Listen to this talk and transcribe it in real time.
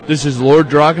This is Lord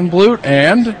Dragonblute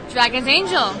and Dragon's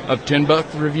Angel of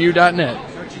TinBuckReview.net,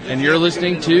 and you're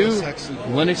listening to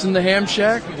Linux in the Ham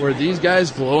Shack, where these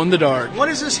guys glow in the dark. What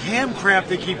is this ham crap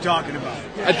they keep talking about?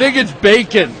 I think it's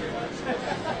bacon.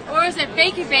 Or is it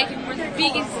bacon where the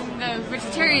vegans and the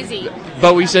vegetarians eat?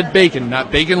 But we said bacon, not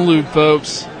bacon lube,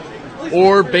 folks.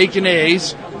 Or bacon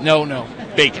A's. No,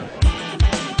 bacon.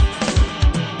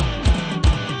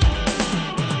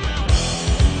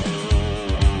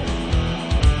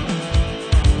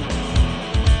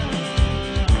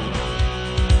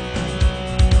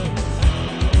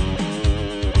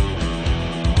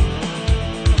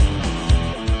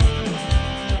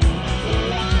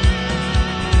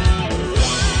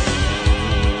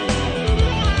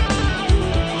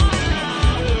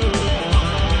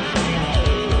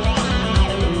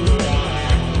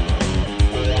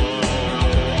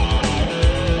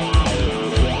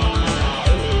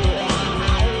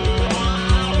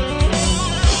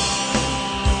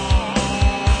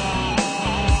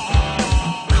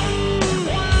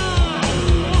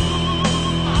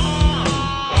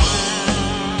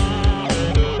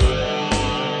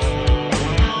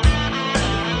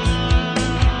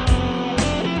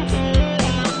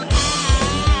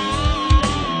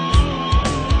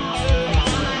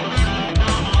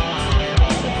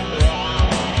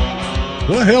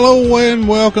 Well, hello and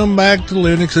welcome back to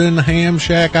Linux in the Ham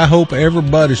Shack. I hope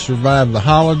everybody survived the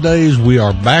holidays. We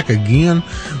are back again.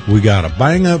 We got a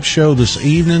bang-up show this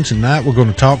evening. Tonight we're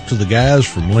going to talk to the guys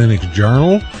from Linux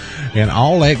Journal and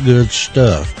all that good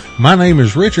stuff. My name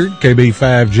is Richard,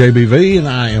 KB5JBV, and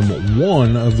I am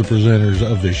one of the presenters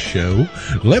of this show.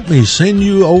 Let me send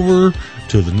you over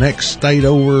to the next state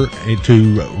over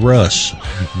to Russ,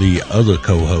 the other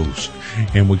co-host.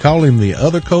 And we call him the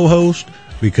other co-host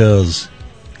because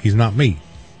he's not me.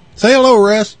 Say hello,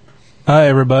 Russ. Hi,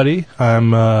 everybody. I'm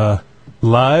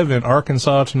live in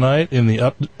Arkansas tonight in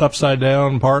the upside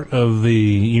down part of the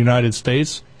United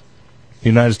States. The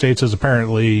United States has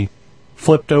apparently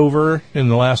flipped over in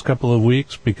the last couple of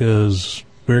weeks because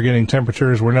we're getting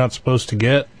temperatures we're not supposed to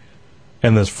get,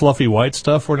 and this fluffy white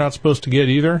stuff we're not supposed to get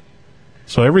either.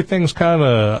 So everything's kind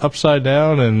of upside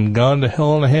down and gone to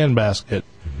hell in a handbasket.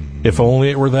 If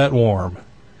only it were that warm.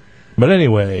 But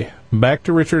anyway, back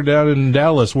to Richard down in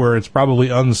Dallas, where it's probably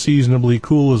unseasonably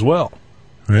cool as well.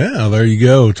 Yeah, there you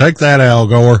go. Take that, Al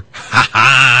Gore. Ha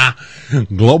ha!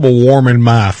 Global warming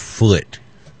my foot.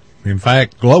 In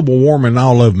fact, global warming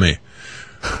all of me.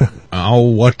 Oh,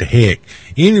 what the heck.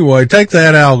 Anyway, take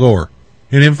that, Al Gore.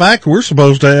 And in fact, we're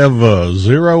supposed to have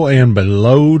 0 and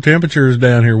below temperatures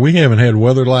down here. We haven't had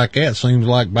weather like that, seems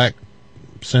like back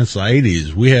since the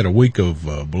 80s. We had a week of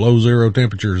below zero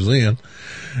temperatures then.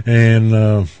 And,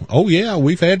 oh yeah,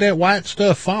 we've had that white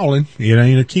stuff falling. It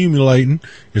ain't accumulating.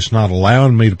 It's not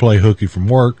allowing me to play hooky from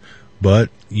work, but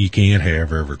you can't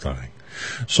have everything.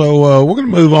 So, we're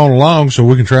going to move on along so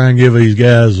we can try and give these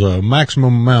guys a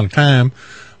maximum amount of time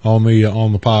on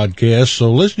the podcast.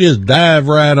 So let's just dive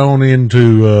right on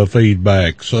into,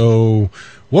 feedback. So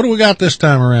what do we got this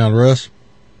time around, Russ?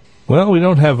 Well, we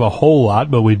don't have a whole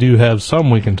lot, but we do have some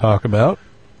we can talk about.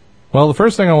 Well, the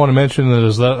first thing I want to mention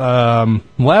is that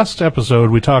last episode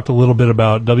we talked a little bit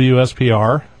about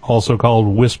WSPR, also called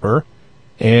Whisper,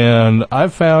 and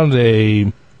I've found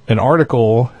an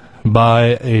article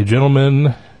by a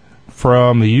gentleman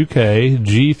from the UK,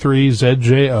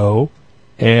 G3ZJO,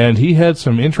 and he had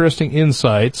some interesting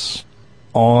insights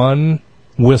on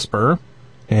Whisper,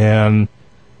 and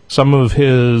some of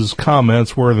his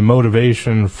comments were the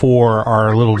motivation for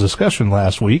our little discussion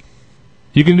last week.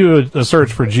 You can do a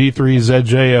search for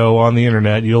G3ZJO on the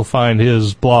internet. You'll find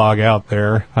his blog out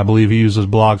there. I believe he uses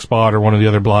Blogspot or one of the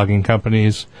other blogging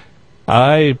companies.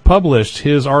 I published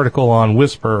his article on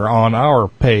Whisper on our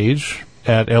page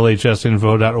at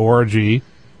lhsinfo.org.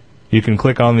 You can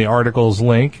click on the article's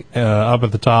link up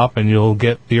at the top, and you'll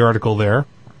get the article there.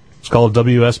 It's called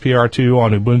WSPR2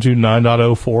 on Ubuntu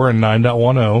 9.04 and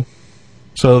 9.10.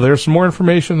 So there's some more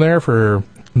information there for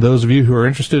those of you who are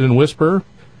interested in Whisper.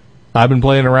 I've been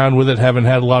playing around with it, haven't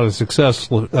had a lot of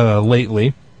success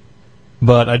lately.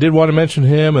 But I did want to mention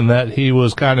him and that he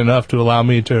was kind enough to allow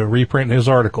me to reprint his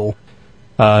article.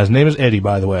 His name is Eddie,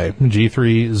 by the way,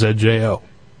 G3ZJO.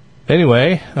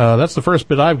 Anyway, that's the first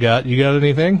bit I've got. You got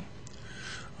anything?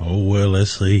 Oh, well,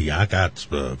 let's see. I got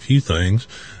a few things.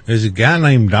 There's a guy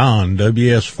named Don,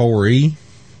 WS4E,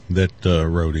 that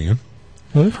wrote in.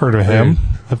 Well, I've heard of him.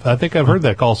 I think I've heard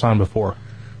that call sign before.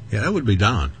 Yeah, that would be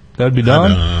Don. That'd be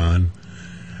Don? Don.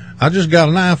 I just got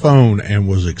an iPhone and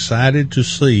was excited to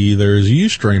see there's a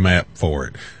Ustream app for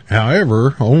it.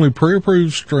 However, only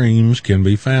pre-approved streams can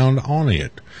be found on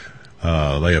it.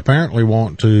 They apparently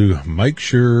want to make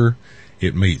sure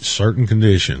it meets certain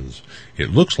conditions. It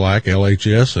looks like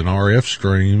LHS and RF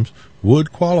streams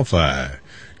would qualify.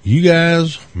 You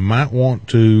guys might want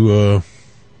to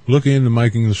look into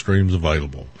making the streams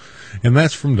available. And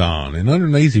that's from Don. And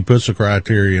underneath he puts the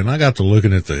criteria, and I got to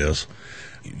looking at this.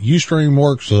 Ustream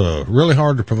works really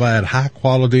hard to provide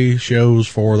high-quality shows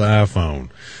for the iPhone.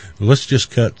 Let's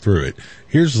just cut through it.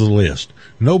 Here's the list.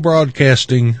 No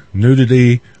broadcasting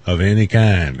nudity of any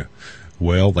kind.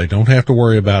 Well, they don't have to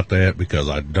worry about that because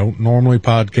I don't normally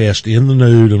podcast in the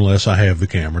nude unless I have the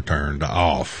camera turned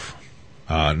off.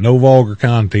 No vulgar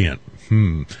content.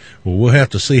 Well, we'll have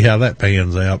to see how that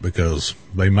pans out because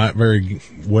they might very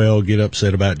well get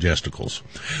upset about gesticles.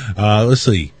 Let's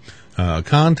see.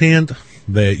 Content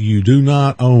that you do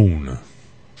not own.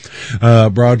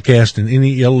 Broadcasting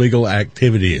any illegal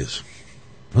activities.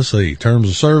 Let's see. Terms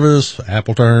of service,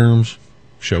 Apple terms,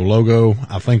 show logo.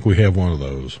 I think we have one of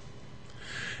those.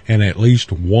 And at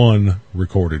least one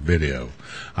recorded video.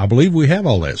 I believe we have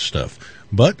all that stuff.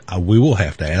 But we will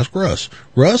have to ask Russ.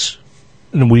 Russ?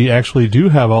 And we actually do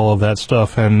have all of that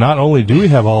stuff. And not only do we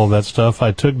have all of that stuff,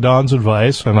 I took Don's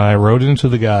advice and I wrote into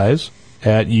the guys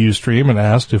at Ustream and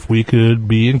asked if we could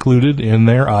be included in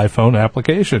their iPhone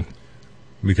application.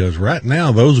 Because right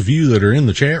now, those of you that are in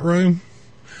the chat room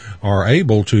are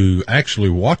able to actually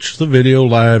watch the video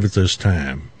live at this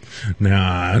time.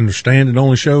 Now, I understand it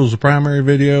only shows the primary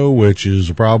video, which is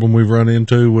a problem we've run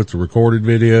into with the recorded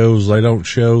videos. They don't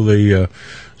show the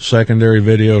secondary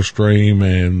video stream,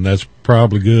 and that's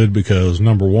probably good because,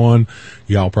 number one,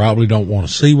 y'all probably don't want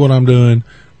to see what I'm doing.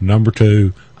 Number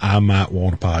two, I might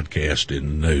want a podcast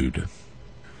in nude.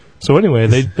 So anyway,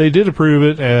 they did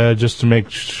approve it just to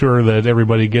make sure that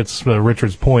everybody gets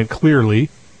Richard's point clearly.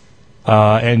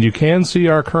 And you can see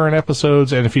our current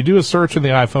episodes, and if you do a search in the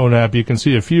iPhone app, you can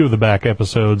see a few of the back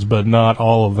episodes, but not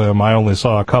all of them. I only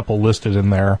saw a couple listed in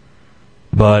there.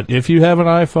 But if you have an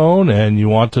iPhone and you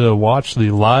want to watch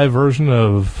the live version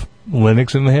of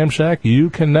Linux in the Ham Shack, you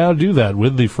can now do that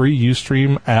with the free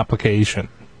Ustream application.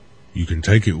 You can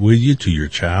take it with you to your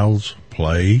child's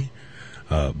play,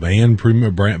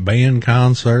 band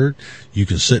concert. You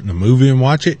can sit in a movie and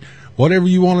watch it. Whatever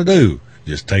you want to do,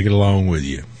 just take it along with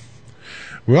you.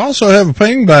 We also have a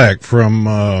ping back from,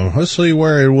 let's see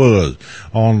where it was,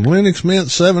 on Linux Mint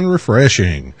 7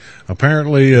 refreshing.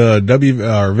 Apparently,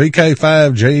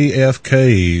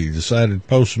 VK5JFK decided to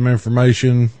post some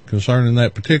information concerning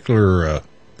that particular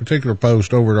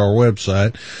post over at our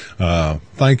website.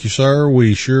 Thank you, sir.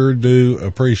 We sure do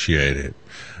appreciate it.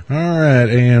 All right,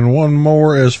 and one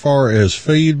more as far as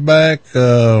feedback.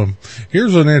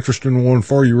 Here's an interesting one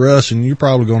for you, Russ, and you're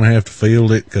probably going to have to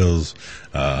field it because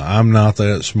I'm not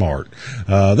that smart.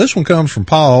 This one comes from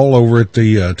Paul over at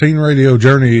the Teen Radio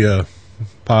Journey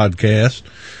podcast.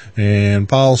 And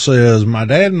Paul says, my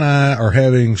dad and I are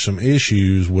having some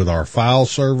issues with our file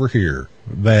server here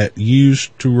that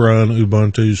used to run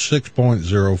Ubuntu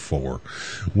 6.04.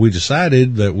 We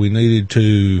decided that we needed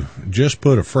to just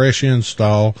put a fresh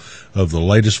install of the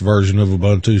latest version of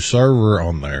Ubuntu server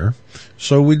on there.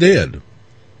 So we did.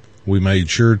 We made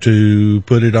sure to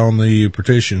put it on the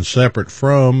partition separate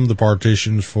from the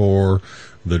partitions for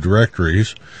the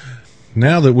directories.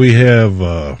 Now that we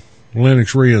have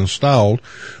Linux reinstalled,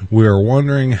 we are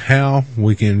wondering how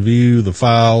we can view the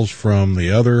files from the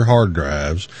other hard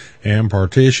drives and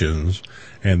partitions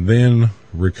and then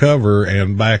recover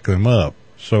and back them up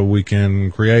so we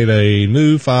can create a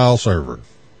new file server.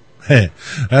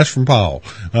 That's from Paul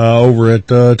over at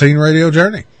Teen Radio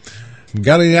Journey.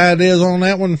 Got any ideas on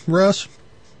that one, Russ?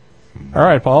 All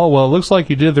right, Paul. Well, it looks like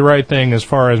you did the right thing as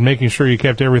far as making sure you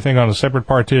kept everything on a separate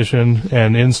partition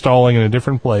and installing in a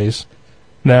different place.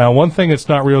 Now, one thing that's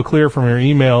not real clear from your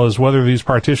email is whether these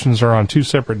partitions are on two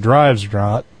separate drives or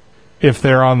not. If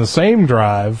they're on the same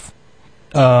drive,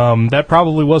 that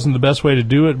probably wasn't the best way to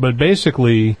do it, but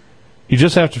basically, you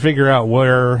just have to figure out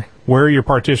where your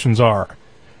partitions are.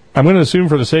 I'm going to assume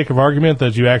for the sake of argument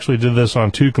that you actually did this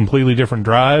on two completely different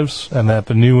drives, and that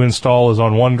the new install is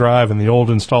on one drive and the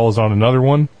old install is on another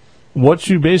one. What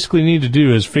you basically need to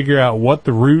do is figure out what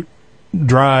the root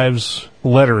drive's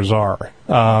letters are.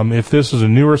 If this is a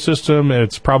newer system,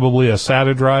 it's probably a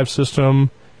SATA drive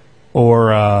system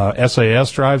or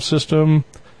SAS drive system.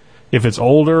 If it's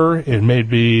older, it may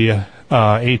be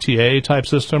ATA type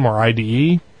system or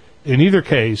IDE. In either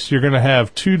case, you're going to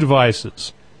have two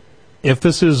devices. If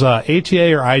this is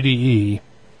ATA or IDE,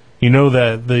 you know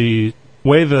that the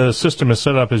way the system is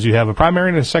set up is you have a primary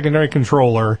and a secondary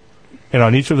controller, and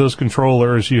on each of those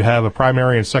controllers you have a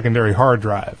primary and secondary hard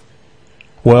drive.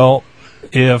 Well,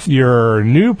 if your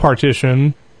new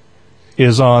partition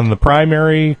is on the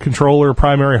primary controller,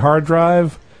 primary hard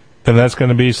drive, then that's going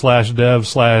to be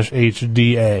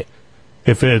 /dev/HDA.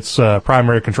 If it's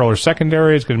primary controller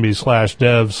secondary, it's going to be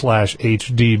 /dev/HDB,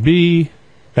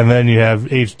 and then you have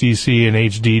HDC and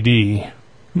HDD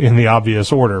in the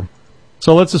obvious order.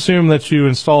 So let's assume that you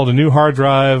installed a new hard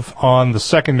drive on the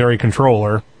secondary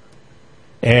controller,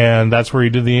 and that's where you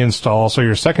did the install. So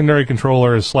your secondary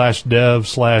controller is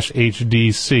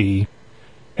 /dev/HDC,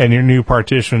 and your new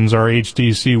partitions are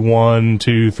HDC 1,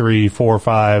 2, 3, 4,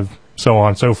 5, so on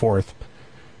and so forth.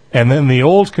 And then the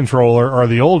old controller, or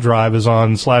the old drive, is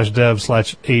on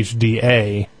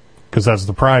 /dev/HDA, because that's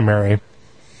the primary.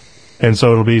 And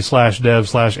so it'll be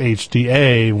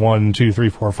 /dev/HDA 1, 2, 3,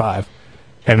 4, 5.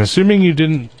 And assuming you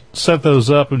didn't set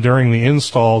those up during the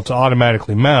install to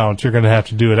automatically mount, you're going to have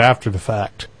to do it after the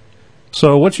fact.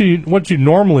 So what you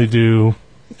normally do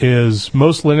is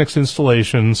most Linux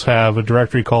installations have a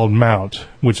directory called mount,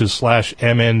 which is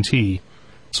 /mnt.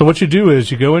 So what you do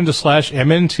is you go into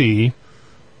 /mnt,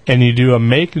 and you do a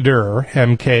make-dir,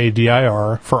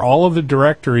 MKDIR, for all of the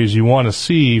directories you want to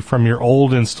see from your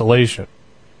old installation.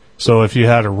 So if you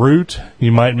had a root,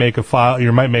 you might make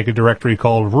a directory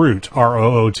called root,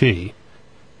 ROOT.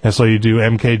 And so you do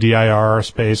MKDIR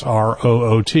space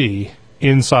ROOT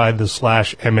inside the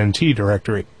 /mnt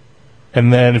directory.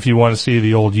 And then if you want to see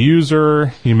the old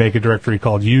user, you make a directory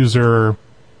called user,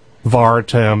 var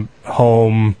temp,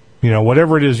 home,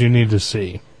 whatever it is you need to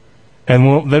see.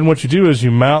 And then what you do is you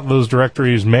mount those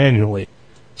directories manually.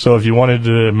 So if you wanted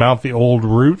to mount the old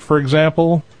root, for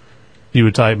example, you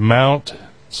would type mount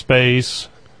space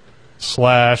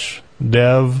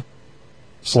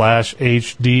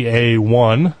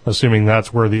 /dev/HDA1, assuming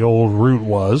that's where the old root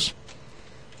was,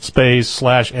 space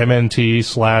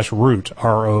 /mnt/root,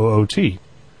 ROOT.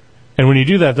 And when you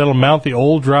do that, that'll mount the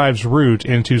old drive's root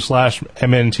into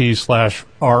 /mnt/ROOT.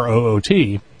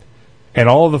 And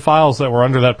all of the files that were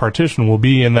under that partition will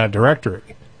be in that directory.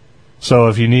 So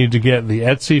if you need to get the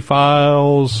etc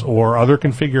files or other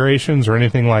configurations or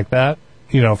anything like that,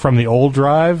 from the old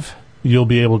drive, you'll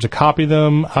be able to copy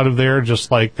them out of there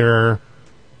just like they're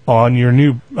on your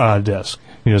new disk.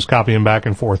 You just copy them back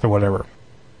and forth or whatever.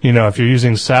 If you're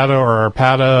using SATA or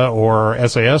PATA or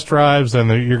SAS drives, then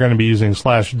you're going to be using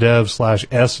 /dev/SDA,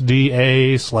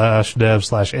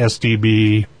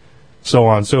 /dev/SDB, so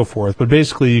on and so forth. But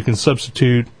basically, you can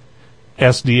substitute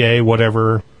SDA,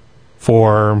 whatever,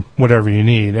 for whatever you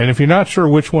need. And if you're not sure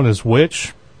which one is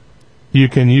which, you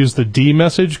can use the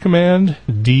dmesg command,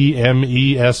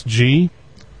 DMESG.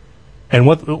 And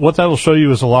what that'll show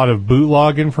you is a lot of boot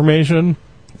log information.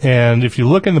 And if you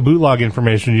look in the boot log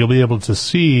information, you'll be able to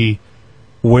see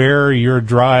where your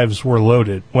drives were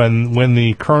loaded. When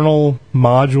the kernel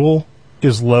module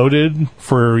is loaded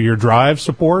for your drive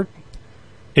support,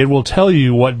 it will tell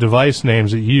you what device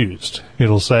names it used.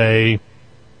 It'll say,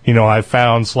 I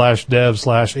found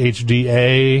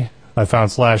 /dev/HDA, I found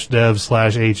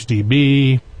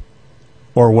 /dev/HDB,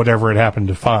 or whatever it happened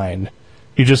to find.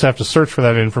 You just have to search for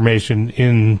that information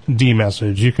in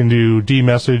dmesg. You can do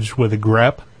dmesg with a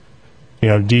grep,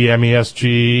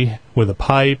 DMESG with a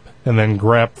pipe, and then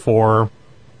grep for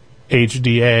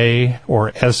HDA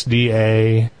or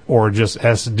SDA or just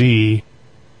SD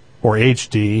or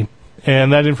HD.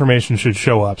 And that information should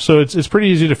show up. So it's pretty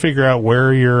easy to figure out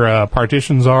where your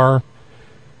partitions are.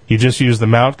 You just use the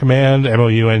mount command,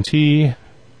 MOUNT,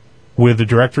 with the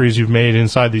directories you've made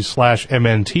inside the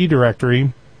 /mnt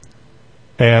directory.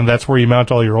 And that's where you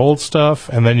mount all your old stuff.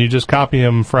 And then you just copy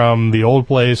them from the old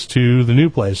place to the new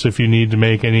place if you need to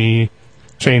make any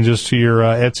changes to your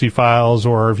etc files,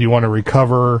 or if you want to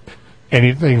recover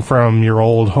anything from your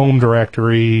old home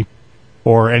directory,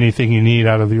 or anything you need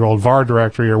out of your old var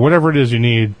directory, or whatever it is you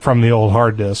need from the old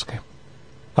hard disk.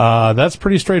 That's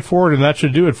pretty straightforward, and that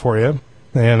should do it for you.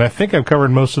 And I think I've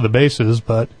covered most of the bases,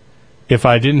 but if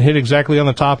I didn't hit exactly on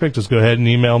the topic, just go ahead and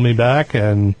email me back,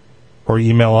 or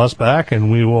email us back,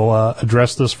 and we will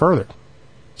address this further.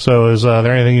 So is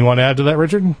there anything you want to add to that,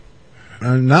 Richard?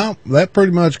 No, that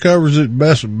pretty much covers it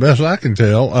best I can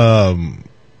tell.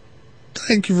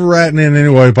 Thank you for writing in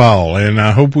anyway, Paul, and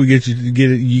I hope you get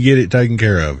it taken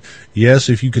care of. Yes,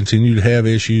 if you continue to have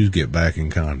issues, get back in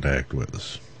contact with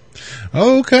us.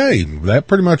 Okay, that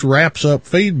pretty much wraps up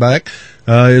feedback.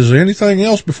 Is there anything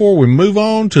else before we move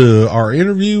on to our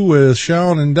interview with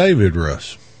Sean and David,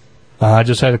 Russ? I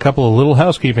just had a couple of little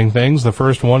housekeeping things. The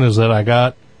first one is that I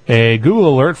got a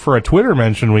Google alert for a Twitter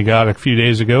mention we got a few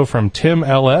days ago from Tim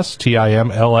LS,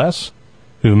 TIMLS,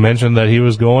 who mentioned that he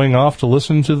was going off to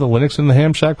listen to the Linux in the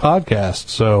Ham Shack podcast.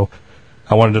 So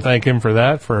I wanted to thank him for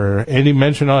that. For any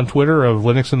mention on Twitter of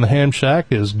Linux in the Ham Shack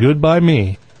is good by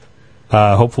me.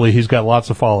 Hopefully he's got lots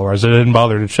of followers. I didn't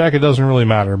bother to check. It doesn't really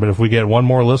matter. But if we get one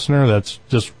more listener, that's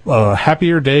just a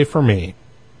happier day for me.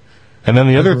 And then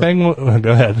the other thing,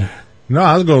 go ahead. No,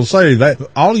 I was going to say that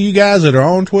all of you guys that are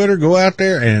on Twitter, go out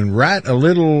there and write a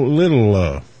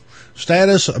little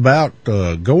status about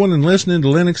going and listening to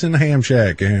Linux in the Ham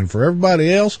Shack. And for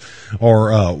everybody else,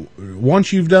 or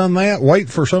once you've done that, wait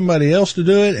for somebody else to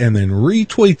do it and then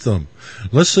retweet them.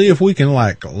 Let's see if we can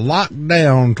lock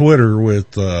down Twitter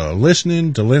with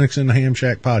listening to Linux in the Ham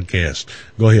Shack podcast.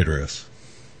 Go ahead, Russ.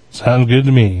 Sounds good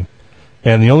to me.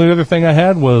 And the only other thing I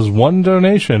had was one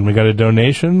donation. We got a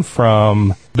donation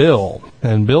from Bill.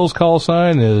 And Bill's call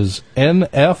sign is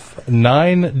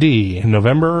NF9D,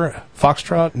 November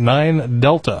Foxtrot 9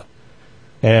 Delta.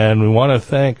 And we want to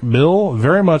thank Bill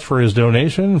very much for his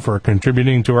donation, for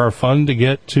contributing to our fund to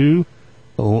get to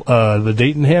the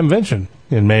Dayton Hamvention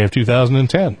in May of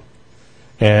 2010.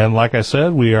 And like I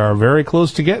said, we are very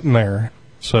close to getting there.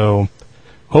 So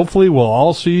hopefully we'll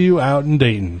all see you out in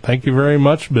Dayton. Thank you very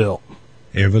much, Bill.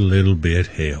 Every little bit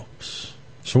helps.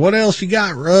 So what else you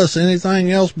got, Russ?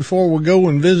 Anything else before we go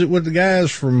and visit with the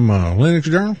guys from Linux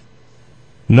Journal?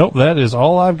 Nope, that is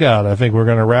all I've got. I think we're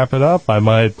going to wrap it up. I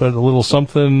might put a little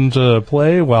something to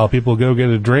play while people go get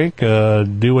a drink,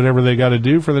 do whatever they got to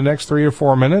do for the next 3 or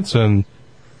 4 minutes, and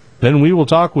then we will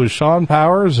talk with Sean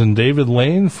Powers and David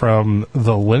Lane from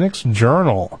the Linux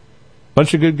Journal.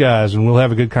 Bunch of good guys, and we'll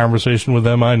have a good conversation with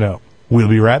them, I know. We'll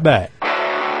be right back.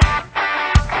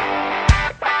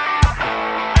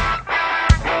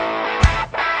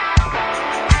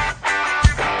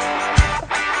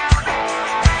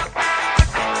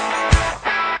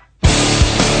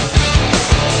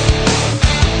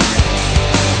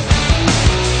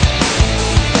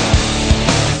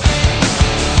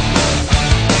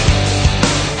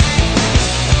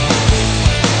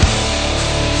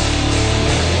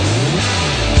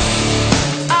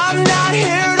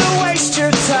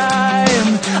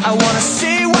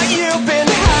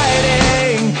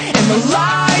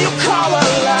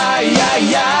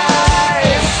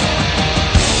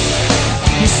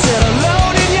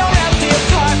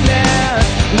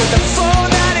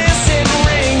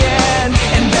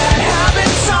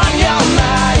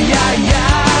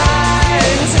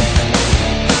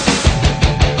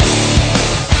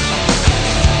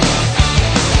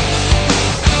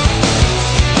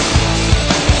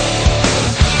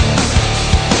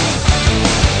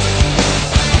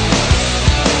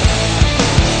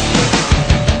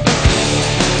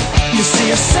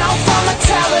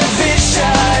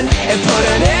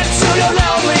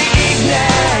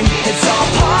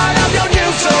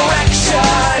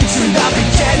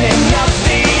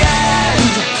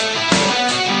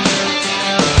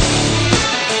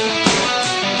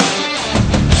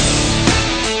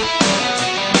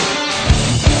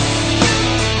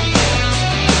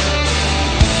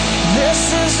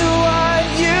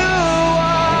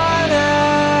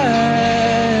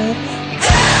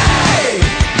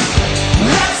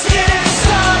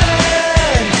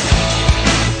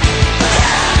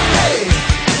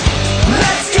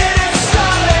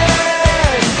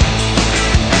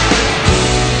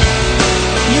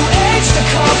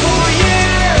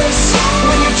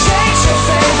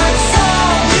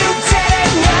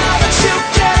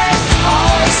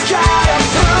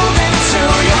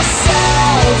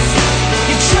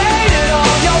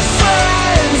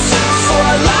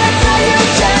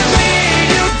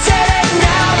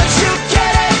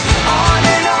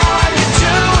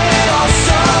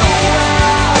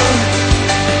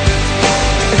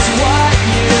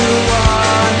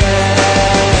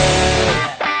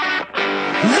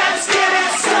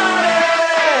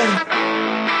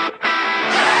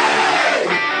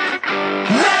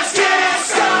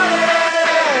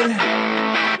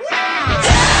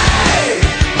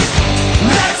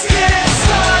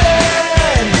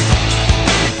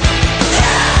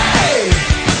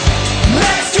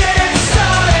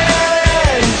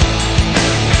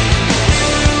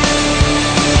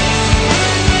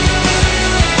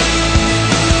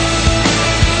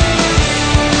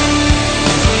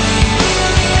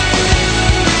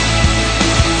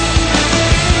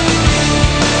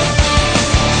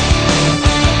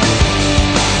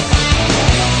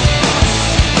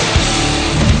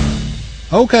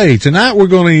 Okay, tonight we're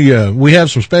going to, we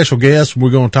have some special guests.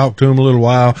 We're going to talk to them a little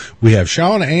while. We have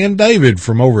Sean and David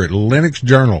from over at Linux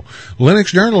Journal. Linux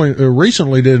Journal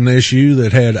recently did an issue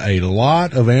that had a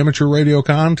lot of amateur radio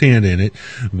content in it.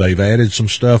 They've added some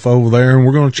stuff over there, and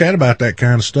we're going to chat about that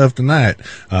kind of stuff tonight.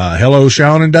 Hello,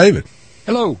 Sean and David.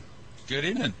 Hello. Good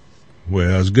evening.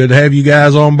 Well, it's good to have you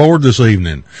guys on board this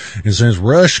evening. And since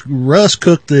Russ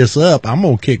cooked this up, I'm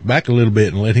going to kick back a little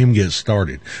bit and let him get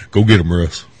started. Go get him,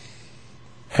 Russ.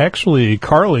 Actually,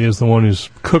 Carly is the one who's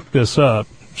cooked this up.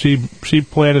 She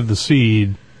planted the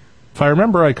seed. If I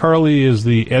remember right, Carly is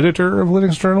the editor of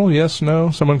Linux Journal. Yes,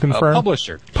 no? Someone confirm?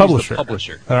 Publisher. Publisher. She's the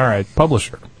publisher. All right,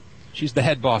 publisher. She's the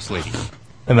head boss lady.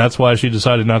 And that's why she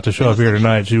decided not to show up here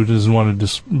tonight. She doesn't want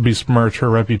to besmirch her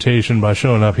reputation by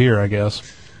showing up here, I guess.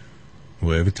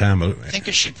 Well, every time I think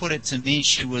if she put it to me,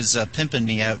 she was pimping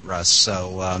me out, Russ.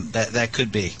 So that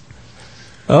could be.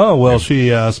 Oh, well,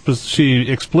 she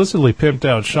explicitly pimped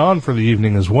out Sean for the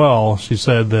evening as well. She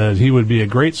said that he would be a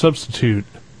great substitute.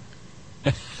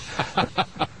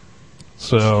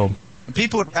 So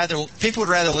people would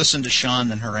rather listen to Sean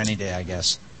than her any day, I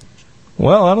guess.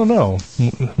 Well, I don't know.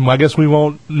 I guess we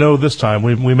won't know this time.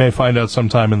 We may find out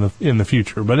sometime in the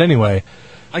future. But anyway,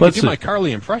 I could do my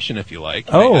Carly impression if you like.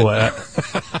 Oh,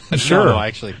 sure. No,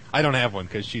 actually, I don't have one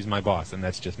because she's my boss, and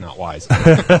that's just not wise.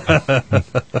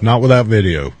 Not without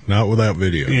video. Not without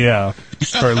video. Yeah,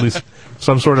 or at least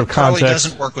some sort of context. Carly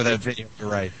doesn't work without video. You're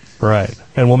right. Right,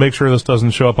 and we'll make sure this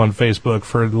doesn't show up on Facebook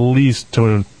for at least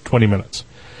 20 minutes.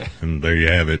 And there you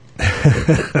have it.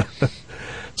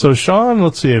 So, Sean,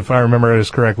 let's see if I remember this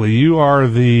correctly. You are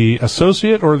the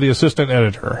associate or the assistant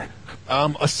editor?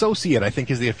 Associate, I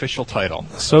think, is the official title.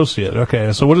 Associate,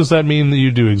 okay. So what does that mean that you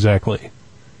do exactly?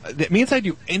 That means I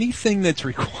do anything that's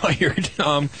required.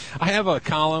 I have a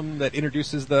column that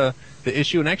introduces the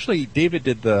issue, and actually David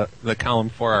did the column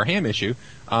for our ham issue,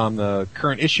 the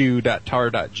current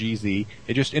issue.tar.gz.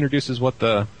 It just introduces what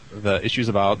the issue's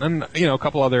about, and a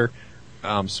couple other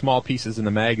small pieces in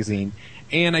the magazine.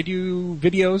 And I do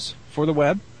videos for the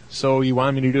web. So you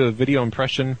want me to do a video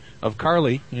impression of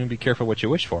Carly? Be careful what you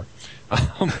wish for.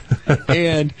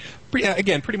 And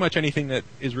again, pretty much anything that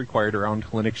is required around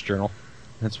Linux Journal.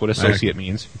 That's what associate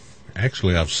means.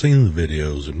 Actually, I've seen the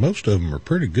videos, and most of them are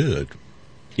pretty good.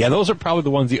 Yeah, those are probably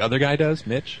the ones the other guy does,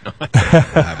 Mitch.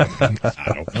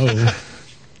 I don't know.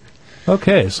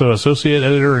 Okay, so associate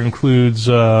editor includes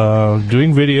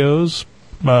doing videos,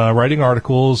 writing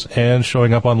articles, and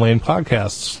showing up on Lane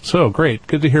podcasts. So great.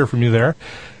 Good to hear from you there.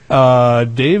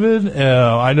 David,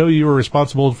 I know you were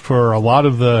responsible for a lot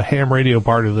of the ham radio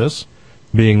part of this,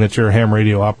 being that you're a ham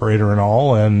radio operator and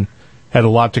all, and had a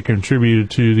lot to contribute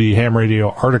to the ham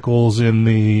radio articles in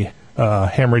the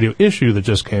ham radio issue that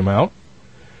just came out.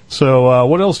 So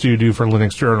what else do you do for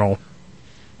Linux Journal?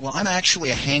 Well, I'm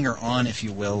actually a hanger-on, if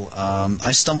you will.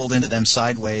 I stumbled into them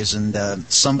sideways, and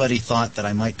somebody thought that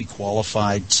I might be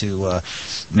qualified to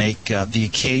make the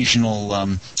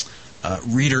occasional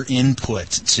reader input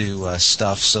to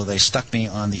stuff, so they stuck me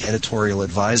on the editorial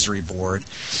advisory board.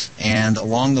 And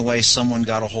along the way, someone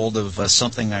got a hold of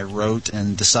something I wrote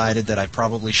and decided that I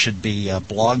probably should be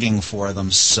blogging for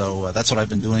them. So that's what I've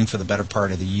been doing for the better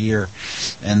part of the year.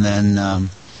 And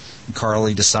then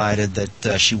Carly decided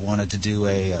that she wanted to do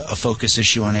a focus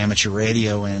issue on amateur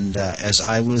radio, and as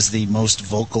I was the most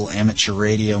vocal amateur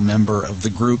radio member of the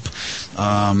group,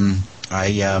 I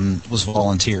was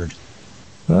volunteered.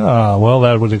 Ah, well,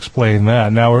 that would explain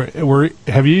that. Now,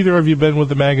 have either of you been with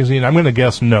the magazine? I'm going to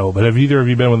guess no, but have either of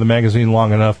you been with the magazine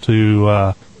long enough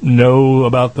to know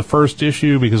about the first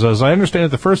issue? Because as I understand it,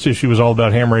 the first issue was all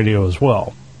about ham radio as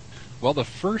well. Well, the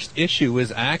first issue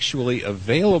is actually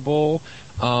available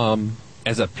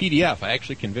as a PDF. I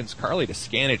actually convinced Carly to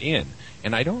scan it in.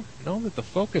 And I don't know that the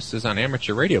focus is on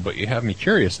amateur radio, but you have me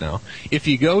curious now. If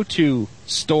you go to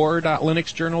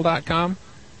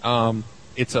store.linuxjournal.com,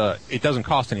 it doesn't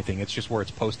cost anything. It's just where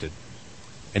it's posted.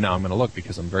 And now I'm going to look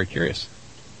because I'm very curious.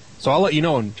 So I'll let you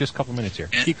know in just a couple minutes here.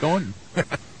 Keep going.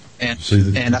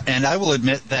 And I will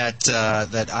admit that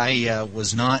I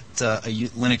was not a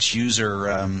Linux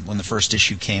user when the first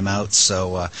issue came out,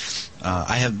 so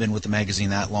I haven't been with the magazine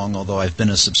that long, although I've been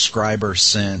a subscriber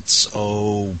since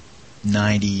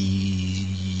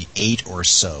 98 or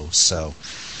so. So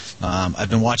I've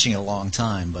been watching it a long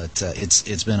time, but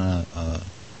it's been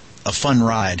a fun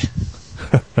ride.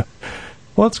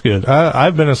 Well, that's good.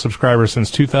 I've been a subscriber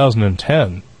since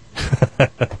 2010.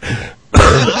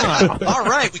 All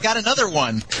right, we got another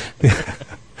one.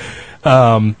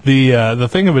 The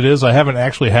thing of it is, I haven't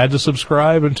actually had to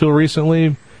subscribe until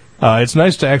recently. It's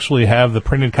nice to actually have the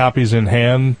printed copies in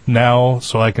hand now,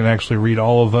 so I can actually read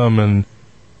all of them. And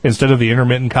instead of the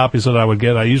intermittent copies that I would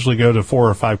get, I usually go to 4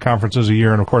 or 5 conferences a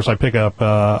year, and of course I pick up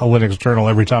a Linux Journal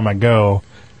every time I go.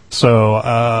 So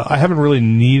I haven't really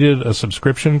needed a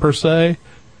subscription per se,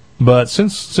 but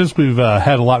since we've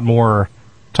had a lot more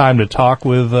time to talk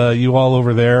with you all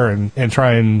over there and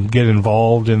try and get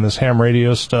involved in this ham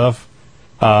radio stuff,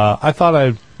 I thought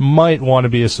I might want to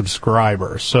be a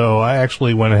subscriber. So I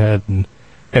actually went ahead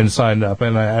and signed up,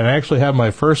 and I actually have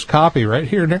my first copy right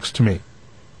here next to me,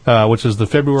 which is the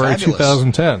February Fabulous.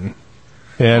 2010.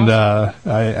 And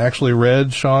I actually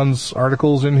read Sean's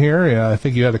articles in here. Yeah, I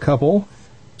think you had a couple.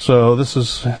 So this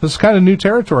is kind of new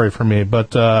territory for me,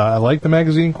 but I like the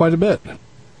magazine quite a bit.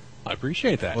 I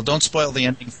appreciate that. Well, don't spoil the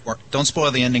ending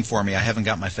for me. I haven't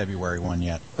got my February one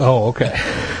yet. Oh, okay.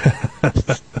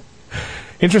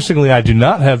 Interestingly, I do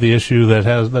not have the issue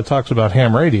that talks about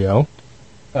ham radio,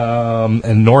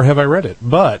 and nor have I read it.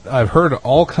 But I've heard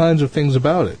all kinds of things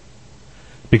about it,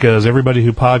 because everybody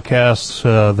who podcasts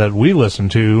that we listen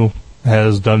to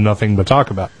has done nothing but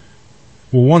talk about it.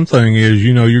 Well, one thing is,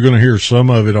 you're going to hear some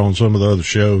of it on some of the other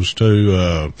shows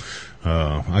too.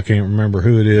 I can't remember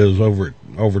who it is over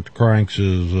at Cranks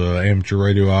is amateur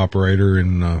radio operator,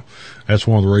 and that's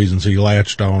one of the reasons he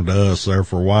latched on to us there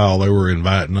for a while. They were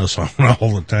inviting us on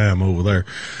all the time over there.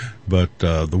 But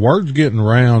the word's getting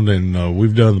around, and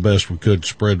we've done the best we could to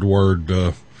spread the word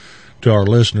to our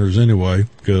listeners anyway,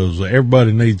 because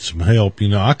everybody needs some help.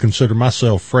 I consider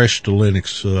myself fresh to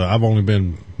Linux. I've only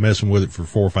been messing with it for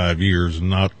 4 or 5 years and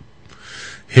not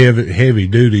heavy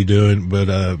duty doing it, but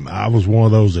I was one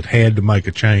of those that had to make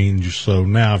a change. So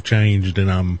now I've changed, and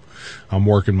I'm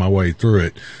working my way through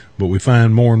it. But we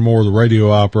find more and more of the radio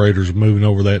operators are moving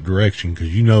over that direction, because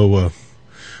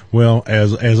well,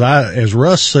 as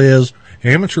Russ says,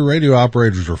 amateur radio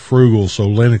operators are frugal, so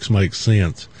Linux makes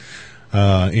sense.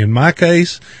 In my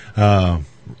case,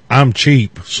 I'm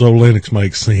cheap, so Linux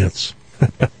makes sense.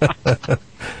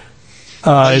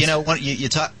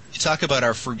 You talk about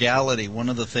our frugality. One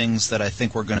of the things that I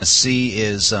think we're going to see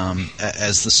is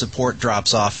as the support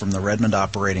drops off from the Redmond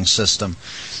operating system,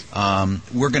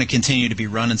 we're going to continue to be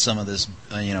running some of this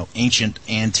ancient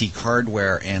antique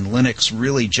hardware, and Linux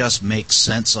really just makes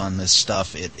sense on this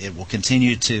stuff. It will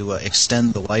continue to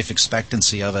extend the life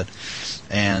expectancy of it,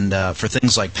 and for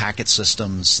things like packet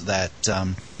systems that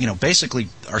basically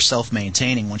are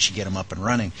self-maintaining once you get them up and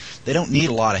running. They don't need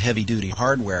a lot of heavy-duty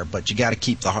hardware, but you got to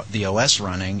keep the OS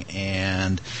running,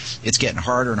 and it's getting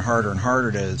harder and harder and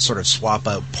harder to sort of swap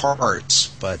out parts.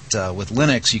 But with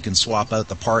Linux, you can swap out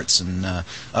the parts and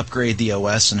upgrade the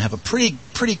OS and have a pretty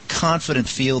confident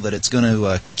feel that it's going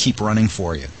to keep running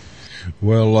for you.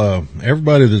 Well,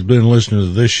 everybody that's been listening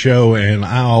to this show, and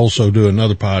I also do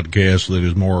another podcast that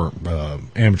is more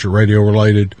amateur radio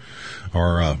related,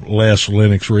 or less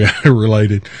Linux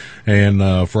related.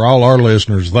 And for all our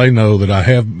listeners, they know that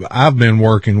I've been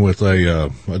working with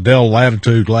a Dell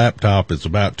Latitude laptop that's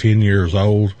about 10 years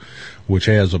old, which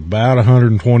has about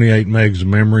 128 megs of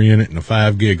memory in it and a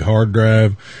 5 gig hard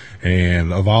drive.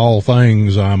 And of all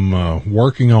things, I'm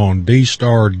working on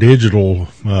D-Star Digital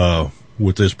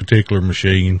with this particular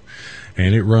machine,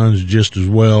 and it runs just as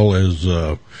well as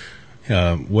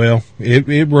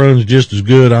it runs just as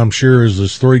good, I'm sure, as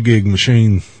this 3 gig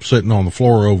machine sitting on the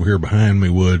floor over here behind me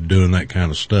would, doing that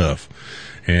kind of stuff.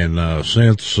 And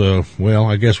since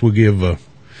I guess we'll give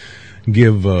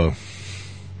Dan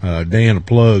a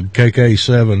plug.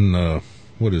 KK7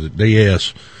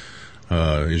 DS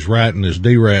is writing this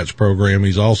DRATS program.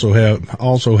 He's also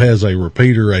has a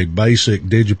repeater, a basic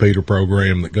digipeater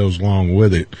program that goes along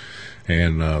with it.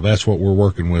 And that's what we're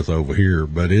working with over here.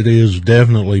 But it is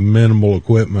definitely minimal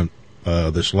equipment,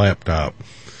 this laptop.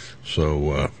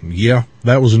 So,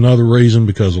 that was another reason,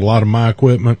 because a lot of my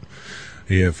equipment,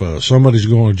 if somebody's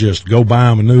going to just go buy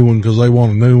them a new one because they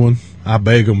want a new one, I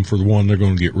beg them for the one they're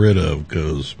going to get rid of,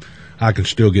 because I can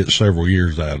still get several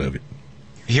years out of it.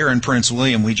 Here in Prince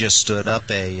William, we just stood up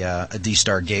a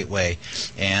D-Star gateway,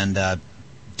 and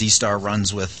D-Star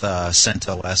runs with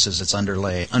CentOS as its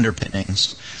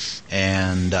underpinnings,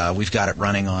 and we've got it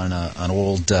running on an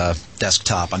old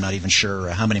desktop. I'm not even sure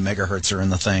how many megahertz are in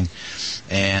the thing,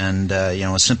 and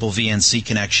a simple VNC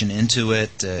connection into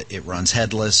it. It runs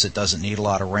headless. It doesn't need a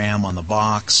lot of RAM on the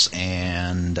box,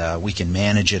 and we can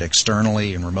manage it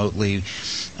externally and remotely,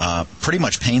 pretty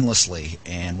much painlessly.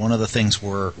 And one of the things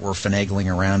we're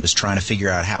finagling around is trying to figure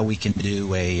out how we can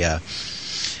do a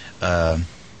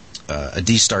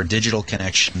D-Star digital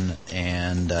connection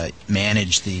and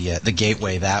manage the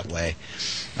gateway that way,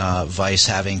 vice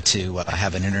having to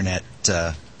have an internet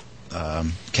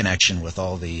connection with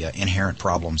all the inherent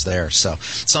problems there. So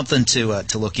something to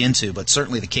look into, but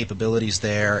certainly the capabilities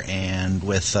there, and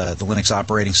with the Linux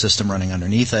operating system running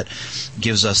underneath it,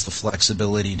 gives us the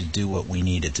flexibility to do what we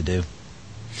need it to do.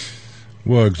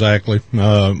 Well, exactly.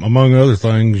 Among other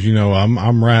things,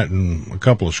 I'm writing a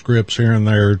couple of scripts here and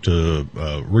there to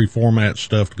reformat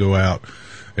stuff to go out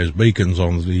as beacons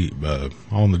on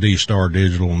the D-Star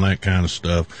Digital and that kind of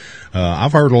stuff.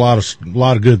 I've heard a lot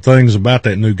of good things about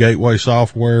that new gateway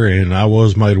software, and I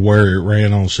was made aware it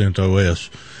ran on CentOS.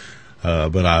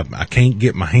 But I can't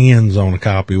get my hands on a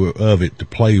copy of it to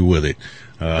play with it.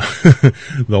 The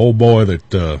old boy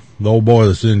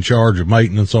that's in charge of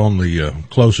maintenance on the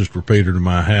closest repeater to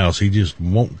my house, he just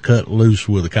won't cut loose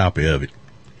with a copy of it.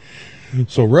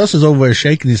 So Russ is over there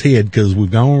shaking his head because we've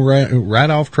gone right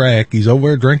off track. He's over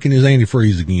there drinking his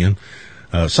antifreeze again.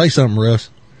 Say something, Russ.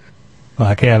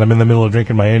 I can't. I'm in the middle of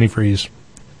drinking my antifreeze.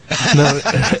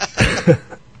 No.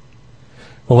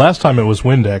 Well, last time it was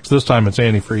Windex. This time it's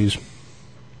antifreeze.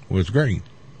 Well, it's great.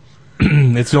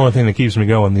 It's the only thing that keeps me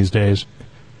going these days.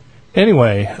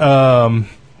 Anyway,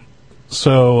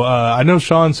 so I know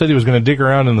Sean said he was going to dig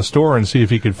around in the store and see if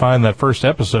he could find that first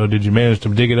episode. Did you manage to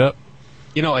dig it up?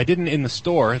 I didn't in the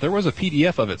store. There was a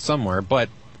PDF of it somewhere, but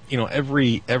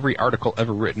every article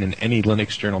ever written in any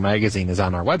Linux Journal magazine is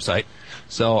on our website.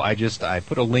 So I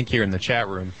put a link here in the chat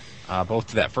room, both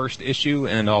to that first issue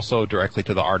and also directly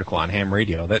to the article on ham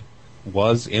radio that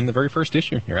was in the very first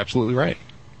issue. You're absolutely right.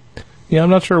 Yeah, I'm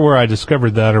not sure where I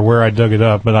discovered that or where I dug it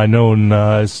up, but I know when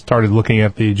I started looking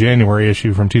at the January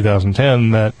issue from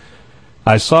 2010 that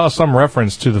I saw some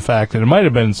reference to the fact that it might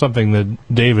have been something that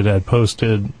David had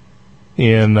posted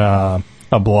in a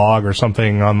blog or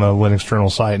something on the Linux Journal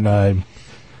site, and I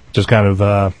just kind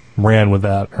of ran with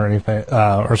that or anything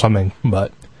or something.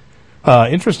 But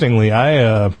interestingly,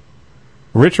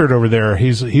 Richard over there,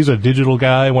 he's a digital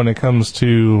guy when it comes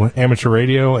to amateur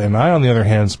radio, and I, on the other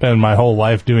hand, spend my whole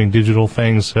life doing digital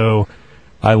things, so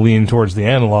I lean towards the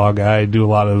analog. I do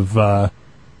a lot of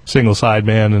single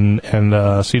sideband and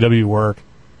CW work.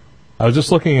 I was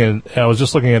just looking at the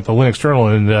Linux Journal,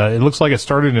 and it looks like it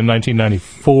started in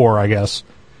 1994, I guess.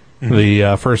 Mm-hmm.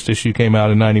 The first issue came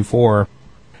out in 94.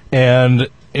 And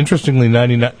interestingly,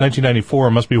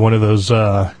 1994 must be one of those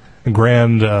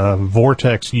grand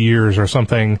vortex years or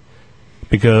something,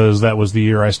 because that was the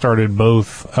year I started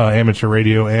both amateur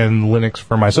radio and Linux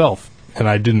for myself. And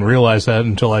I didn't realize that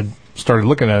until I started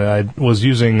looking at it. I was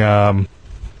using, what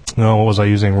was I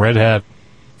using? Red Hat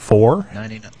 4?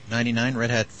 99, Red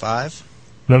Hat 5?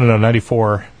 No,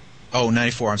 94. Oh,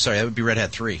 94, I'm sorry, that would be Red Hat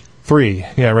 3. 3,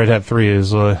 yeah, Red Hat 3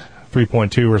 is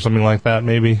 3.2 or something like that,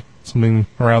 maybe, something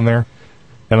around there.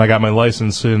 And I got my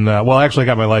license I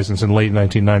got my license in late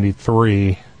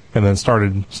 1993, and then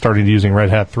started using Red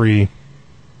Hat 3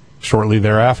 shortly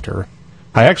thereafter.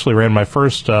 I actually ran my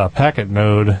first packet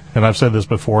node, and I've said this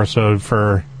before, so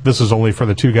this is only for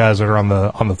the two guys that are on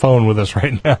the phone with us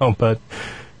right now, but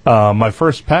my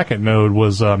first packet node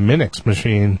was a Minix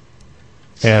machine,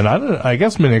 and I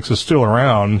guess Minix is still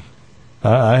around.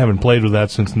 I haven't played with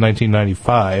that since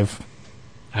 1995.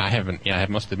 I haven't. Yeah, I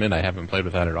must admit I haven't played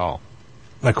with that at all.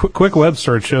 A quick web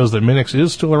search shows that Minix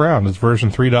is still around. It's version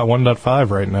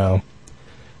 3.1.5 right now.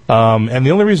 And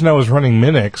the only reason I was running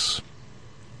Minix,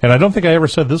 and I don't think I ever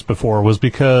said this before, was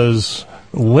because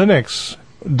Linux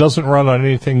doesn't run on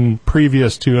anything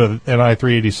previous to an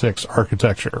i386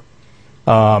 architecture.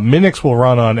 Minix will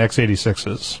run on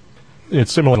x86s.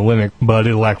 It's similar to Linux, but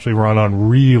it'll actually run on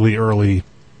really early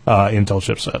Intel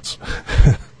chipsets.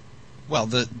 Well,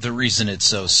 the reason it's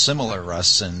so similar,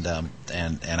 Russ, and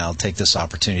I'll take this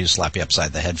opportunity to slap you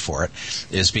upside the head for it,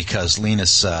 is because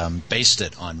Linus based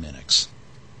it on Minix.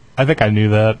 I think I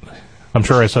knew that. I'm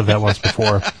sure I said that once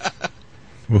before.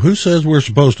 Well, who says we're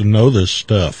supposed to know this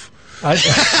stuff? We're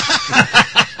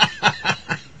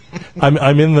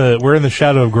in the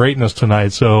shadow of greatness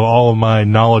tonight, so all of my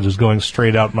knowledge is going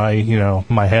straight out my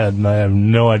head, and I have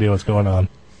no idea what's going on.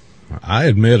 I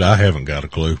admit I haven't got a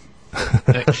clue.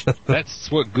 That's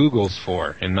what Google's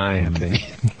for, in my opinion.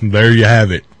 There you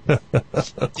have it.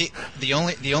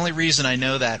 The only reason I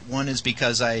know that, one, is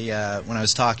because when I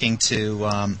was talking to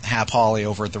Hap Hawley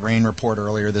over at the Rain Report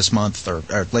earlier this month or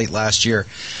late last year,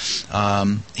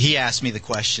 he asked me the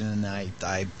question, and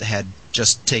I had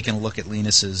just taken a look at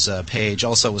Linus's page.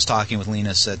 Also was talking with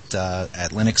Linus at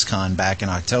LinuxCon back in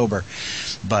October.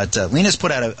 But Linus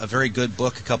put out a very good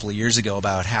book a couple of years ago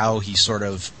about how he sort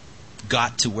of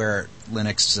got to where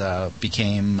Linux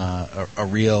became a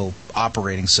real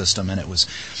operating system, and it was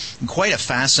quite a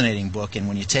fascinating book. And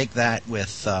when you take that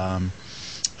with Under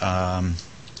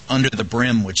the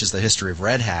Brim, which is the history of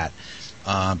Red Hat,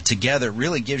 together, it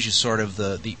really gives you sort of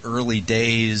the early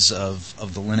days of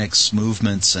the Linux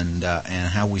movements and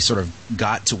how we sort of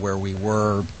got to where we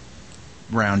were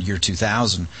around year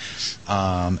 2000.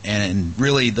 And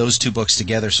really, those two books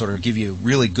together sort of give you a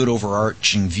really good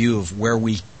overarching view of where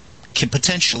we can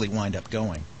potentially wind up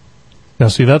going. Now,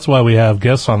 see, that's why we have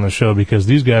guests on the show, because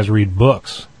these guys read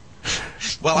books.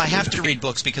 Well, I have to read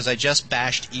books because I just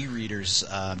bashed e-readers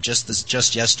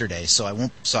just yesterday, so I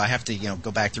won't. So I have to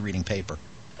go back to reading paper.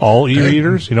 All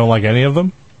e-readers? You don't like any of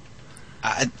them?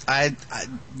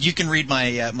 You can read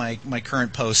my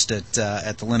current post at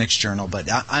the Linux Journal, but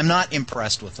I'm not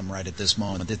impressed with them right at this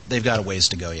moment. They've got a ways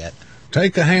to go yet.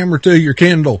 Take a hammer to your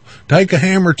Kindle. Take a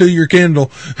hammer to your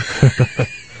Kindle.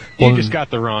 You just got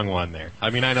the wrong one there.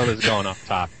 I mean, I know this is going off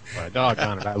topic, but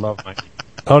doggone it, I love my...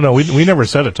 Oh, no, we never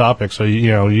said a topic, so,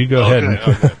 you go ahead.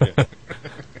 Okay.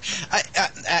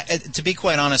 To be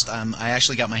quite honest, I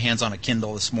actually got my hands on a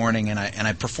Kindle this morning, and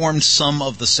I performed some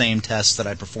of the same tests that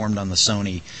I performed on the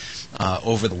Sony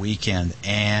over the weekend,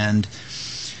 and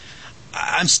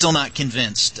I'm still not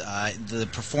convinced. The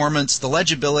performance, the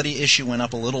legibility issue went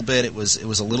up a little bit. It was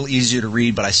a little easier to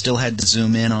read, but I still had to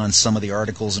zoom in on some of the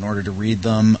articles in order to read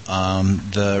them.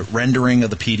 The rendering of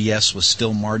the PDFs was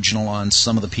still marginal on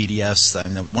some of the PDFs. I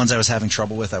mean, the ones I was having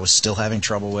trouble with, I was still having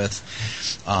trouble with.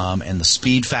 And the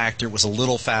speed factor was a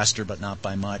little faster, but not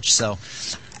by much. So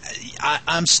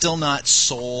I'm still not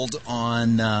sold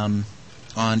on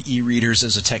e-readers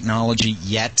as a technology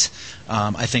yet.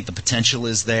 I think the potential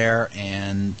is there,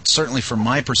 and certainly from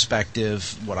my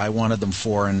perspective, what I wanted them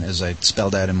for, and as I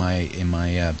spelled out in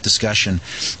my discussion,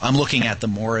 I'm looking at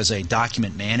them more as a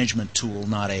document management tool,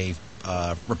 not a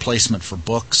replacement for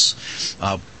books.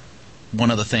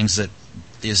 One of the things that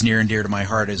is near and dear to my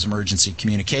heart is emergency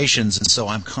communications, and so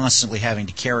I'm constantly having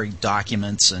to carry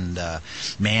documents and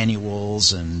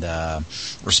manuals and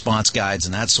response guides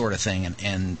and that sort of thing,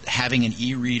 and having an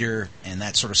e-reader and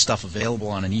that sort of stuff available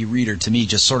on an e-reader to me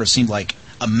just sort of seemed like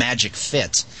a magic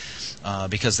fit,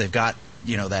 because they've got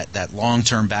that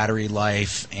long-term battery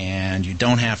life, and you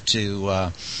don't have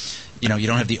to you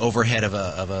don't have the overhead of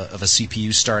a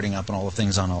CPU starting up and all the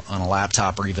things on a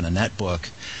laptop or even a netbook.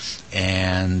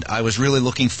 And I was really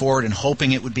looking forward and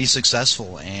hoping it would be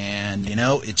successful, and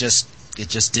it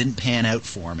just didn't pan out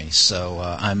for me. So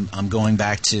I'm going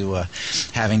back to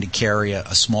having to carry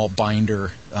a small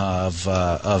binder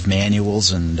of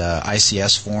manuals and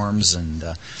ICS forms and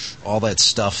all that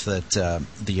stuff that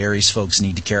the Aries folks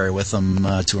need to carry with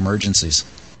them to emergencies.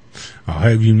 I'll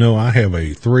have you know, I have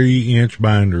a 3-inch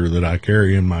binder that I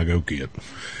carry in my Go Kit.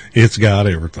 It's got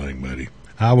everything, buddy.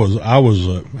 I was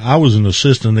an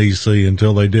assistant EC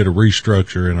until they did a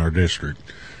restructure in our district.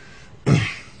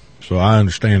 So I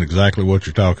understand exactly what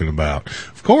you're talking about.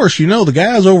 Of course, the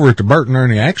guys over at the Bert and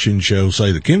Ernie Action Show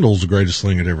say the Kindle's the greatest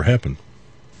thing that ever happened.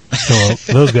 So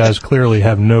those guys clearly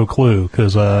have no clue,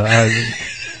 because I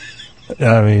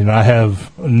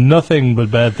have nothing but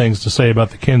bad things to say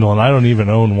about the Kindle, and I don't even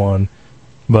own one.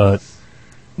 But,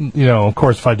 of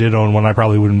course, if I did own one, I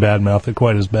probably wouldn't badmouth it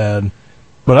quite as bad.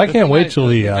 But I can't wait till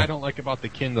the... I don't like about the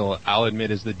Kindle, I'll admit,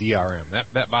 is the DRM.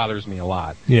 That bothers me a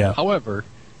lot. Yeah. However,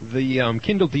 the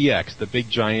Kindle DX, the big,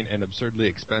 giant, and absurdly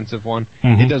expensive one,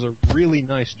 it does a really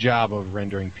nice job of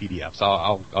rendering PDFs.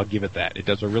 I'll give it that. It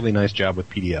does a really nice job with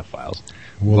PDF files.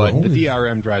 But the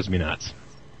DRM drives me nuts.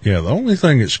 Yeah, the only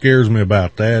thing that scares me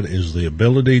about that is the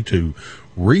ability to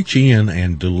reach in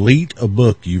and delete a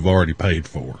book you've already paid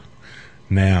for.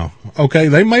 Now, okay,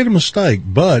 they made a mistake,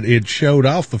 but it showed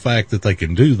off the fact that they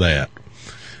can do that.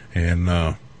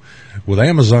 And with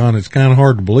Amazon, it's kind of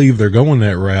hard to believe they're going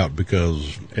that route,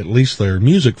 because at least their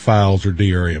music files are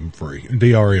DRM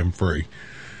free.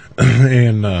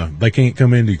 And they can't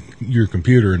come into your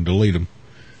computer and delete them.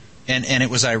 And it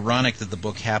was ironic that the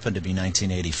book happened to be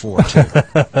 1984, too.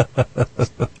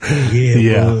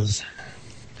 It was.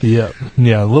 Yeah,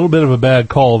 a little bit of a bad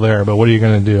call there, but what are you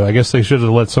going to do? I guess they should have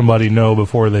let somebody know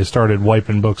before they started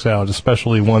wiping books out,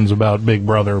 especially ones about Big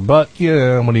Brother. But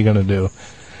yeah, what are you going to do?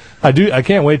 I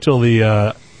can't wait till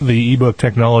the ebook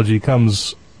technology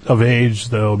comes of age,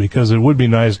 though, because it would be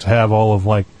nice to have all of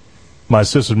my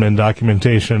sysadmin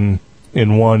documentation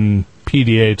in one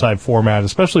PDA type format,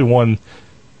 especially one,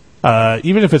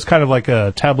 even if it's kind of like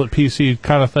a tablet PC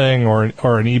kind of thing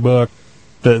or an ebook.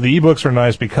 The ebooks are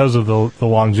nice because of the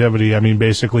longevity. I mean,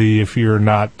 basically, if you're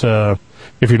not doing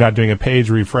a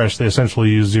page refresh, they essentially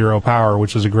use zero power,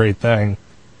 which is a great thing.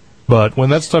 But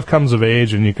when that stuff comes of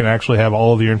age and you can actually have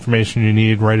all of the information you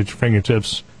need right at your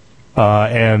fingertips,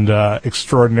 and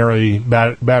extraordinary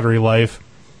battery life,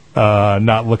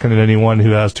 not looking at anyone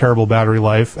who has terrible battery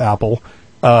life, Apple.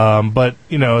 But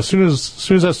as soon as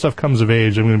that stuff comes of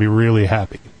age, I'm going to be really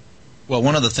happy. Well,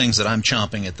 one of the things that I'm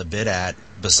chomping at the bit at,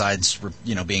 besides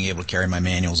being able to carry my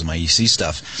manuals and my EC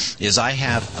stuff, is I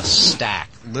have a stack,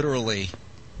 literally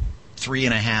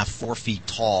 3.5, 4 feet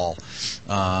tall,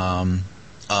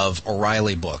 of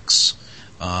O'Reilly books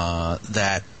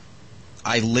that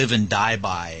I live and die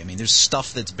by. I mean, there's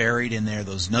stuff that's buried in there,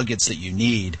 those nuggets that you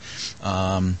need,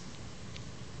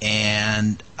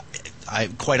 and I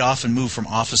quite often move from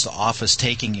office to office,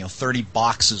 taking 30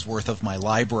 boxes worth of my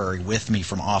library with me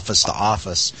from office to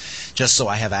office, just so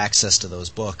I have access to those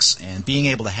books. And being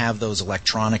able to have those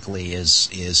electronically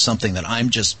is something that I'm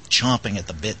just chomping at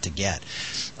the bit to get.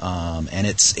 And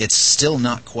it's still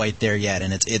not quite there yet.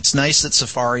 And it's nice that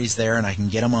Safari's there, and I can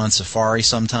get them on Safari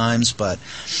sometimes, but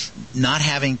not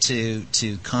having to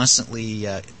constantly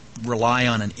rely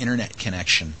on an internet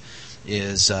connection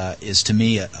is to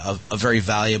me a very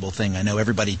valuable thing. I know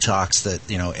everybody talks that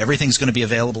everything's going to be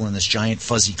available in this giant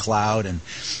fuzzy cloud, and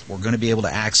we're going to be able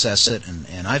to access it.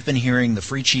 And I've been hearing the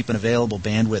free, cheap, and available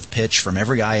bandwidth pitch from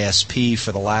every ISP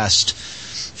for the last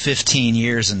 15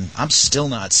 years, and I'm still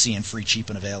not seeing free, cheap,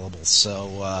 and available.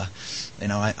 So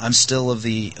I'm still of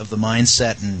the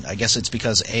mindset, and I guess it's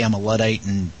because A, I'm a Luddite,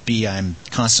 and B, I'm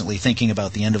constantly thinking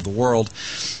about the end of the world.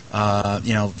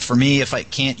 For me, if I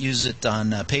can't use it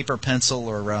on paper, pencil,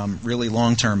 or really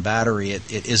long-term battery,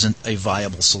 it isn't a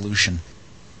viable solution.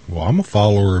 Well, I'm a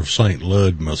follower of St.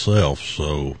 Lud myself,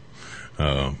 so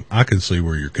I can see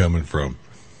where you're coming from.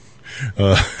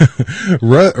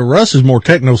 Russ is more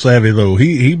techno-savvy, though.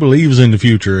 He believes in the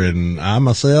future, and I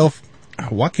myself,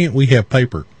 why can't we have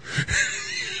paper?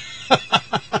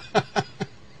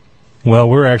 Well,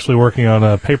 we're actually working on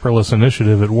a paperless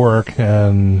initiative at work,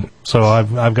 and so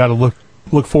I've got to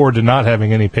look forward to not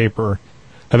having any paper.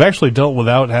 I've actually dealt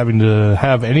without having to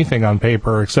have anything on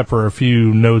paper except for a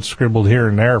few notes scribbled here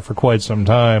and there for quite some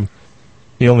time.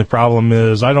 The only problem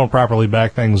is I don't properly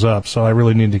back things up, so I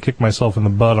really need to kick myself in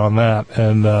the butt on that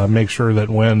and make sure that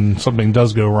when something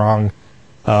does go wrong,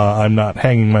 I'm not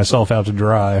hanging myself out to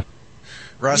dry.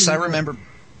 Russ, I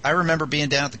remember being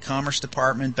down at the Commerce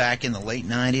Department back in the late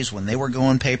 90s when they were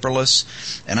going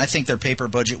paperless, and I think their paper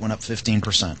budget went up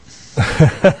 15%.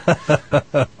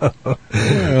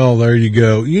 Well, there you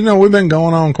go. We've been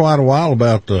going on quite a while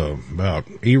about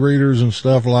e-readers and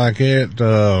stuff like that.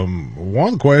 One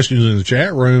of the questions in the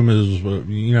chat room is,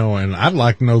 and I'd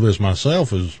like to know this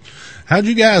myself, is how'd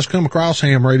you guys come across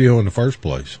ham radio in the first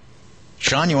place?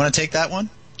 Sean, you want to take that one?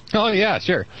 Oh, yeah,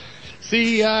 sure.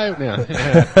 See, I'm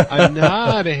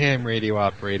not a ham radio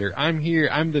operator. I'm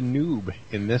the noob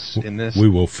in this. We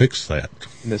will fix that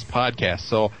in this podcast.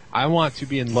 So I want to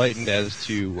be enlightened as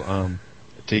to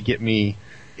get me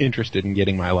interested in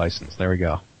getting my license. There we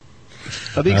go.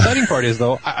 Now, the exciting part is,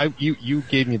 though, you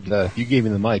gave me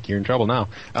the mic. You're in trouble now.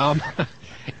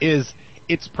 Is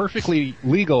it's perfectly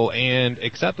legal and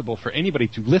acceptable for anybody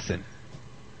to listen.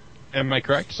 Am I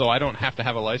correct? So I don't have to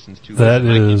have a license to listen. That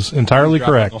is entirely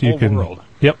correct. You can,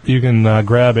 you can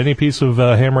grab any piece of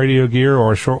ham radio gear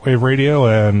or shortwave radio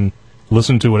and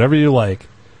listen to whatever you like.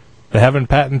 They haven't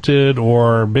patented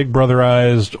or big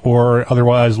brotherized or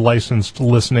otherwise licensed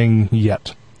listening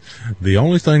yet. The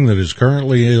only thing that is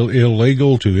currently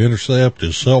illegal to intercept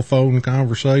is cell phone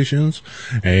conversations,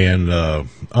 and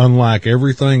unlike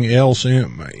everything else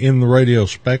in the radio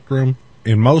spectrum,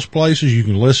 in most places, you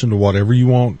can listen to whatever you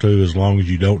want to as long as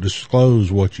you don't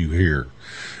disclose what you hear.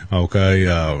 Okay,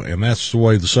 and that's the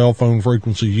way the cell phone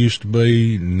frequency used to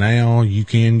be. Now you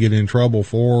can get in trouble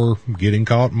for getting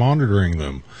caught monitoring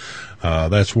them.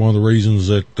 That's one of the reasons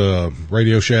that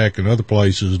Radio Shack and other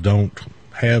places don't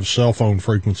have cell phone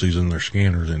frequencies in their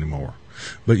scanners anymore.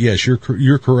 But yes, you're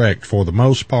correct. For the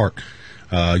most part,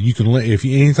 you can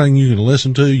anything you can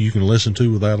listen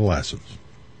to without a license.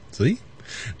 See?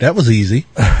 That was easy.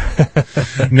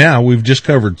 Now we've just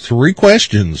covered 3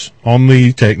 questions on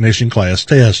the technician class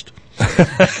test. Was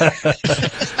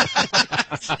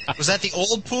that the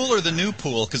old pool or the new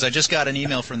pool? Because I just got an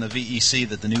email from the VEC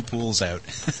that the new pool's out.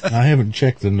 I haven't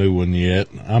checked the new one yet.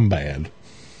 I'm bad.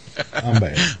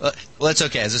 Well, that's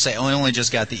okay. As I say, I only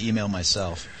just got the email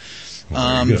myself.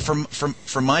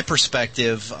 From my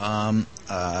perspective,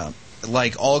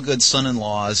 like all good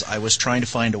son-in-laws, I was trying to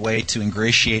find a way to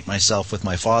ingratiate myself with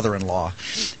my father-in-law,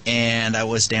 and I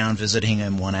was down visiting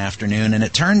him one afternoon, and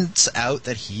it turns out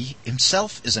that he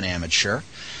himself is an amateur,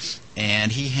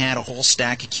 and he had a whole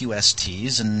stack of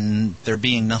QSTs, and there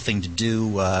being nothing to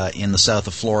do in the south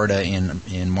of Florida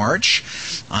in March,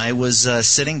 I was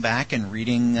sitting back and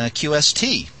reading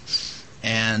QST.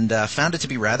 And found it to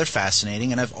be rather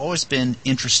fascinating, and I've always been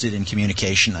interested in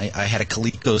communication. I had a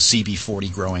Coleco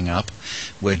CB40 growing up,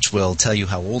 which will tell you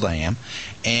how old I am,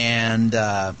 and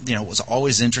was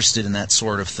always interested in that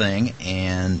sort of thing,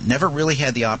 and never really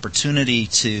had the opportunity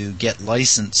to get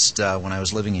licensed when I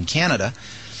was living in Canada.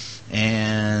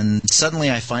 And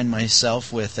suddenly I find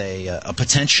myself with a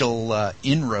potential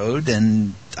inroad,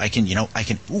 and I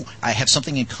have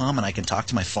something in common I can talk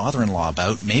to my father-in-law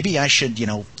about. Maybe I should,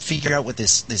 figure out what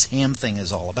this ham thing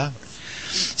is all about.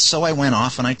 So I went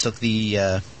off and I took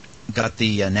got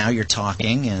the Now You're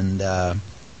Talking, and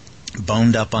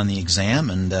boned up on the exam,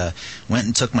 and went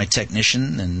and took my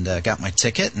technician and got my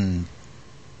ticket, and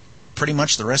pretty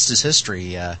much the rest is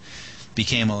history.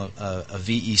 Became a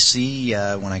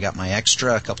VEC when I got my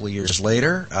extra a couple of years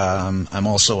later. I'm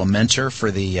also a mentor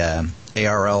for the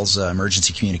ARL's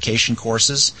emergency communication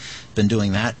courses. Been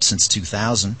doing that since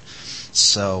 2000.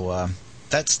 So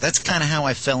that's kind of how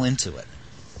I fell into it.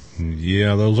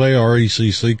 Yeah, those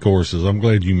ARECC courses, I'm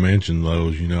glad you mentioned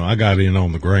those. I got in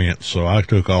on the grants, so I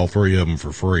took all 3 of them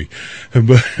for free.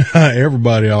 But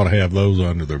everybody ought to have those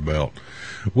under their belt.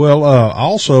 Well,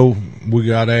 also, we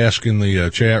got asked in the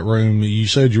chat room, you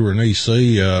said you were an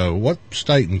EC. What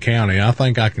state and county? I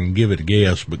think I can give it a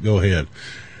guess, but go ahead.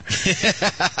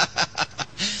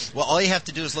 Well, all you have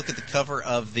to do is look at the cover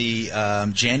of the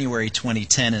January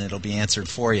 2010, and it'll be answered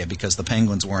for you, because the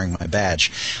Penguin's wearing my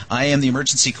badge. I am the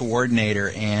emergency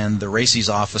coordinator and the RACES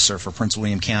officer for Prince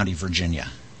William County, Virginia.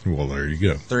 Well, there you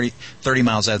go. 30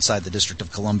 miles outside the District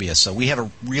of Columbia. So we have a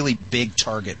really big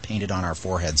target painted on our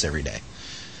foreheads every day.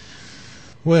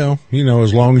 Well,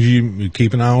 as long as you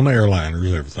keep an eye on the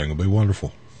airliners, everything will be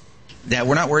wonderful. Yeah,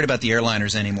 we're not worried about the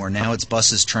airliners anymore. Now it's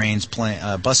buses, trains,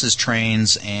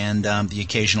 and the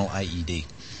occasional IED.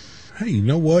 Hey, you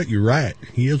know what? You're right.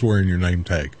 He is wearing your name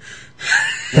tag.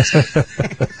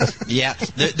 Yeah,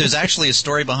 there's actually a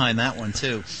story behind that one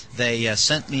too. They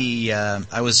sent me.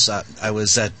 I was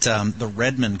at the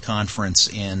Redmond conference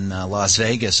in Las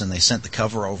Vegas, and they sent the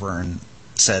cover over and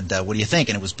said, "What do you think?"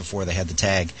 And it was before they had the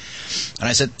tag, and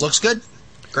I said, "Looks good,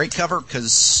 great cover,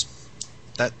 because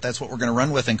that's what we're going to run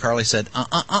with." And Carly said,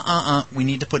 we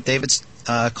need to put David's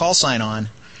call sign on,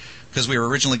 because we were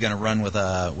originally going to run with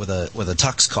a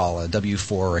tux call, a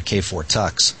W4 or a K4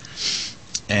 tux,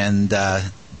 and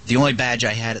the only badge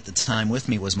I had at the time with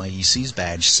me was my EC's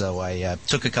badge. So I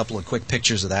took a couple of quick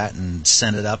pictures of that and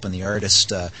sent it up, and the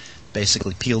artist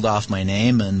basically peeled off my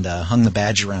name and hung the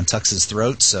badge around Tux's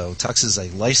throat. So Tux is a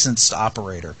licensed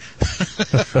operator.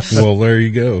 Well, there you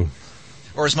go.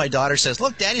 Or as my daughter says,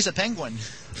 "Look, Daddy's a penguin."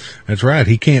 That's right.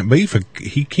 He can't be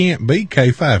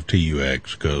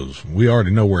K5TUX, because we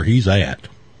already know where he's at.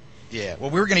 Yeah. Well,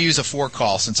 we were going to use a 4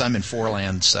 call since I'm in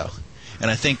 4land, so.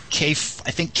 And I think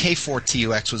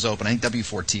K4TUX was open. I think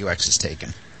W4TUX is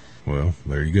taken. Well,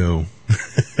 there you go.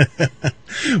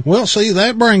 Well, see,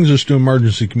 that brings us to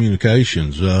emergency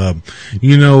communications. That's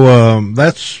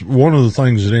one of the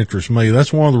things that interests me.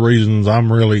 That's one of the reasons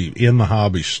I'm really in the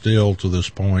hobby still to this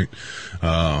point.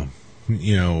 Putting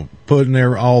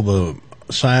all the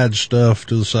side stuff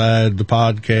to the side, the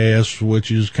podcast,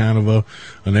 which is kind of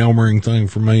an Elmering thing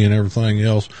for me, and everything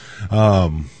else.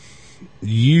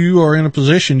 You are in a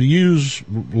position to use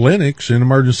Linux in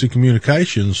emergency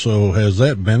communications, so has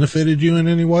that benefited you in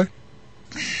any way?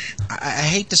 I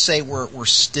hate to say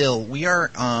we are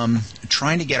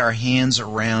trying to get our hands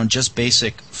around just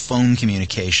basic phone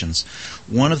communications.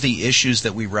 One of the issues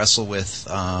that we wrestle with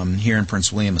here in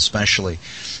Prince William especially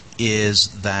is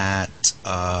that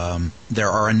there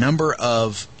are a number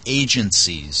of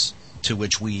agencies to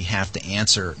which we have to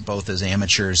answer both as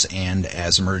amateurs and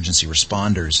as emergency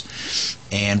responders.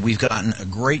 And we've gotten a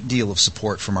great deal of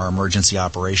support from our emergency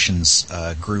operations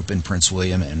group in Prince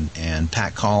William, and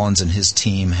Pat Collins and his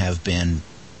team have been,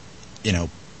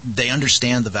 they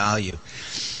understand the value.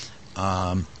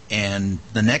 And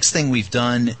the next thing we've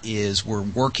done is we're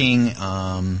working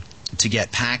to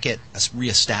get Packet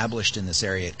reestablished in this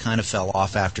area. It kind of fell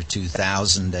off after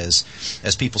 2000 as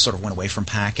people sort of went away from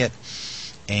Packet.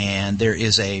 And there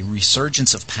is a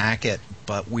resurgence of Packet,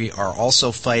 but we are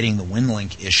also fighting the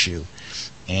WinLink issue.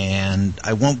 And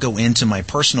I won't go into my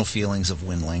personal feelings of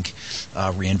WinLink,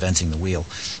 reinventing the wheel.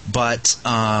 But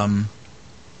I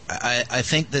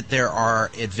think that there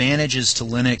are advantages to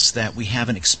Linux that we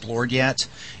haven't explored yet.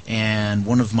 And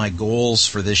one of my goals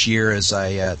for this year, as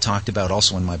I talked about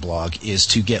also in my blog, is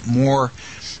to get more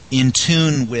in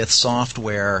tune with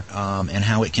software and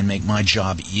how it can make my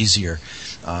job easier.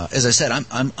 As I said,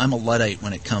 I'm a Luddite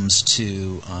when it comes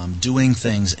to doing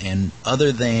things, and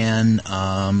other than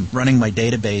running my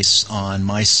database on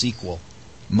MySQL,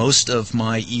 most of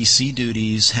my EC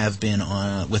duties have been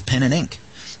with pen and ink.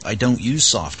 I don't use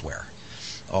software,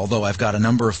 although I've got a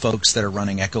number of folks that are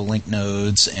running Echolink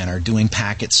nodes and are doing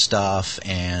Packet stuff,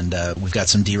 and we've got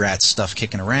some DRAT stuff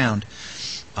kicking around.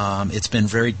 it's been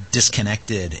very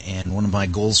disconnected, and one of my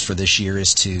goals for this year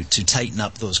is to tighten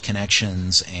up those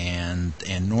connections and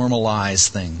normalize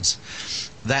things.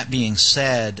 That being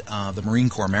said, the Marine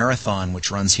Corps Marathon, which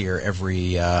runs here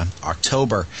every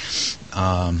October,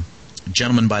 a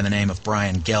gentleman by the name of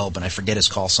Brian Gelb, and I forget his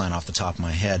call sign off the top of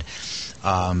my head,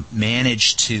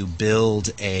 managed to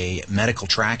build a medical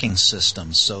tracking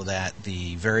system so that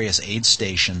the various aid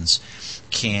stations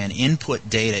can input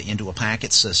data into a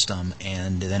packet system,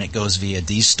 and then it goes via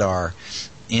D-Star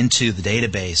into the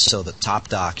database so that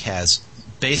TopDoc has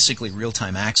basically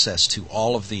real-time access to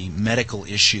all of the medical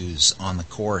issues on the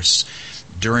course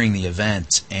during the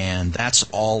event, and that's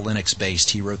all Linux-based.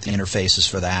 He wrote the interfaces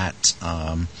for that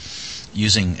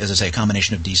using, as I say, a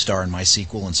combination of D-Star and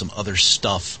MySQL and some other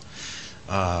stuff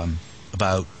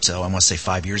about, I want to say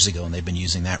 5 years ago, and they've been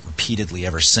using that repeatedly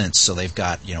ever since. So they've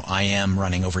got, IM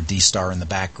running over D-Star in the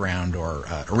background, or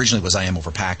originally it was IM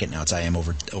over Packet, now it's IM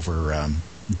over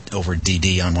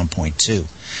DD on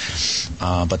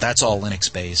 1.2. But that's all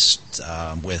Linux-based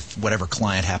with whatever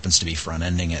client happens to be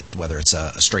front-ending it, whether it's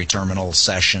a straight terminal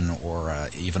session or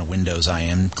even a Windows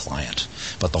IM client.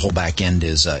 But the whole back end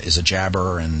is a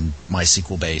Jabber and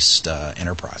MySQL-based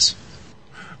enterprise.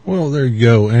 Well, there you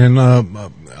go. And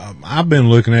I've been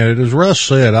looking at it. As Russ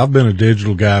said, I've been a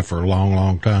digital guy for a long,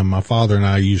 long time. My father and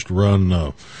I used to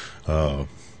run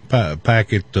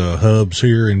packet hubs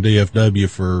here in DFW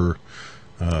for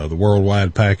the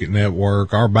Worldwide Packet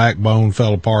Network. Our backbone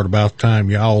fell apart about the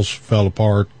time y'all's fell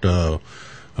apart.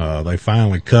 They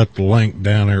finally cut the link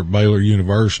down there at Baylor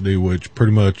University, which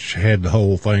pretty much had the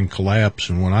whole thing collapse.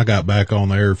 And when I got back on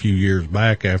the air a few years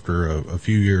back after a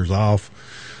few years off,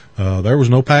 there was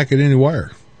no packet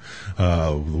anywhere.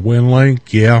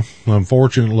 WinLink, yeah,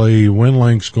 unfortunately,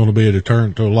 WinLink's going to be a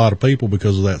deterrent to a lot of people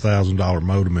because of that $1,000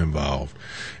 modem involved.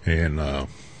 And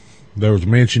there was a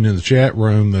mention in the chat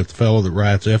room that the fellow that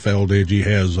writes FLDigi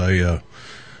has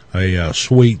a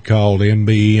suite called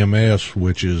NBEMS,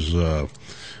 which is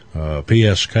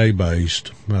PSK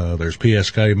based. There's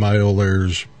PSK Mail,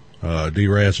 there's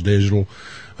DRAS Digital.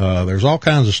 There's all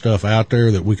kinds of stuff out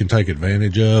there that we can take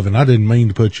advantage of, and I didn't mean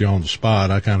to put you on the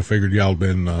spot. I kind of figured y'all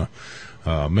been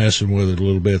messing with it a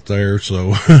little bit there,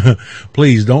 so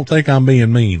please don't think I'm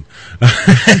being mean.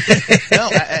 No,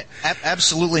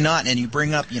 absolutely not. And you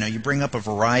bring up a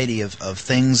variety of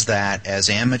things that as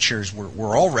amateurs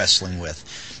we're all wrestling with.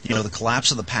 The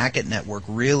collapse of the packet network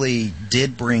really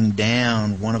did bring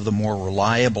down one of the more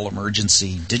reliable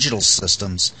emergency digital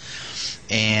systems.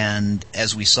 And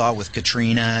as we saw with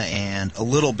Katrina and a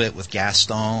little bit with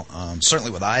Gaston, certainly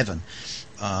with Ivan,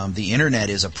 the internet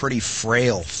is a pretty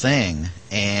frail thing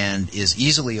and is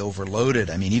easily overloaded.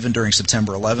 I mean, even during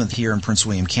September 11th here in Prince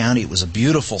William County, it was a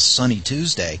beautiful sunny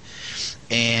Tuesday,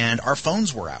 and our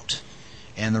phones were out.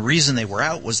 And the reason they were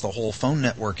out was the whole phone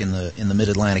network in the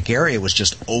Mid-Atlantic area was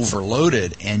just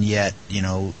overloaded, and yet,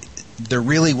 there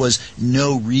really was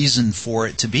no reason for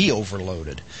it to be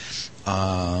overloaded.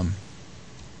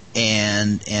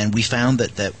 And we found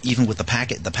that even with the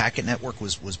packet network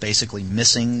was basically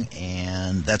missing,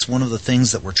 and that's one of the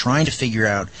things that we're trying to figure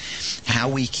out, how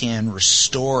we can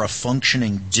restore a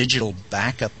functioning digital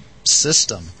backup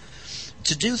system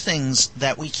to do things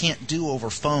that we can't do over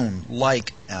phone,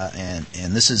 like and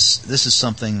this is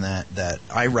something that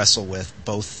I wrestle with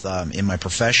both in my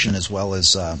profession as well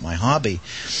as my hobby.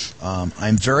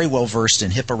 I'm very well versed in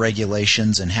HIPAA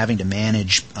regulations and having to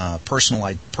manage personal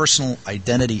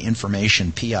identity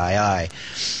information, PII.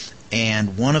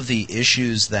 And one of the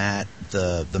issues that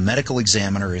the medical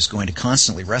examiner is going to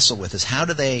constantly wrestle with is how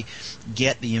do they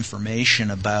get the information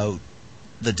about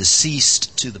the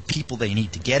deceased to the people they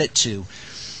need to get it to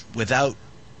without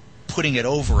putting it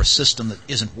over a system that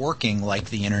isn't working, like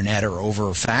the internet or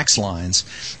over fax lines.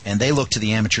 And they look to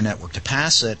the amateur network to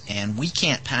pass it, and we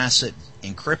can't pass it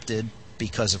encrypted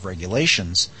because of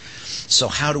regulations. So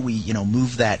how do we,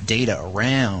 move that data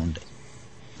around?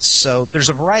 So there's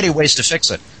a variety of ways to fix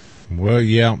it. Well,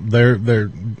 yeah, there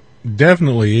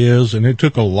definitely is, and it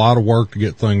took a lot of work to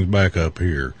get things back up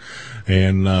here.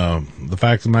 And the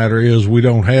fact of the matter is, we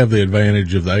don't have the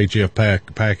advantage of the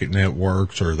HF packet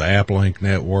networks or the AppLink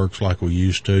networks like we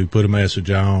used to. Put a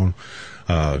message on,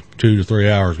 2 to 3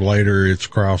 hours later, it's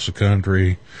across the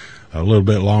country. A little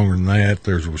bit longer than that,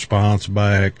 there's a response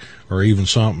back, or even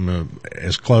something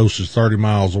as close as 30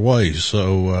 miles away.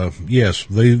 So, yes,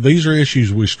 these are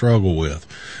issues we struggle with.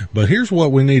 But here's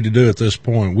what we need to do at this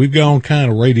point. We've gone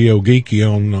kind of radio geeky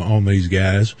on these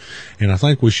guys, and I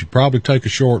think we should probably take a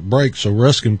short break so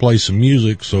Russ can play some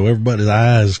music so everybody's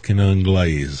eyes can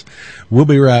unglaze. We'll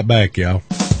be right back, y'all.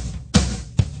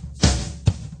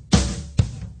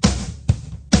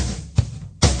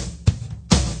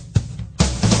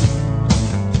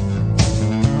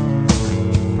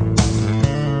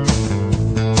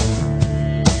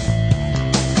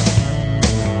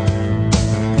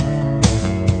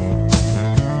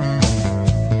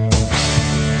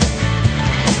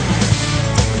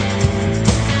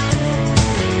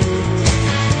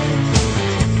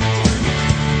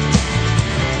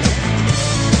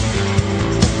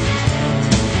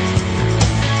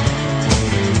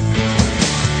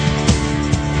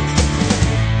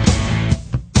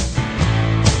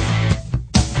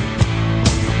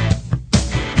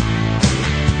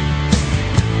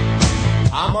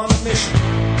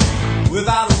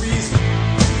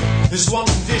 There's one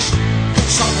condition,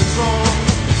 something's wrong.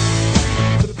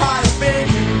 The fire's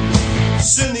burning,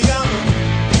 it's in the oven.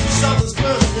 Something's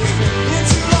burning, it's been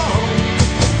too long.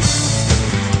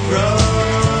 Run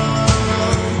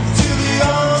to the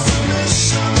arms of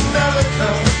Miss America.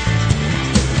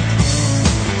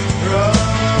 Run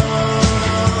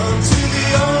to the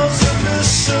arms of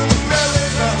Miss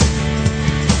America.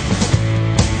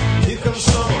 Here comes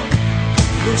someone,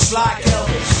 looks like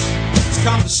Elvis. He's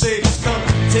come to save, he's come to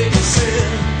take us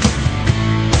in.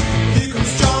 Here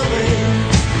comes John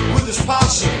Wayne with his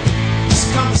posse. He's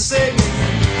come to save me.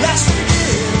 Let's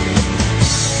begin.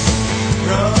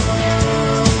 Run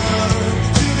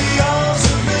to the arms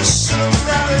of Miss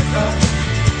America.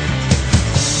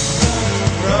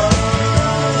 Run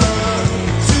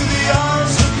to the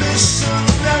arms of Miss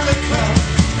America.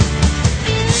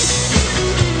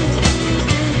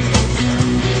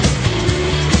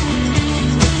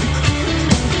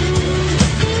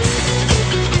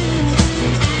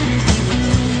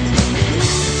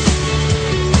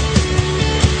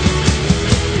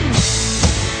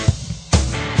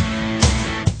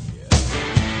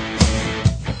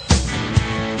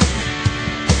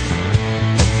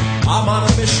 I'm on a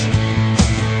mission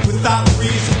without a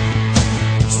reason.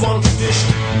 There's one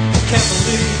condition I can't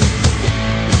believe.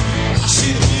 I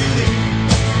see the beauty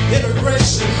in her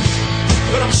graces,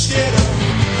 but I'm scared of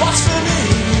what's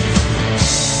beneath.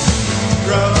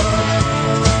 Run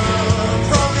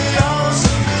from the arms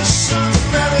of Miss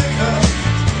America.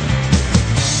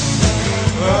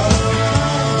 Run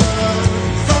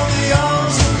from the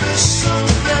arms of Miss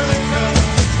America.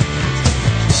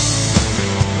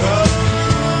 Run.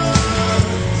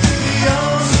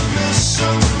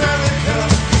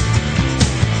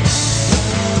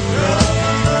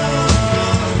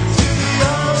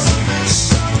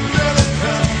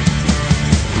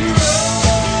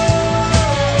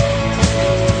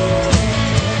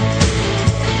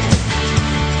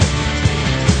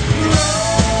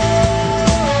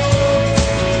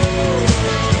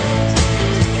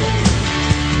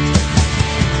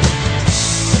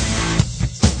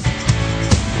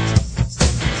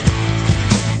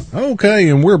 Okay,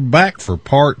 and we're back for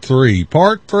part three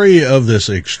of this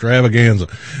extravaganza.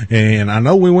 And I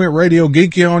know we went radio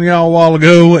geeky on y'all a while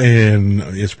ago, and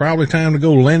it's probably time to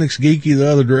go Linux geeky the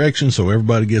other direction so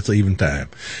everybody gets even time.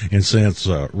 And since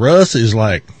Russ is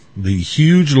like the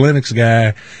huge Linux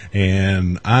guy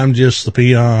and I'm just the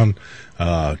peon,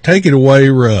 take it away,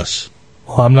 Russ.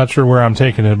 Well, I'm not sure where I'm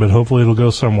taking it, but hopefully it'll go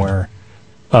somewhere.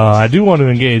 I do want to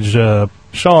engage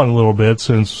Sean a little bit,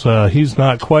 since he's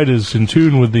not quite as in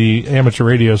tune with the amateur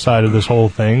radio side of this whole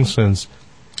thing, since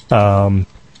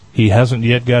he hasn't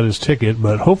yet got his ticket,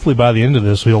 but hopefully by the end of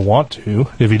this he'll want to,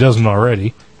 if he doesn't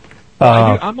already.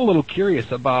 I'm a little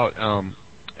curious about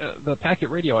the packet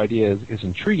radio idea is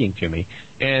intriguing to me,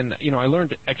 and I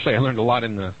learned a lot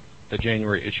in the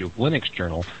January issue of Linux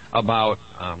Journal about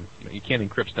you can't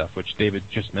encrypt stuff, which David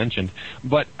just mentioned,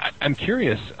 but I'm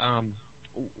curious.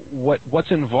 What's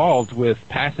involved with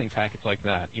passing packets like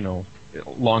that,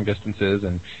 long distances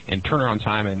and turnaround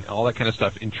time and all that kind of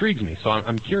stuff intrigues me. So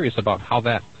I'm curious about how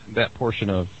that portion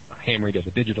of ham radio,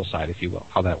 the digital side, if you will,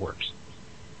 how that works.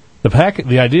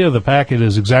 The idea of the packet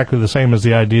is exactly the same as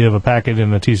the idea of a packet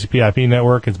in the TCP/IP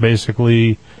network. It's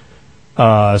basically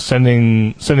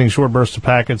sending short bursts of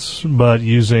packets, but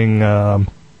using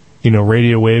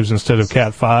radio waves instead of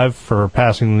Cat5 for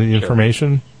passing the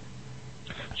information.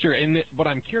 Sure, but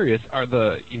I'm curious, are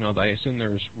I assume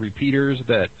there's repeaters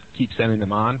that keep sending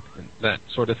them on, that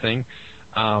sort of thing.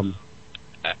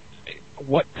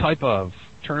 What type of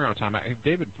turnaround time?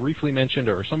 David briefly mentioned,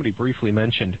 or somebody briefly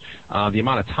mentioned, the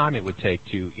amount of time it would take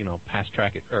to, pass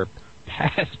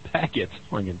packets.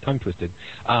 I'm getting tongue twisted.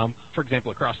 For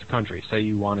example, across the country, say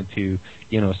you wanted to,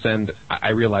 send. I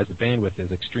realize the bandwidth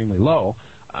is extremely low,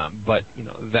 but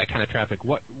that kind of traffic.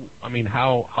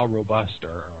 How robust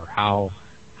or how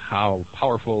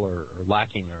powerful or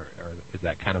lacking or is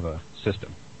that kind of a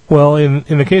system? Well,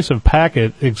 in the case of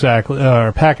packet,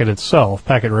 or packet itself,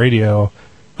 packet radio,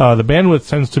 the bandwidth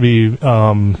tends to be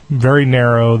very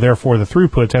narrow. Therefore, the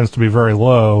throughput tends to be very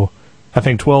low. I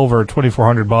think 12 or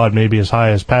 2400 baud may be as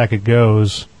high as packet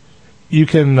goes. You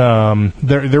can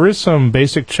there is some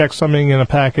basic checksumming in a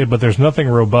packet, but there's nothing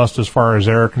robust as far as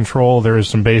error control. There is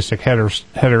some basic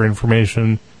header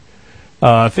information.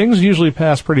 Things usually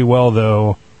pass pretty well,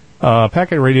 though.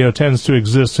 Packet radio tends to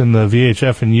exist in the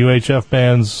VHF and UHF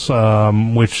bands,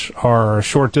 which are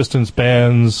short distance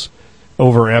bands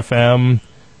over FM,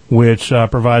 which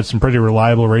provide some pretty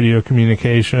reliable radio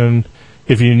communication.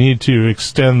 If you need to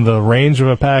extend the range of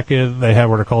a packet, they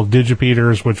have what are called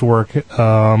digipeaters, which work.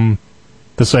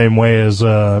 The the same way as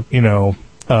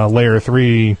layer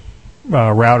 3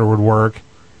 router would work,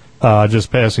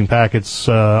 just passing packets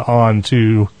on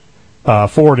to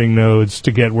forwarding nodes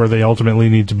to get where they ultimately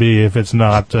need to be. If it's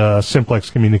not simplex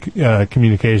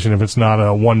communication, if it's not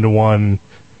a one-to-one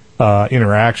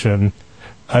interaction.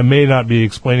 I may not be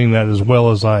explaining that as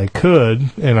well as I could,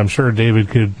 and I'm sure David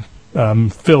could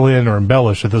fill in or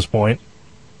embellish at this point.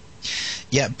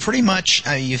 Yeah, pretty much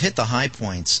you've hit the high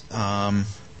points.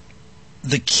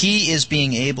 The key is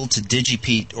being able to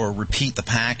digipete or repeat the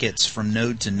packets from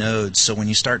node to node. So when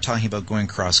you start talking about going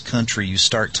cross-country, you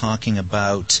start talking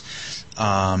about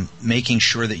making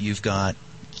sure that you've got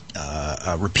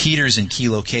repeaters in key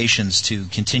locations to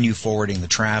continue forwarding the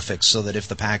traffic, so that if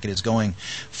the packet is going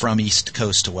from East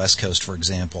Coast to West Coast, for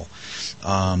example,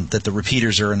 that the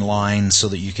repeaters are in line so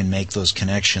that you can make those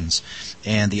connections.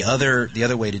 And the other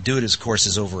way to do it, is, of course,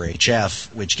 is over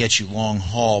HF, which gets you long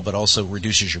haul, but also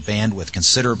reduces your bandwidth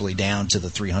considerably down to the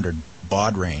 300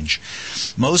 baud range.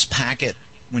 Most packet,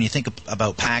 when you think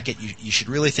about packet, you should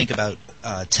really think about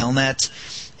Telnet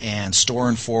and store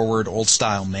and forward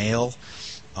old-style mail,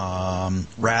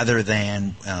 rather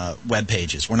than web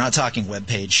pages. We're not talking web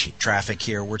page traffic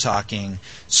here. We're talking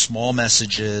small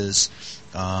messages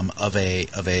of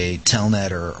a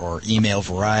telnet or email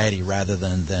variety, rather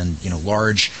than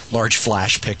large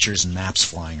flash pictures and maps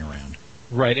flying around.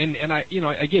 Right, and I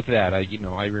get that.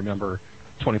 I remember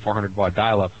 2400 baud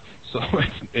dial-up, so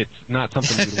it's not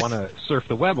something you'd want to surf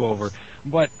the web over.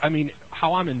 But I mean,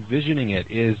 how I'm envisioning it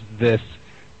is this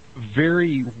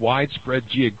very widespread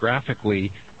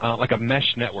geographically, like a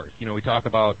mesh network. We talk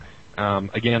about,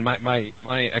 again, my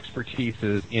expertise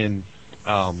is in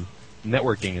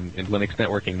networking and Linux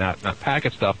networking, not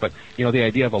packet stuff, but the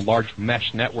idea of a large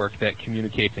mesh network that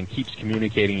communicates and keeps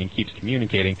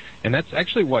communicating, and that's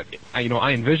actually what I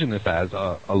envision this as,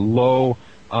 a low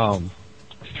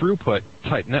throughput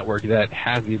type network that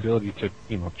has the ability to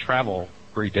travel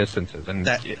great distances. And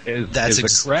is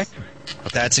that correct?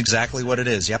 That's exactly what it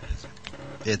is. Yep,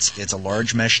 it's a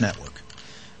large mesh network,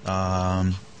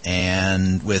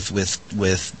 and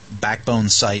with backbone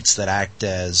sites that act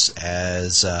as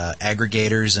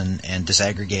aggregators and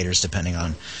disaggregators depending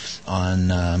on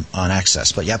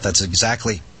access. But yep, that's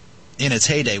exactly in its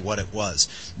heyday what it was.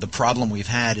 The problem we've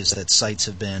had is that sites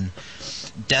have been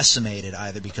decimated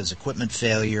either because of equipment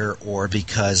failure or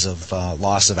because of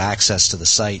loss of access to the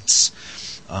sites.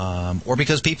 Or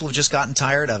because people have just gotten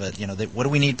tired of it. What do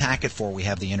we need packet for? We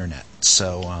have the internet.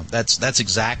 So that's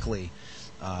exactly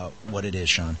what it is,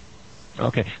 Sean.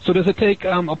 Okay. So does it take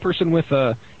a person with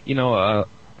a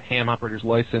ham operator's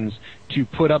license to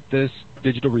put up this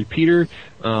digital repeater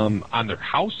on their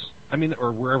house? I mean,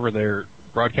 or wherever they're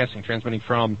broadcasting, transmitting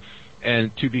from,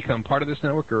 and to become part of this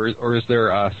network, or is there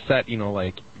a set,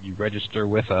 like you register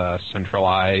with a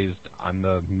centralized on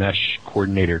the mesh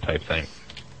coordinator type thing?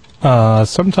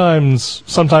 Sometimes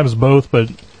both, but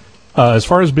as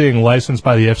far as being licensed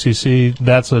by the FCC,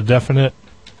 that's a definite.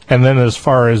 And then as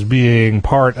far as being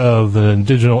part of the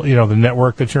digital, the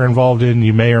network that you're involved in,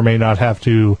 you may or may not have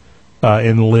to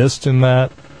enlist in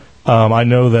that. I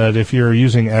know that if you're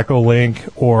using Echolink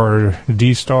or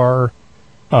D-Star,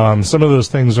 some of those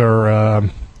things are,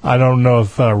 I don't know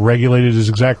if regulated is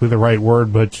exactly the right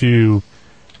word, but you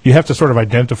have to sort of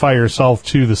identify yourself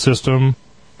to the system.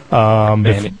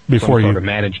 Before some sort of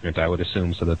management, I would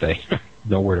assume, so that they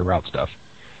know where to route stuff.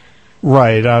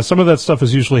 Right. Some of that stuff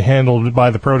is usually handled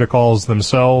by the protocols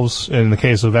themselves. In the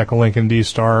case of Echolink and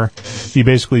D-Star, you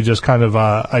basically just kind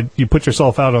of you put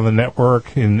yourself out on the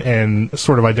network and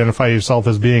sort of identify yourself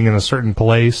as being in a certain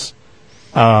place,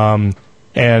 and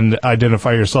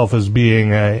identify yourself as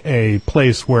being a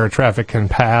place where traffic can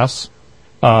pass,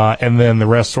 and then the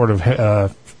rest sort of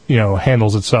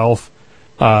handles itself.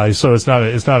 So it's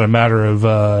not a matter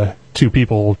of two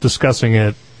people discussing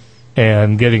it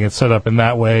and getting it set up in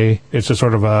that way. It's just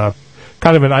sort of a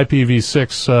kind of an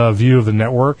IPv6 view of the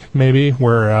network, maybe,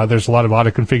 where there's a lot of auto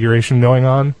configuration going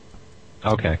on.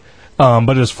 Okay.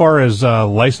 But as far as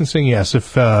licensing, yes,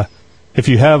 if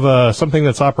you have something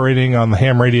that's operating on the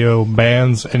ham radio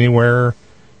bands anywhere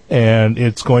and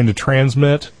it's going to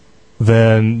transmit,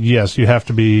 then yes, you have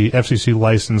to be FCC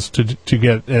licensed to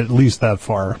get at least that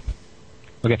far.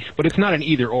 Okay, but it's not an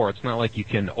either-or. It's not like you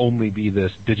can only be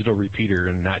this digital repeater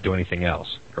and not do anything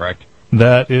else, correct?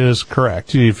 That is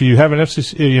correct. If you have an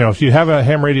FCC, if you have a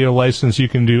ham radio license, you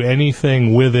can do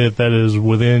anything with it that is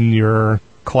within your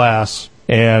class.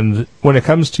 And when it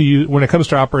comes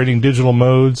to operating digital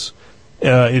modes,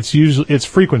 it's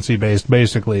frequency based.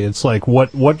 Basically, it's like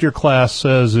what your class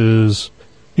says is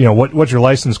what your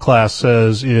license class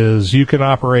says is you can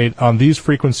operate on these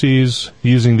frequencies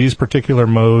using these particular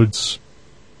modes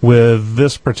with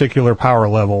this particular power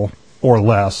level or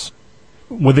less.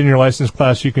 Within your license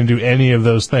class, you can do any of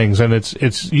those things, and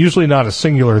it's usually not a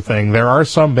singular thing. There are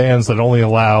some bands that only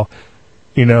allow,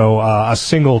 a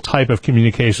single type of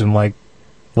communication, like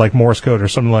Morse code or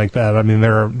something like that. I mean,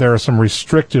 there are some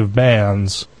restrictive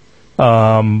bands,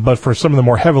 but for some of the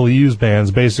more heavily used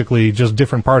bands, basically just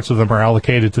different parts of them are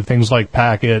allocated to things like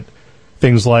packet,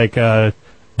 things like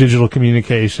digital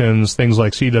communications, things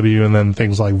like CW, and then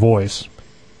things like voice.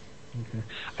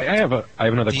 Okay. I have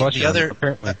another question.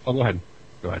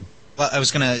 Go ahead. Well, I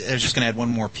was just gonna add one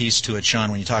more piece to it, Sean.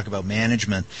 When you talk about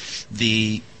management,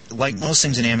 like most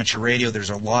things in amateur radio, there's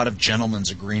a lot of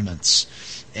gentlemen's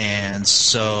agreements, and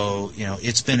so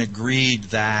it's been agreed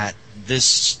that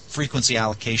this frequency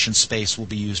allocation space will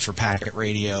be used for packet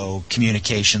radio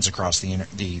communications across the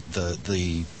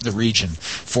region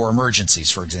for emergencies,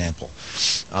 for example.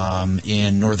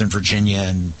 In Northern Virginia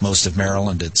and most of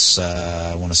Maryland, it's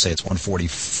I want to say it's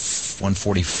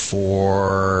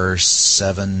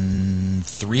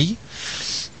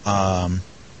 144.73.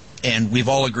 And we've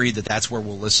all agreed that that's where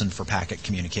we'll listen for packet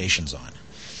communications on.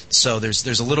 So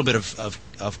there's a little bit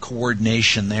of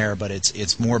coordination there, but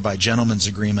it's more by gentleman's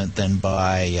agreement than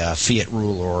by fiat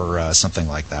rule or something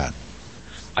like that.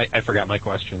 I forgot my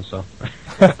question, so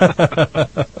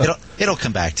it'll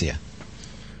come back to you.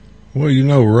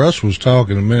 Well, Russ was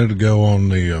talking a minute ago on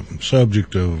the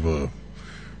subject of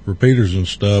repeaters and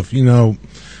stuff. You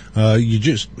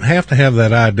just have to have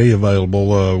that ID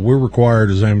available. We're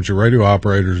required as amateur radio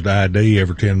operators to ID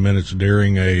every 10 minutes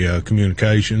during a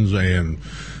communications and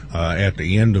at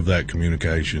the end of that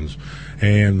communications.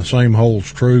 And the same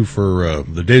holds true for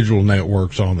the digital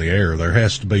networks on the air. There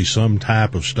has to be some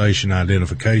type of station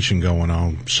identification going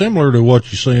on, similar to what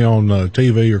you see on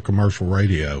TV or commercial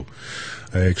radio,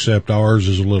 except ours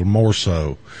is a little more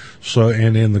so. So,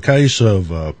 and in the case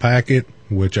of packet,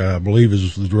 which I believe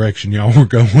is the direction y'all were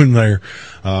going there,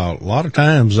 a lot of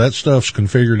times that stuff's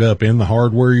configured up in the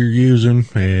hardware you're using,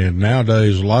 and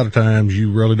nowadays a lot of times you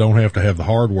really don't have to have the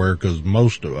hardware because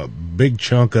a big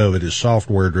chunk of it is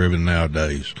software driven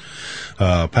nowadays.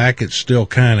 Packet's still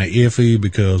kind of iffy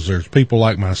because there's people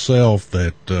like myself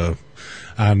that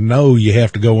I know you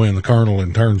have to go in the kernel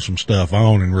and turn some stuff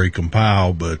on and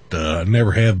recompile, but I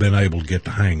never have been able to get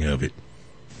the hang of it.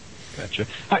 Gotcha.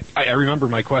 I remember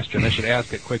my question. I should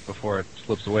ask it quick before it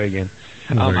slips away again.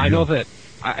 I know that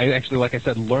I actually, like I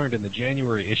said, learned in the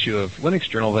January issue of Linux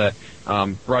Journal that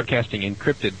broadcasting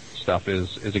encrypted stuff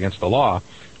is against the law.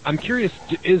 I'm curious,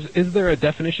 is there a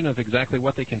definition of exactly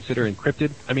what they consider encrypted?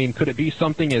 I mean, could it be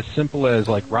something as simple as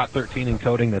like ROT13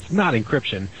 encoding that's not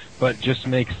encryption, but just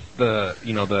makes the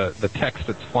text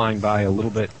that's flying by a little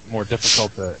bit more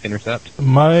difficult to intercept?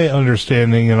 My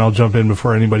understanding, and I'll jump in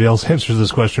before anybody else answers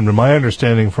this question, but my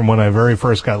understanding from when I very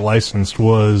first got licensed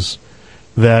was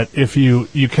that if you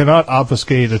cannot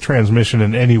obfuscate a transmission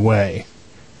in any way,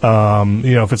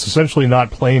 if it's essentially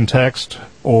not plain text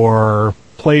or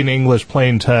plain English,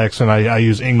 plain text, and I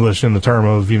use English in the term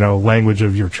of, language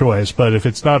of your choice, but if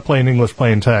it's not plain English,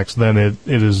 plain text, then it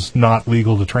is not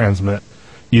legal to transmit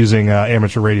using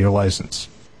amateur radio license.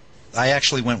 I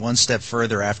actually went one step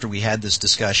further after we had this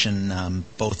discussion,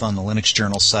 both on the Linux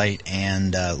Journal site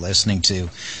and listening to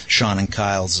Sean and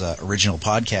Kyle's original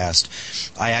podcast.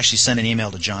 I actually sent an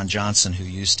email to John Johnson, who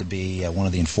used to be one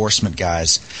of the enforcement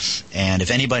guys, and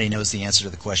if anybody knows the answer to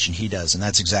the question, he does, and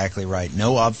that's exactly right.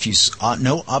 No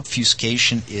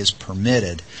obfuscation is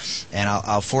permitted, and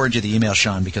I'll forward you the email,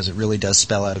 Sean, because it really does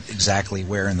spell out exactly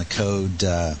where in the code,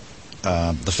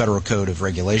 the Federal Code of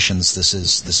Regulations, this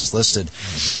is listed.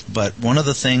 But one of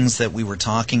the things that we were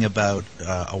talking about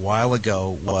a while ago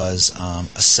was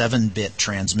a 7-bit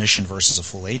transmission versus a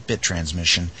full 8-bit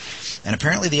transmission. And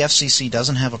apparently the FCC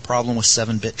doesn't have a problem with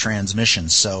 7-bit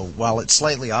transmissions. So while it's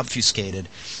slightly obfuscated,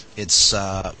 it's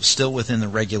still within the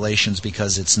regulations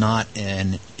because it's not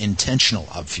an intentional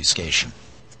obfuscation.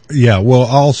 Yeah, well,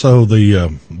 also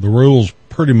the rules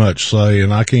pretty much say,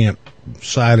 and I can't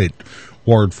cite it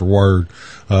word for word,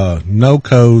 no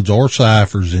codes or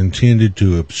ciphers intended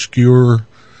to obscure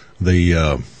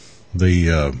the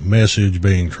message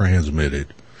being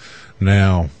transmitted.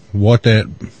 Now, what that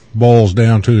boils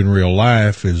down to in real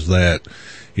life is that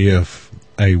if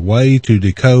a way to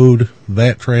decode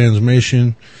that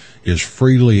transmission is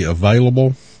freely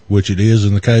available, which it is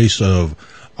in the case of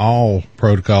all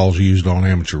protocols used on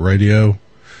amateur radio,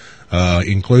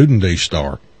 including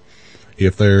D-Star,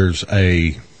 if there's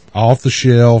a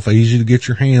off-the-shelf, easy to get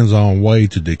your hands on way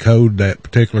to decode that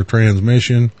particular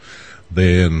transmission,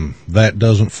 then that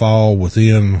doesn't fall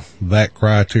within that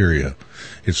criteria.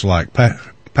 It's like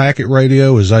packet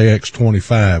radio is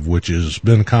AX25, which has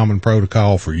been a common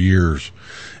protocol for years.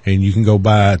 And you can go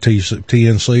buy a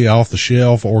TNC off the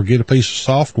shelf or get a piece of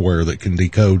software that can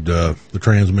decode the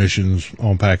transmissions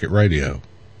on packet radio.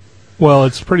 Well,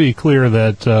 it's pretty clear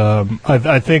that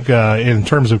I think in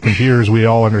terms of computers, we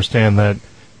all understand that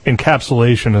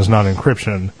encapsulation is not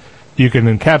encryption. You can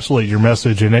encapsulate your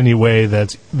message in any way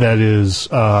that is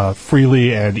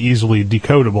freely and easily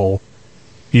decodable.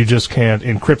 You just can't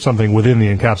encrypt something within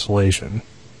the encapsulation.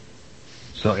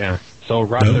 So, yeah. So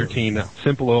Rod 13,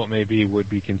 simple though it may be, would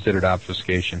be considered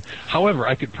obfuscation. However,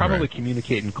 I could probably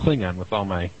communicate in Klingon with all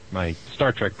my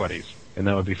Star Trek buddies, and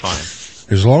that would be fine.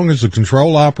 As long as the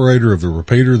control operator of the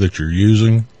repeater that you're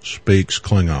using speaks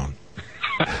Klingon.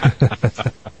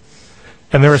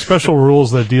 And there are special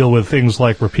rules that deal with things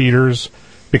like repeaters,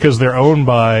 because they're owned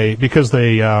by, because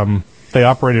they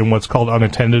operate in what's called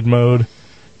unattended mode.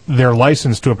 They're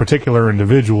licensed to a particular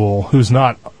individual who's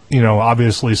not,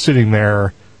 obviously sitting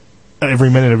there every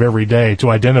minute of every day to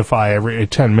identify every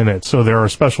 10 minutes. So there are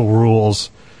special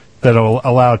rules that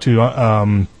allow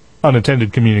to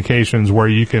unattended communications where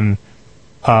you can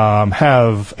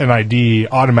have an ID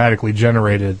automatically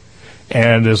generated.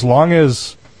 And as long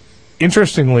as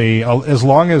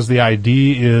the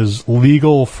ID is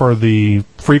legal for the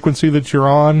frequency that you're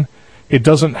on, it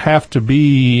doesn't have to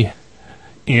be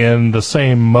in the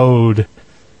same mode.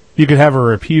 You could have a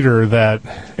repeater that,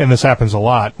 and this happens a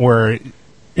lot, where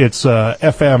it's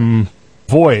FM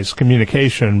voice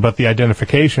communication, but the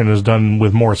identification is done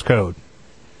with Morse code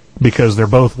because they're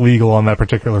both legal on that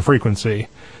particular frequency.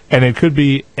 And it could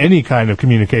be any kind of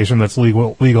communication that's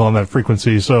legal on that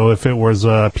frequency. So if it was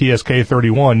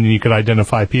PSK31, you could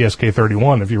identify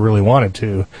PSK31 if you really wanted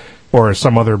to, or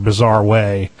some other bizarre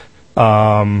way.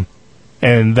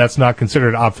 And that's not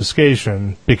considered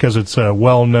obfuscation because it's a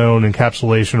well-known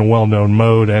encapsulation, a well-known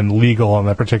mode, and legal on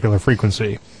that particular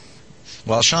frequency.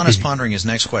 While Sean is pondering his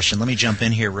next question, let me jump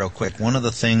in here real quick. One of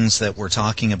the things that we're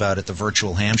talking about at the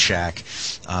Virtual Ham Shack,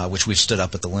 which we've stood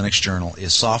up at the Linux Journal,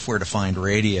 is software-defined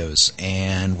radios,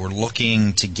 and we're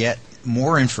looking to get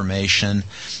more information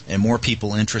and more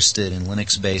people interested in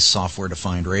Linux-based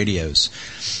software-defined radios.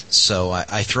 So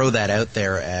I throw that out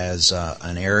there as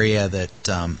an area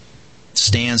that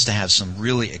stands to have some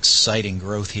really exciting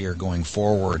growth here going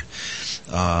forward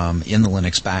in the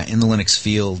Linux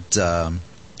field.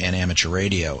 And amateur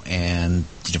radio, and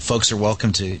folks are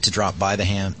welcome to drop by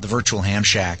the Virtual Ham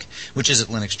Shack, which is at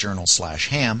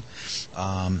LinuxJournal/ham,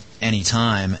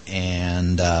 anytime,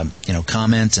 and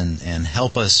comment and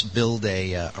help us build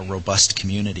a robust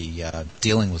community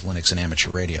dealing with Linux and amateur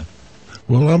radio.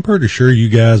 Well, I'm pretty sure you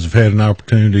guys have had an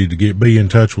opportunity to be in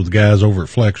touch with guys over at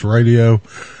Flex Radio.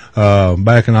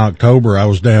 Back in October, I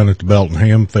was down at the Belton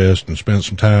Ham Fest and spent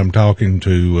some time talking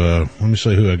to, let me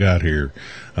see who I got here.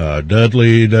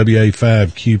 Dudley,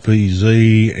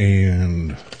 WA5QPZ,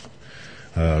 and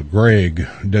Greg,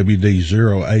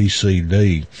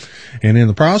 WD0ACD. And in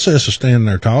the process of standing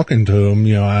there talking to them,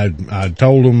 I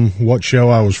told them what show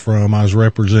I was from. I was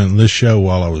representing this show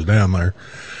while I was down there.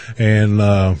 And,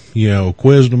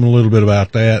 quizzed them a little bit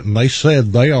about that. And they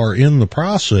said they are in the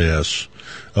process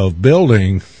of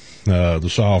building the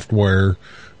software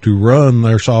to run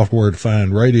their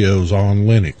software-defined radios on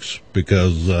Linux,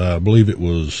 because I believe it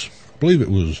was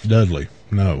Dudley.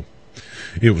 No,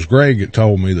 it was Greg that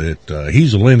told me that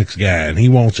he's a Linux guy and he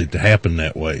wants it to happen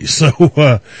that way. So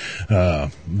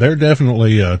they're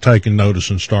definitely taking notice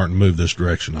and starting to move this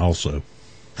direction also.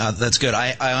 That's good.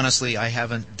 I honestly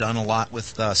haven't done a lot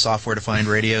with software-defined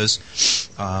radios,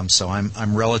 so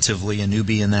I'm relatively a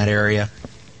newbie in that area.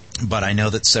 But I know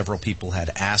that several people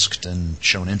had asked and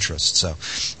shown interest, so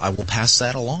I will pass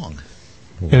that along.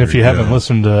 And if you haven't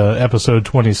listened to episode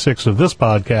 26 of this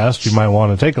podcast, you might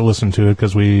want to take a listen to it,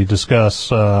 because we discuss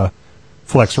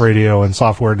Flex Radio and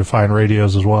software-defined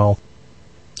radios as well.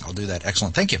 I'll do that.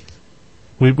 Excellent. Thank you.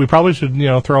 We probably should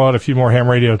throw out a few more ham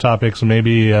radio topics, and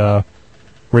maybe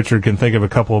Richard can think of a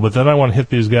couple. But then I want to hit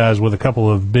these guys with a couple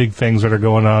of big things that are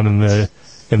going on in the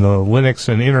Linux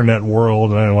and Internet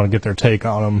world, and I want to get their take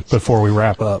on them before we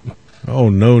wrap up. Oh,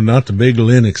 no, not the big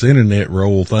Linux Internet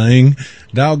roll thing.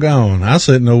 Doggone. I was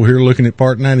sitting over here looking at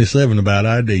Part 97 about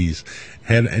IDs.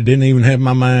 Didn't even have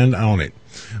my mind on it.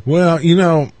 Well,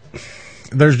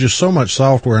 there's just so much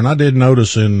software, and I did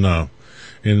notice in the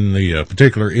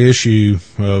particular issue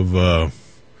of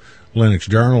Linux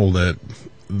Journal that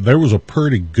there was a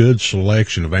pretty good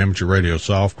selection of amateur radio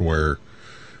software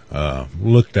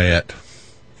looked at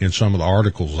in some of the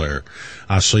articles there.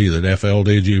 I see that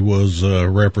FLDigi was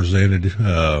represented.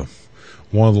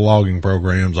 one of the logging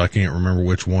programs. I can't remember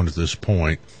which one at this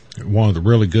point. One of the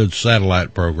really good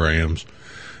satellite programs,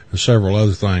 and several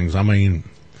other things. I mean,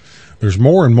 there's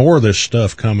more and more of this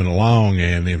stuff coming along,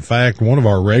 and in fact, one of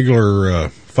our regular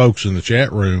folks in the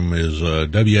chat room is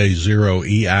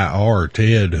WA0EIR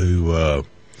Ted, who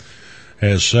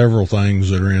has several things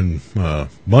that are in a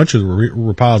bunch of the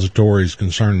repositories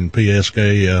concerning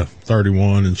PSK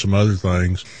 31 and some other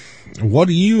things. What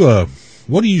do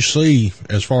you see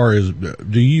as far as,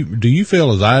 do you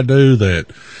feel as I do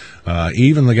that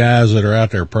even the guys that are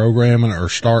out there programming are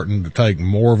starting to take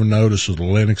more of a notice of the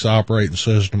Linux operating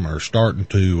system, are starting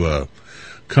to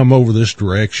come over this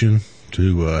direction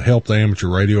to help the amateur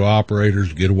radio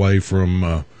operators get away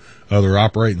from other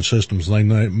operating systems they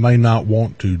may not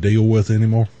want to deal with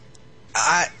anymore?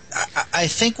 I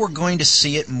think we're going to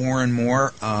see it more and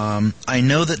more. I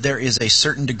know that there is a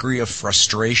certain degree of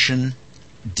frustration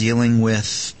dealing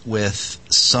with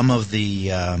some of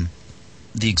the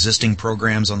existing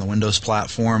programs on the Windows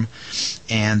platform,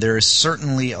 and there is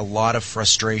certainly a lot of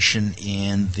frustration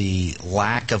in the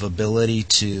lack of ability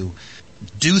to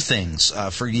do things.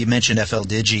 You mentioned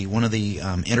FLDigi. One of the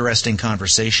interesting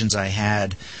conversations I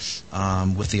had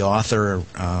with the author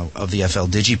of the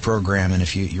FLDigi program, and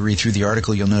if you read through the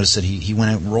article, you'll notice that he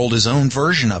went and rolled his own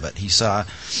version of it. He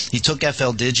took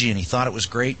FLDigi and he thought it was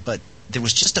great, but there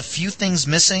was just a few things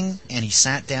missing, and he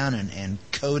sat down and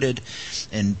coded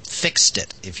and fixed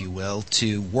it, if you will,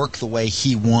 to work the way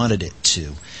he wanted it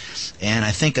to. And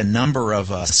I think a number of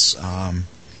us,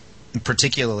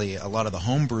 particularly a lot of the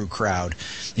homebrew crowd,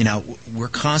 we're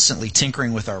constantly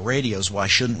tinkering with our radios. Why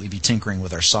shouldn't we be tinkering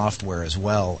with our software as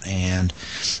well? And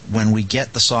when we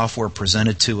get the software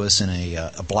presented to us in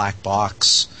a black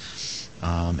box,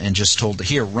 and just told to,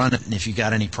 here, run it, and if you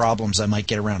got any problems, I might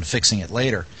get around to fixing it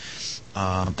later.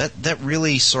 That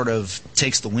really sort of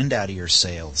takes the wind out of your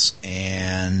sails.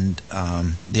 And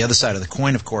the other side of the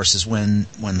coin, of course, is when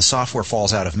the software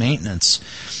falls out of maintenance,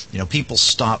 people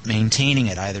stop maintaining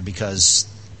it, either because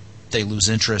they lose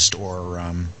interest, or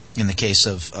in the case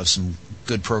of some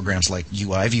good programs like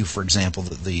UIView, for example,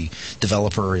 the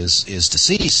developer is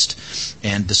deceased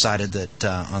and decided that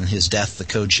on his death the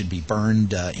code should be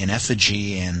burned in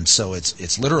effigy, and so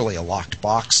it's literally a locked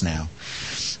box now.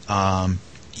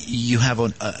 You have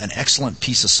an excellent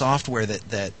piece of software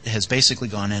that has basically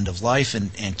gone end of life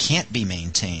and can't be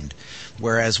maintained.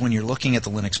 Whereas when you're looking at the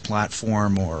Linux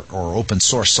platform or open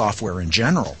source software in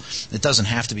general, it doesn't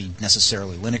have to be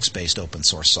necessarily Linux-based open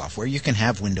source software. You can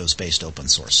have Windows-based open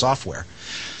source software.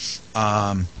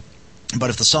 But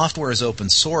if the software is open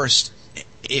sourced,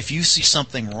 if you see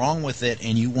something wrong with it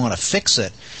and you want to fix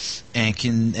it, and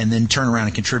then turn around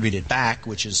and contribute it back,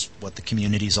 which is what the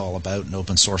community is all about and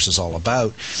open source is all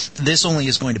about, this only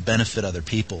is going to benefit other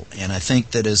people. And I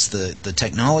think that as the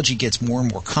technology gets more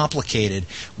and more complicated,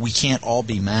 we can't all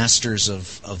be masters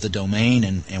of the domain,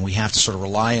 and we have to sort of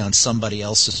rely on somebody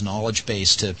else's knowledge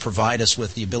base to provide us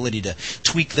with the ability to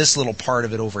tweak this little part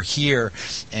of it over here,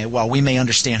 and while we may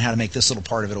understand how to make this little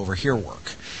part of it over here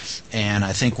work. And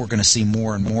I think we're going to see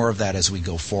more and more of that as we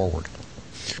go forward.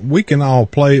 We can all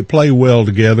play well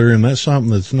together, and that's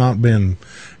something that's not been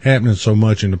happening so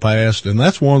much in the past. And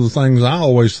that's one of the things I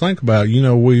always think about.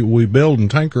 We build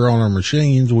and tinker on our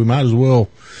machines. We might as well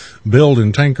build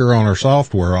and tinker on our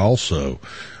software also.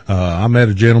 I met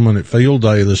a gentleman at Field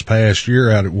Day this past year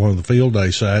out at one of the Field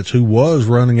Day sites who was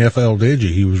running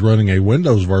FLDigi. He was running a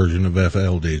Windows version of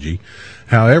FLDigi.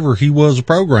 However, he was a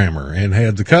programmer and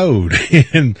had the code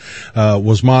and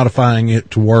was modifying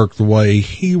it to work the way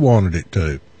he wanted it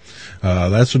to.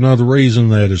 That's another reason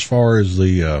that as far as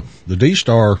the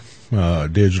D-Star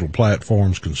digital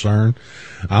platform's concerned,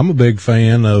 I'm a big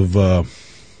fan of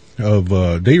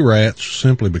DRATS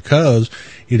simply because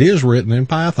it is written in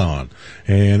Python.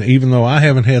 And even though I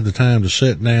haven't had the time to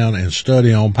sit down and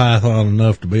study on Python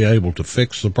enough to be able to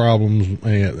fix the problems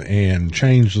and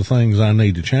change the things I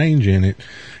need to change in it,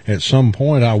 at some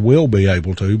point I will be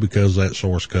able to, because that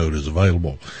source code is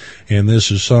available. And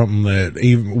this is something that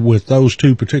even with those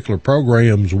two particular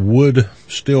programs would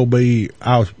still be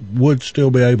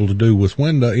able to do with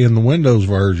in the Windows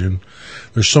version.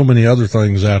 There's so many other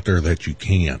things out there that you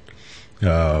can't.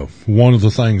 One of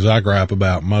the things I gripe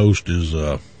about most is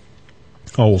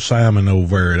old Simon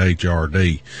over at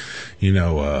HRD.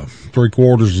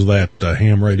 3/4 of that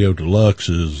Ham Radio Deluxe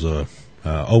is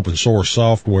open source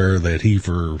software that he,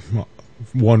 for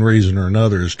one reason or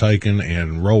another, has taken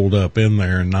and rolled up in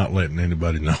there and not letting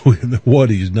anybody know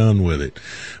what he's done with it.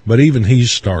 But even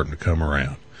he's starting to come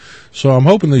around. So I'm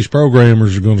hoping these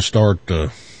programmers are going to start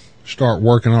start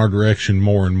working our direction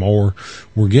more and more.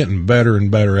 We're getting better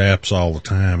and better apps all the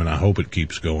time, and I hope it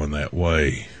keeps going that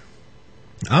way.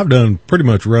 I've done pretty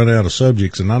much run out of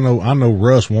subjects, and I know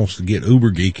Russ wants to get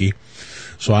uber geeky,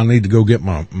 so I need to go get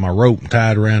my rope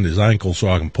tied around his ankle so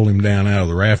I can pull him down out of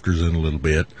the rafters in a little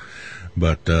bit.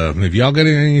 But if y'all got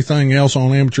anything else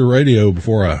on amateur radio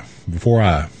before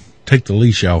I take the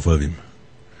leash off of him?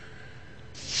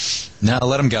 No,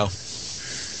 let him go.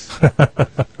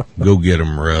 Go get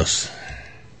him, Russ.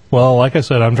 Well, like I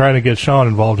said, I'm trying to get Sean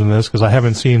involved in this because I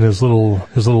haven't seen his little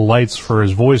lights for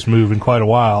his voice move in quite a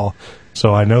while.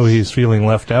 So I know he's feeling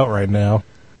left out right now.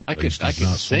 I could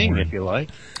sing if you like.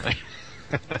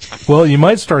 Well, you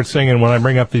might start singing when I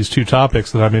bring up these two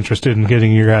topics that I'm interested in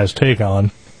getting your guys' take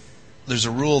on. There's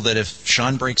a rule that if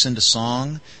Sean breaks into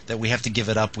song, that we have to give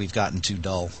it up. We've gotten too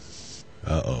dull.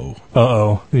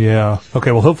 Uh-oh. Yeah.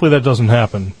 Okay, well, hopefully that doesn't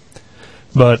happen.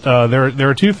 But there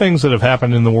are two things that have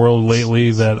happened in the world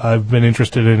lately that I've been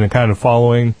interested in and kind of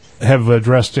following, have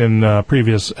addressed in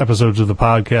previous episodes of the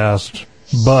podcast.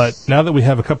 But now that we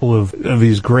have a couple of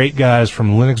these great guys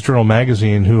from Linux Journal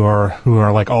Magazine who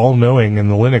are like all-knowing in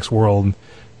the Linux world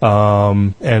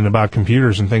and about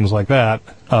computers and things like that,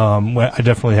 I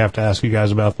definitely have to ask you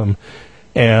guys about them.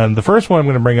 And the first one I'm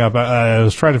going to bring up, I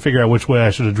was trying to figure out which way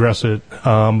I should address it, but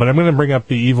I'm going to bring up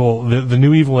the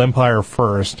new Evil Empire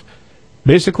first.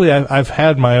 Basically, I've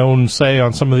had my own say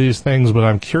on some of these things, but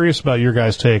I'm curious about your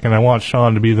guys' take, and I want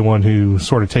Sean to be the one who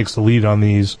sort of takes the lead on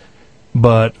these.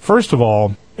 But first of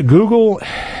all, Google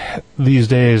these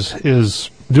days is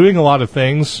doing a lot of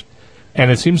things, and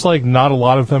it seems like not a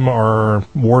lot of them are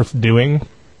worth doing,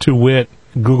 to wit,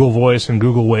 Google Voice and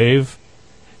Google Wave.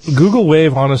 Google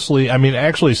Wave, honestly, I mean,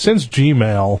 actually, since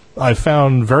Gmail, I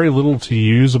found very little to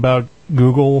use about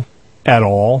Google at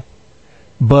all.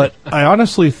 But I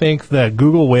honestly think that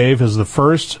Google Wave is the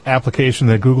first application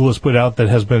that Google has put out that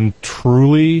has been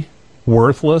truly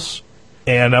worthless.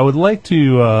 And I would like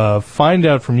to find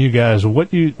out from you guys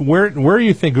where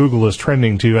you think Google is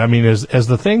trending to. I mean, has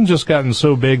the thing just gotten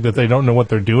so big that they don't know what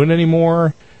they're doing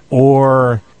anymore?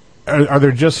 Or are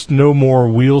there just no more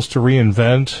wheels to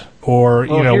reinvent? Or,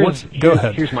 go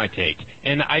ahead. Here's my take.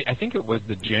 And I think it was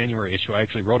the January issue I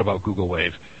actually wrote about Google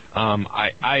Wave.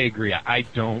 I agree. I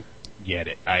don't get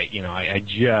it. I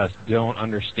just don't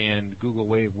understand Google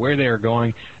Wave, where they're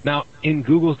going. Now, in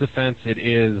Google's defense, it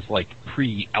is like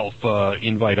pre-alpha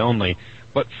invite only,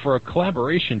 but for a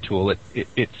collaboration tool,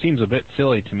 it seems a bit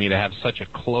silly to me to have such a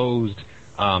closed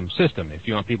system. If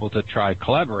you want people to try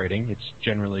collaborating, it's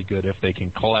generally good if they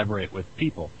can collaborate with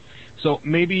people. So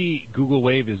maybe Google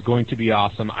Wave is going to be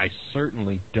awesome. I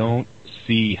certainly don't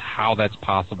see how that's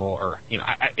possible, or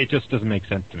it just doesn't make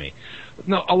sense to me.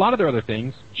 No, a lot of their other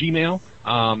things, Gmail,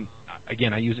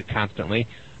 again, I use it constantly.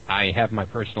 I have my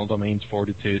personal domains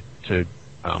forwarded to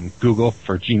Google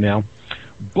for Gmail.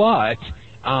 But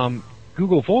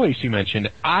Google Voice, you mentioned,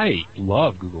 I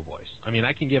love Google Voice. I mean,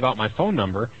 I can give out my phone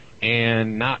number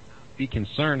and not be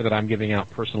concerned that I'm giving out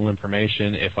personal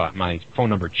information. If my phone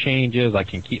number changes, I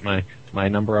can keep my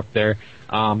number up there.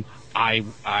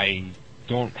 I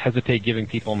don't hesitate giving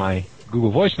people my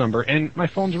Google Voice number, and my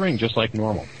phones ring just like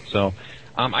normal. So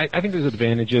I think there's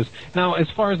advantages. Now, as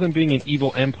far as them being an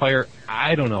evil empire,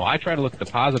 I don't know. I try to look at the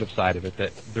positive side of it,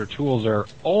 that their tools are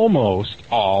almost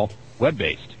all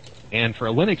web-based. And for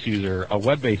a Linux user, a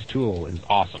web-based tool is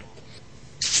awesome.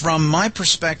 From my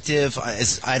perspective,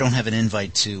 I don't have an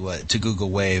invite to Google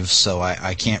Wave, so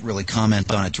I can't really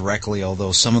comment on it directly,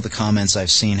 although some of the comments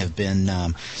I've seen have been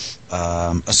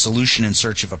a solution in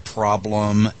search of a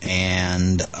problem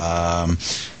and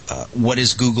what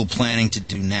is Google planning to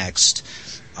do next.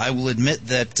 I will admit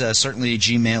that certainly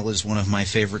Gmail is one of my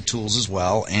favorite tools as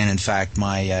well, and in fact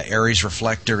my Aries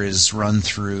Reflector is run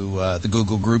through the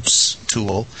Google Groups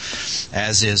tool,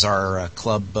 as is our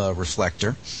Club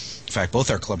Reflector. In fact,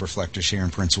 both our Club Reflectors here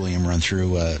in Prince William run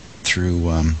through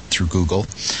Google.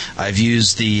 I've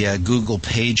used the Google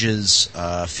Pages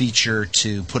feature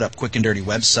to put up quick and dirty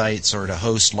websites or to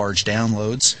host large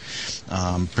downloads,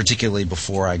 particularly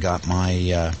before I got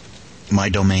my my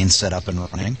domain set up and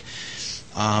running.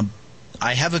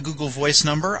 I have a Google Voice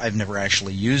number. I've never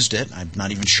actually used it. I'm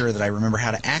not even sure that I remember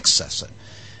how to access it.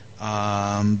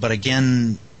 But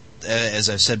again, as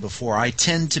I've said before, I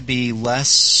tend to be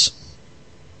less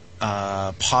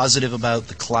positive about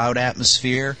the cloud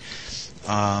atmosphere,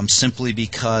 simply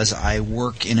because I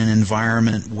work in an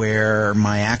environment where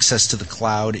my access to the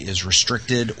cloud is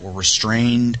restricted or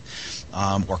restrained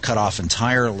or cut off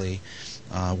entirely.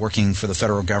 Working for the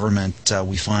federal government,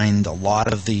 we find a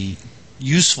lot of the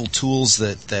useful tools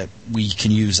that we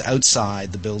can use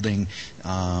outside the building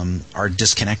are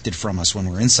disconnected from us when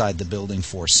we're inside the building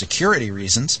for security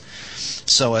reasons.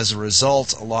 So as a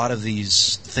result, a lot of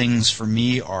these things for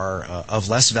me are of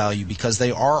less value because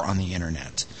they are on the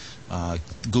internet.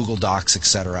 Google Docs,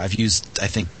 etc. I've used, I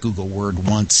think, Google Word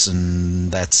once,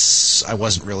 and I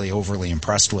wasn't really overly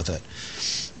impressed with it.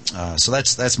 So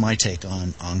that's my take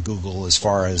on Google as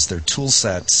far as their tool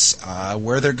sets.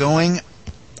 Where they're going,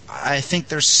 I think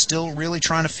they're still really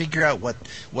trying to figure out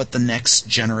what the next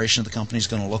generation of the company is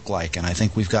going to look like, and I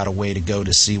think we've got a way to go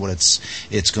to see what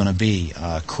it's going to be.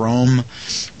 Chrome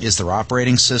is their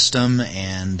operating system,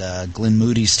 and Glenn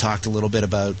Moody's talked a little bit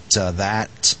about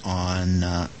that on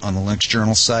the Linux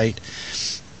Journal site.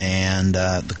 And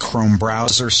the Chrome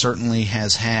browser certainly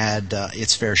has had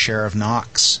its fair share of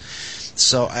knocks.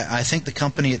 So I think the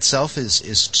company itself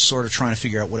is sort of trying to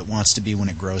figure out what it wants to be when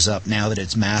it grows up, now that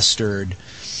it's mastered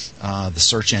the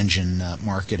search engine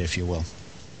market, if you will.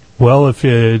 Well, if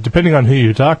depending on who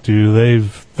you talk to,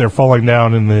 they're falling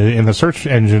down in the search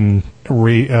engine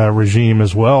regime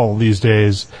as well these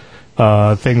days.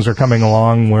 Things are coming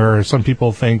along where some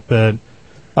people think that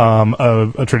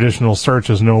a traditional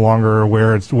search is no longer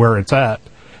where it's at,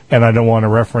 and I don't want to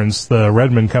reference the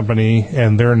Redmond company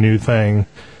and their new thing,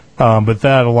 but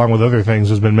that, along with other things,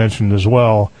 has been mentioned as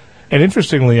well. And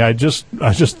interestingly, I just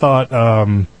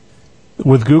thought.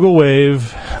 With Google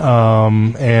Wave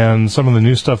and some of the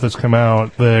new stuff that's come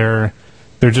out, they're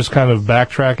just kind of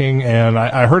backtracking. And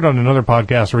I heard on another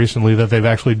podcast recently that they've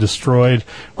actually destroyed,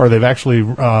 or they've actually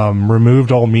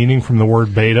removed all meaning from the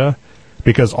word beta,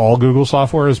 because all Google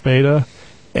software is beta,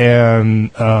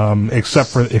 and except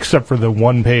for the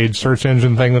one-page search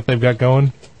engine thing that they've got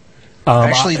going.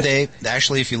 Actually,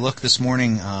 if you look this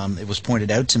morning, it was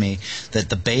pointed out to me that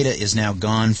the beta is now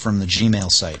gone from the Gmail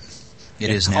site. It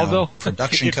is now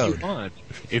production code.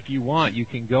 If you want, you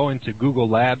can go into Google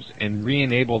Labs and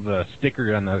re-enable the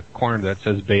sticker on the corner that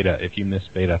says beta if you miss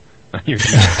beta on your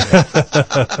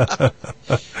Gmail.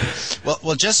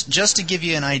 Well, just to give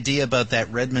you an idea about that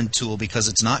Redmond tool, because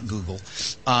it's not Google,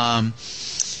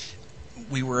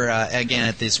 we were again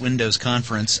at this Windows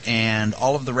conference, and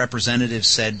all of the representatives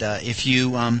said if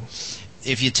you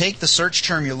take the search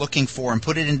term you're looking for and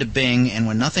put it into Bing, and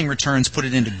when nothing returns, put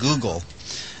it into Google.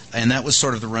 And that was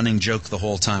sort of the running joke the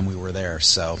whole time we were there.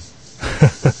 So,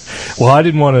 well, I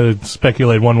didn't want to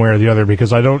speculate one way or the other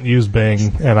because I don't use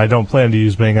Bing, and I don't plan to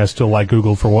use Bing. I still like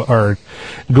Google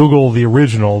Google the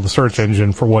original, the search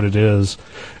engine, for what it is.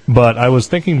 But I was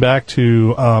thinking back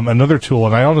to another tool,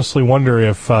 and I honestly wonder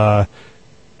if, and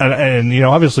you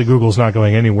know, obviously Google's not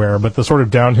going anywhere, but the sort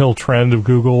of downhill trend of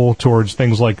Google towards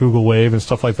things like Google Wave and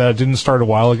stuff like that didn't start a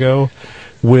while ago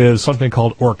with something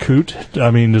called Orkut.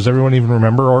 I mean, does everyone even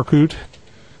remember Orkut?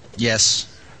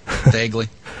 Yes, vaguely.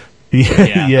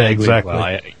 yeah, exactly.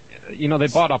 Well, they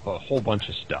bought up a whole bunch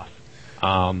of stuff.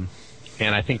 And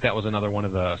I think that was another one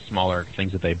of the smaller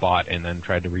things that they bought and then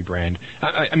tried to rebrand.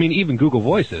 I mean, even Google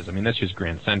Voices, that's just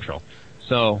Grand Central.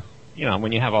 So,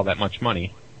 when you have all that much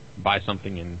money, buy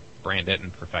something and brand it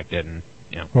and perfect it and,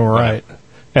 All right.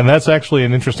 And that's actually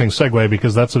an interesting segue,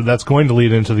 because that's going to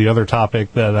lead into the other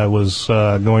topic that I was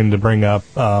going to bring up.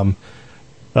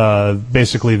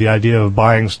 Basically, the idea of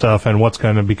buying stuff and what's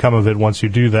going to become of it once you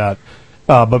do that.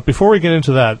 But before we get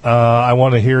into that, I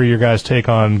want to hear your guys' take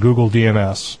on Google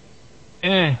DNS.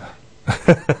 I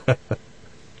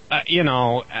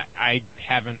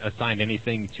haven't assigned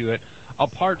anything to it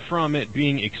apart from it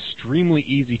being extremely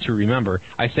easy to remember.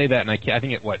 I say that, and I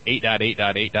think at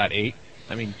 8.8.8.8.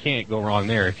 I mean, you can't go wrong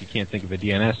there if you can't think of a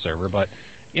DNS server, but,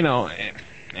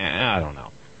 I don't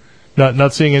know.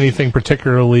 Not seeing anything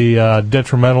particularly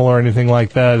detrimental or anything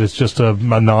like that. It's just a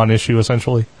non-issue,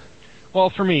 essentially. Well,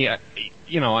 for me, I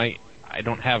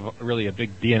don't have really a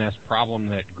big DNS problem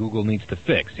that Google needs to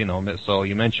fix, So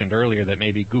you mentioned earlier that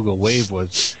maybe Google Wave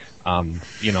was,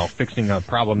 fixing a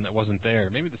problem that wasn't there.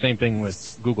 Maybe the same thing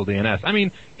with Google DNS. I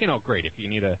mean, great. If you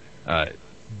need a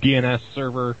DNS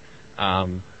server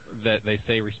that they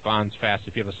say responds fast,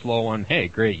 if you have a slow one, hey,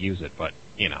 great, use it. But,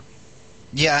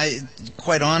 Yeah,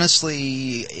 quite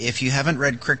honestly, if you haven't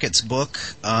read Cricket's book,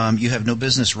 you have no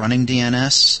business running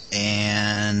DNS,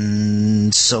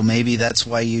 and so maybe that's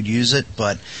why you'd use it.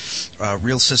 But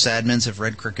real sysadmins have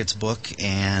read Cricket's book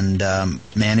and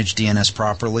manage DNS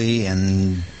properly,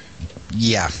 and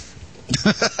yeah.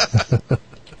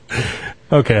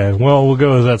 Okay, well, we'll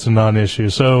go as that's a non-issue.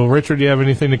 So, Richard, do you have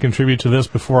anything to contribute to this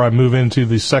before I move into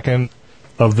the second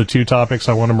of the two topics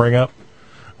I want to bring up?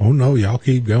 Oh no, y'all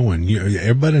keep going.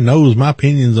 Everybody knows my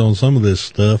opinions on some of this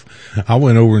stuff. I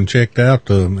went over and checked out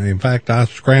in fact, I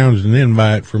scrounged an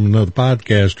invite from another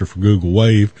podcaster for Google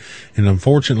Wave. And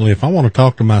unfortunately, if I want to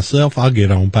talk to myself, I'll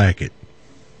get on Packet.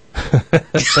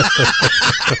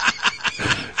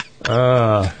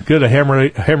 Good, a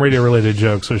ham radio related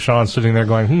joke. So Sean's sitting there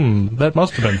going, that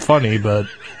must have been funny, but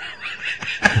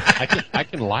I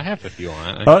can laugh if you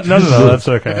want. no, that's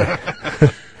okay.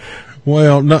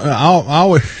 Well, no,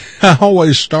 I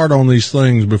always start on these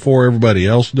things before everybody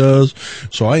else does,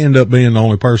 so I end up being the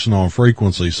only person on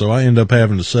frequency. So I end up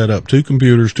having to set up 2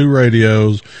 computers, 2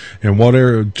 radios, and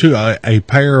a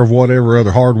pair of whatever other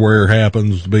hardware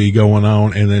happens to be going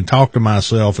on, and then talk to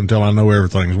myself until I know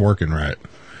everything's working right.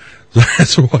 So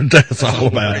that's what that's all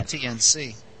about.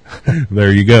 TNC.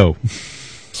 There you go.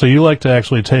 So you like to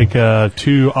actually take 2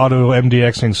 auto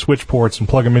MDXing switch ports and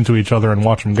plug them into each other and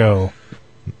watch them go.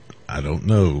 I don't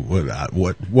know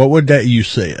what would that you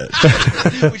said?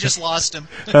 We just lost him.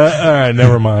 All right,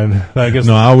 never mind. I guess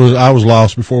no, I was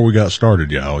lost before we got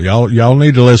started, y'all. Y'all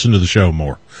need to listen to the show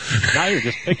more. Now you're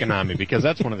just picking on me because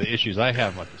that's one of the issues I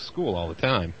have at the school all the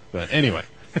time. But anyway.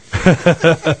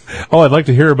 Oh, I'd like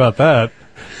to hear about that.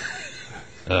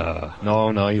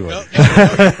 No, you wouldn't.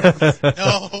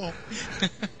 No.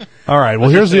 All right. Well,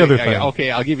 here's the other thing.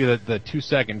 Okay, I'll give you the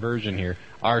 2-second version here.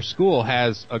 Our school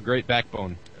has a great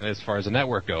backbone as far as the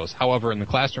network goes. However, in the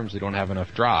classrooms, they don't have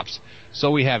enough drops.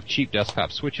 So we have cheap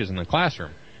desktop switches in the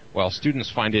classroom. Well, students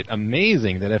find it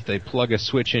amazing that if they plug a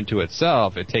switch into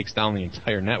itself, it takes down the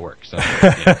entire network. So,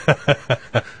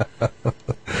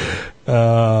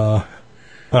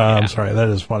 I'm sorry. That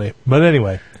is funny. But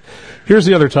anyway, here's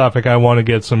the other topic I want to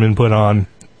get some input on.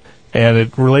 And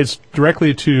it relates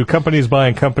directly to companies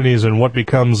buying companies and what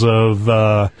becomes of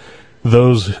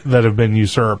those that have been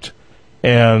usurped.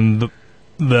 And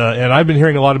I've been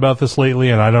hearing a lot about this lately,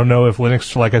 and I don't know if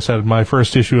Linux, like I said, my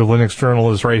first issue of Linux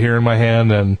Journal is right here in my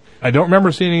hand, and I don't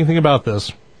remember seeing anything about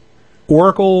this.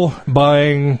 Oracle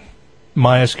buying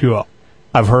MySQL.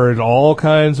 I've heard all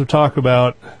kinds of talk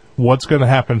about what's going to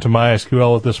happen to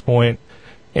MySQL at this point,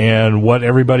 and what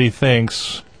everybody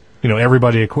thinks.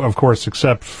 Everybody, of course,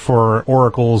 except for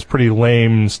Oracle's pretty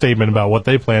lame statement about what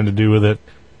they plan to do with it.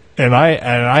 And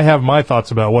I have my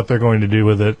thoughts about what they're going to do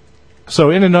with it.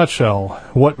 So, in a nutshell,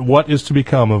 what is to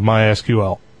become of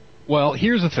MySQL? Well,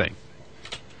 here's the thing.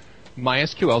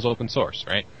 MySQL is open source,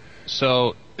 right?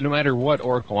 So, no matter what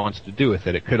Oracle wants to do with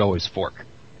it, it could always fork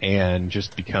and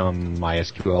just become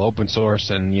MySQL open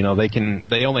source, and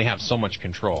they only have so much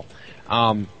control.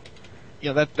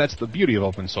 That's the beauty of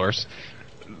open source.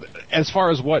 As far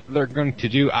as what they're going to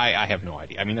do, I have no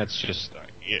idea. I mean, that's just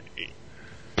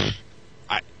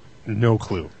no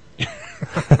clue.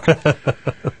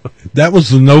 That was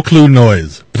the no clue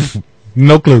noise.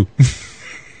 No clue.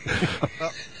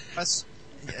 Well,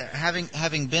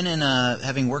 having been in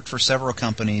having worked for several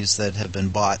companies that have been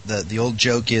bought, the old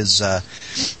joke is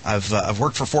I've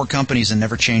worked for 4 companies and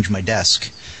never changed my desk.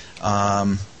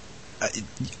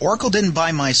 Oracle didn't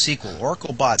buy MySQL.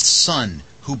 Oracle bought Sun,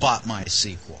 who bought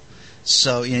MySQL.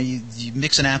 So you're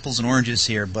mixing apples and oranges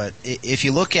here. But if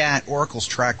you look at Oracle's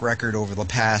track record over the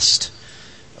past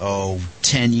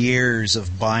 10 years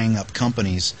of buying up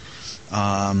companies,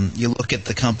 you look at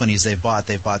the companies they've bought.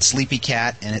 They've bought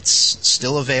SleepyCat, and it's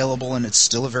still available, and it's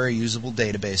still a very usable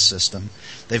database system.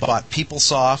 They've bought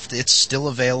PeopleSoft. It's still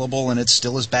available, and it's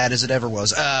still as bad as it ever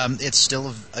was. It's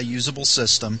still a usable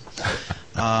system.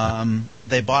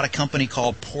 They bought a company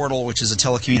called Portal, which is a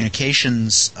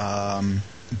telecommunications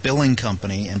billing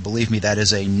company, and believe me, that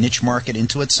is a niche market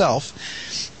into itself.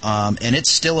 And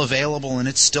it's still available, and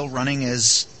it's still running.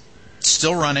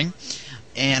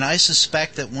 And I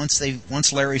suspect that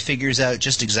once Larry figures out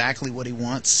just exactly what he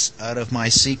wants out of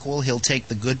MySQL, he'll take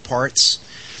the good parts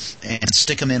and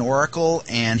stick them in Oracle,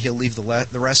 and he'll leave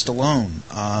the rest alone.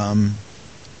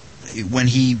 When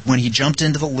he jumped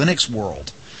into the Linux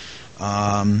world,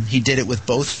 he did it with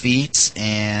both feet,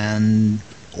 and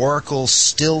Oracle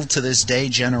still to this day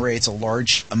generates a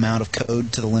large amount of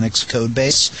code to the Linux code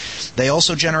base. They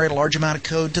also generate a large amount of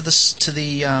code to the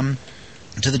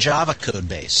Java code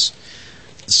base.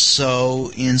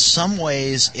 So in some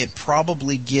ways, it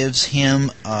probably gives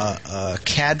him a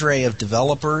cadre of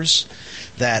developers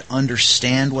that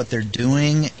understand what they're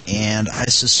doing, and I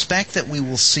suspect that we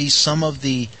will see some of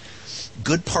the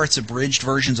good parts abridged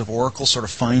versions of Oracle sort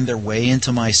of find their way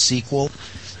into MySQL.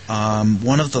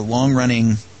 One of the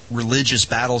long-running religious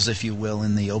battles, if you will,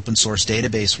 in the open source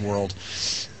database world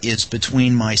is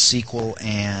between MySQL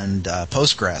and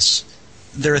Postgres.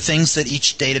 there are things that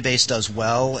each database does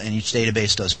well and each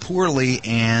database does poorly,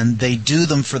 and they do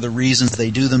them for the reasons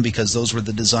they do them because those were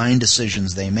the design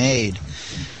decisions they made.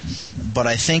 But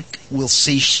I think we'll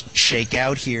see shake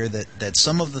out here that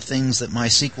some of the things that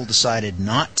MySQL decided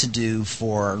not to do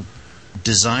for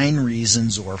design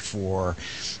reasons or for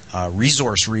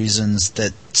resource reasons,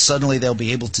 that suddenly they'll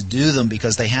be able to do them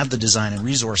because they have the design and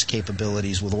resource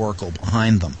capabilities with Oracle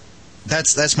behind them.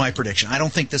 That's my prediction. I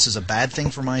don't think this is a bad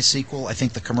thing for MySQL. I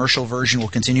think the commercial version will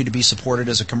continue to be supported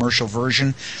as a commercial version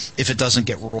if it doesn't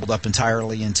get rolled up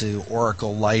entirely into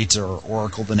Oracle Lite or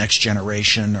Oracle the Next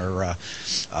Generation or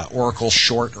Oracle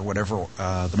Short or whatever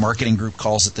the marketing group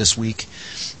calls it this week.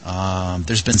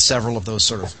 There's been several of those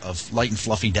sort of light and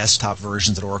fluffy desktop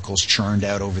versions that Oracle's churned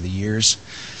out over the years.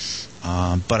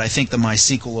 But I think the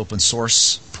MySQL open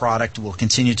source product will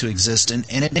continue to exist, and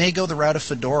it may go the route of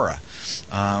Fedora,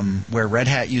 where Red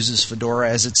Hat uses Fedora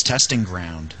as its testing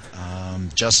ground,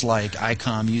 just like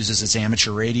ICOM uses its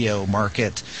amateur radio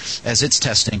market as its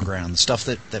testing ground. The stuff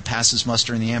that passes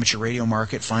muster in the amateur radio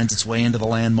market finds its way into the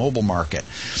LAN mobile market.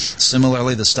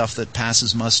 Similarly, the stuff that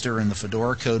passes muster in the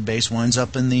Fedora code base winds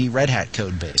up in the Red Hat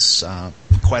code base.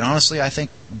 Quite honestly, I think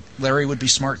Larry would be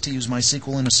smart to use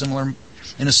MySQL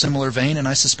in a similar vein, and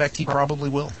I suspect he probably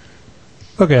will.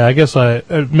 Okay, I guess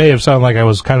it may have sounded like I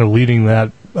was kind of leading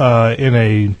that in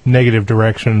a negative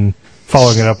direction,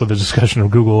 following it up with a discussion of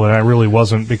Google, and I really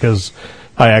wasn't, because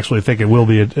I actually think it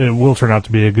will turn out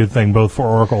to be a good thing both for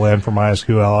Oracle and for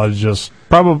MySQL. I just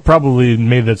probably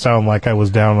made it sound like I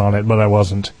was down on it, but I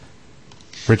wasn't.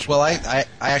 Rich? Well, I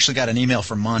actually got an email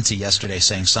from Monty yesterday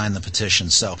saying sign the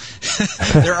petition. So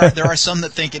there are some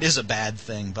that think it is a bad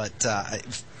thing, but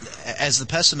as the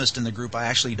pessimist in the group, I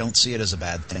actually don't see it as a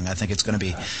bad thing. I think it's going to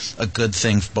be a good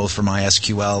thing both for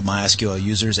MySQL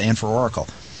users, and for Oracle.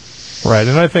 Right,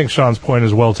 and I think Sean's point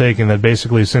is well taken, that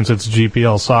basically since it's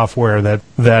GPL software,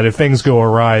 that if things go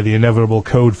awry, the inevitable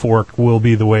code fork will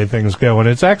be the way things go. And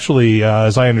it's actually,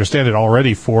 as I understand it,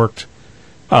 already forked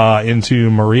into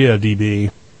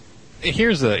MariaDB.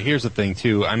 Here's the thing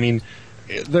too. I mean,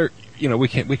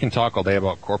 we can talk all day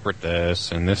about corporate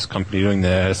this and this company doing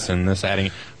this and this adding,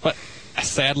 but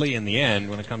sadly, in the end,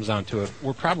 when it comes down to it,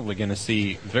 we're probably going to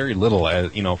see very little.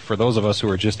 For those of us who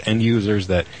are just end users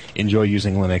that enjoy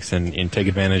using Linux and take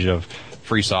advantage of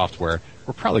free software,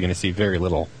 we're probably going to see very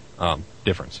little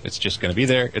difference. It's just going to be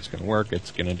there. It's going to work.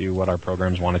 It's going to do what our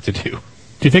programs want it to do.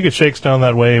 Do you think it shakes down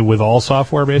that way with all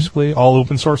software, basically? All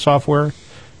open source software?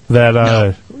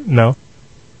 No,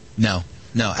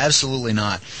 absolutely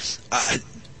not.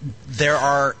 There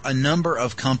are a number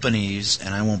of companies,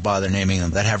 and I won't bother naming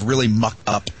them, that have really mucked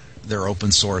up their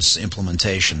open source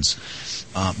implementations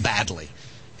badly.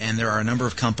 And there are a number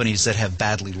of companies that have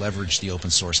badly leveraged the open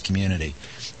source community.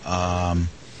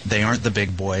 They aren't the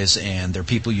big boys, and they're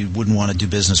people you wouldn't want to do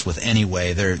business with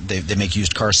anyway. They make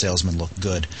used car salesmen look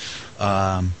good.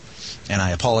 And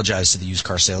I apologize to the used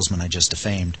car salesman I just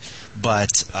defamed.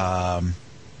 But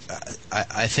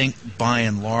I think by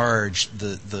and large,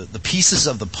 the pieces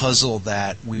of the puzzle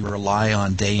that we rely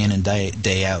on day in and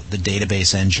day out, the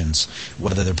database engines,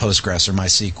 whether they're Postgres or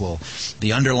MySQL,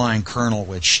 the underlying kernel,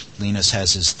 which Linus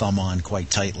has his thumb on quite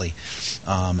tightly,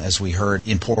 as we heard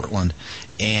in Portland,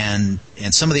 and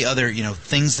some of the other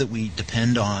things that we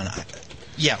depend on,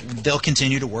 they'll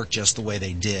continue to work just the way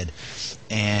they did.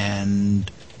 And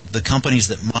the companies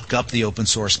that muck up the open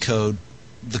source code,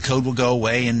 the code will go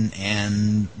away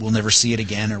and we'll never see it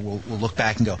again, or we'll look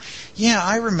back and go, yeah,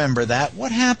 I remember that.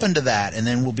 What happened to that? And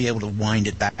then we'll be able to wind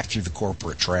it back through the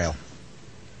corporate trail.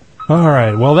 All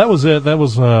right. Well, that was it. That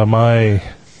was my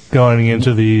going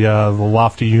into the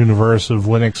lofty universe of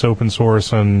Linux open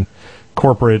source and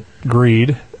corporate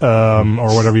greed,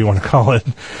 or whatever you want to call it.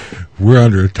 We're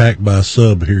under attack by a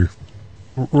sub here.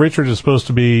 Richard is supposed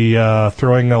to be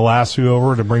throwing a lasso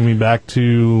over to bring me back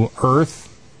to Earth.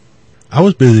 I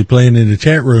was busy playing in the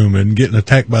chat room and getting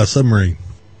attacked by a submarine.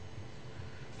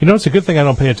 It's a good thing I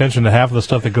don't pay attention to half of the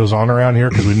stuff that goes on around here,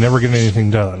 because we never get anything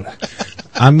done.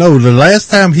 I know. The last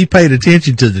time he paid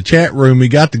attention to the chat room, he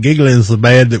got to giggling so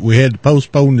bad that we had to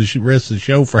postpone the rest of the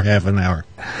show for half an hour.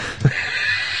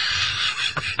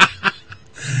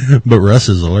 But Russ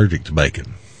is allergic to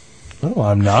bacon. No,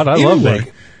 I'm not. I love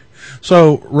bacon.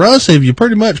 So, Russ, have you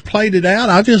pretty much played it out?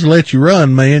 I'll just let you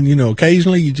run, man.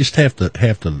 Occasionally you just have to.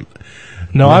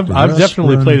 No, I've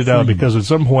definitely played it out, because at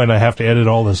some point I have to edit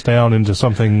all this down into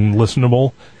something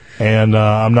listenable, and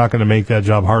I'm not going to make that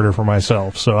job harder for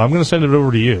myself. So I'm going to send it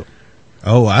over to you.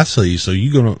 Oh, I see. So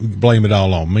you're going to blame it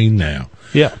all on me now.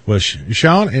 Yeah. Well,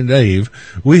 Sean and Dave,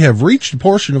 we have reached a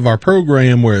portion of our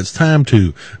program where it's time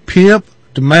to pimp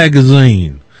the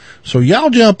magazine. So y'all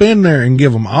jump in there and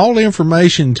give them all the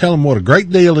information, tell them what a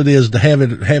great deal it is to have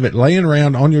it laying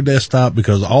around on your desktop,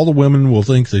 because all the women will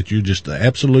think that you're just the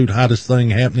absolute hottest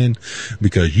thing happening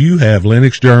because you have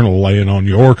Linux Journal laying on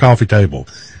your coffee table.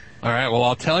 All right, well,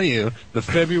 I'll tell you, the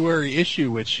February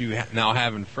issue, which you now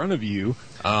have in front of you,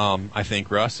 I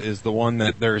think, Russ, is the one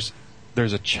that there's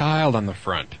a child on the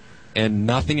front, and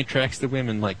nothing attracts the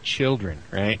women like children,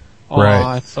 right? Right.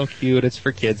 Oh, it's so cute. It's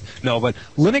for kids. No, but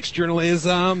Linux Journal is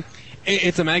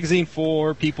it's a magazine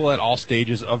for people at all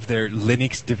stages of their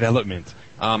Linux development.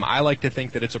 I like to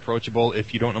think that it's approachable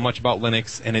if you don't know much about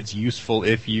Linux, and it's useful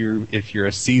if you're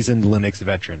a seasoned Linux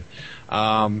veteran.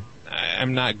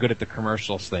 I'm not good at the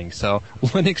commercials thing, so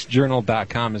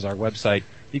linuxjournal.com is our website.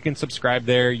 You can subscribe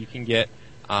there. You can get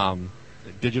a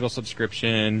digital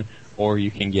subscription, or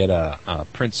you can get a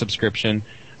print subscription.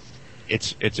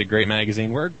 It's a great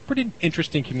magazine. We're a pretty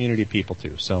interesting community of people,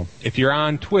 too. So if you're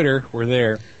on Twitter, we're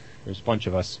there. There's a bunch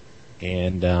of us.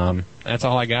 And that's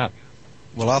all I got.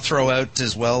 Well, I'll throw out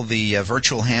as well the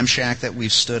virtual ham shack that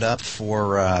we've stood up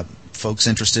for folks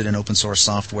interested in open source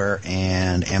software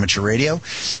and amateur radio.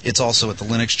 It's also at the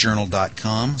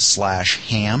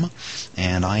linuxjournal.com/ham,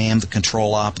 and I am the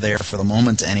control op there for the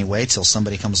moment anyway, till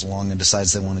somebody comes along and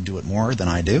decides they want to do it more than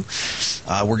I do.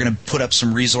 We're going to put up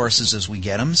some resources as we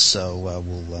get them, so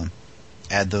we'll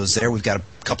add those there. We've got a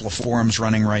couple of forums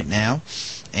running right now,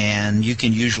 and you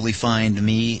can usually find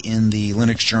me in the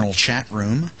Linux Journal chat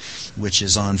room, which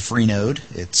is on Freenode.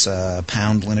 It's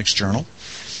pound Linux Journal.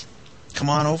 Come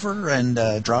on over and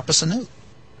drop us a note.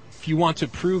 If you want to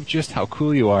prove just how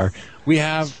cool you are, we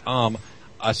have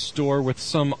a store with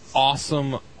some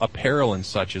awesome apparel and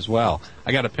such as well.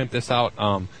 I got to pimp this out.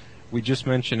 We just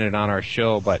mentioned it on our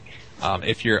show, but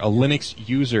if you're a Linux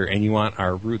user and you want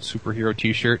our Root Superhero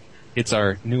t-shirt, it's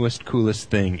our newest, coolest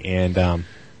thing, and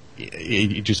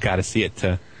you just got to see it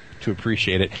to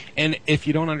appreciate it. And if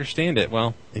you don't understand it,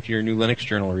 well, if you're a new Linux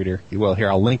Journal reader, you will. Here,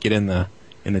 I'll link it in the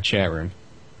chat room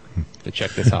to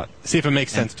check this out. See if it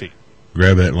makes sense to you.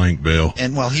 Grab that link, Bill.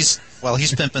 And while he's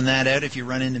pimping that out, if you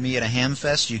run into me at a ham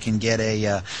fest, you can get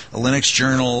a Linux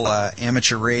Journal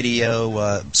amateur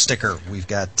radio sticker. We've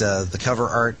got the cover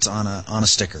art on a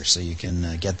sticker, so you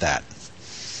can get that.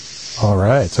 All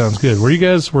right, sounds good. Were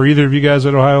either of you guys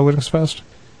at Ohio Linux Fest?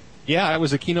 Yeah, I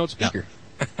was a keynote speaker.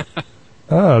 Yep.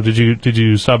 Oh, did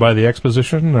you stop by the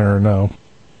exposition or no?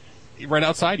 Right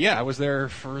outside, yeah, I was there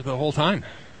for the whole time.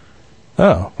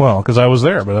 Oh, well, because I was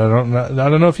there, but I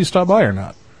don't know if you stopped by or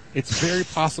not. It's very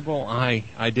possible I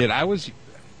did. I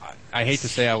hate to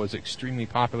say I was extremely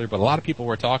popular, but a lot of people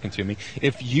were talking to me.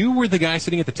 If you were the guy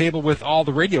sitting at the table with all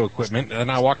the radio equipment, then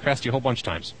I walked past you a whole bunch of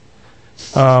times.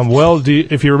 Well,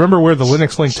 if you remember where the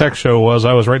Linux Link Tech Show was,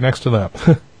 I was right next to them.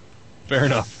 Fair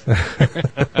enough.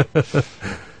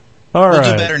 All right.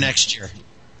 We'll do better next year.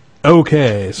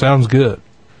 Okay, sounds good.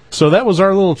 So that was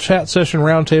our little chat session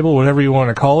roundtable, whatever you want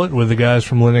to call it, with the guys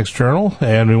from Linux Journal,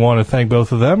 and we want to thank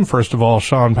both of them. First of all,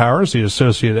 Sean Powers, the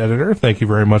associate editor. Thank you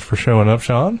very much for showing up,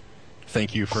 Sean.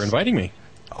 Thank you for inviting me.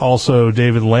 Also,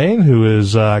 David Lane, who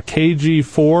is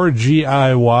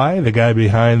KG4GIY, the guy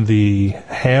behind the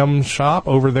ham shop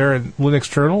over there at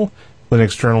Linux Journal,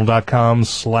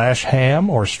 linuxjournal.com/ham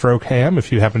or stroke ham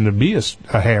if you happen to be a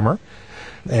hammer.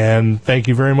 And thank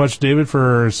you very much, David,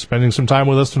 for spending some time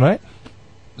with us tonight.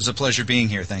 It was a pleasure being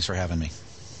here. Thanks for having me.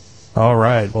 All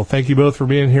right. Well, thank you both for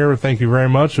being here. Thank you very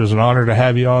much. It was an honor to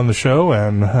have you on the show,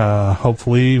 and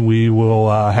hopefully we will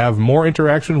have more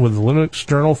interaction with the Linux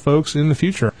Journal folks in the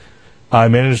future. I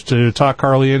managed to talk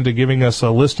Carly into giving us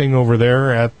a listing over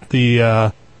there at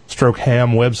the Stroke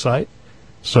Ham website,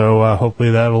 so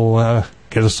hopefully that'll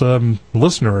get us a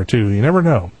listener or two. You never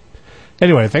know.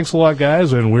 Anyway, thanks a lot,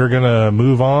 guys, and we're going to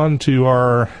move on to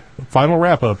our final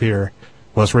wrap-up here.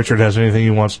 Unless Richard has anything he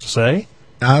wants to say.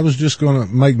 I was just going to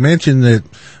make mention that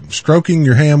stroking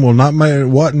your ham will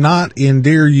not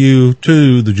endear you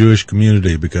to the Jewish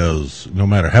community, because no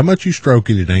matter how much you stroke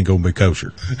it, it ain't going to be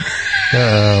kosher.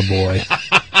 Oh, boy.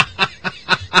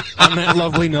 On that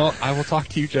lovely note, I will talk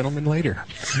to you gentlemen later.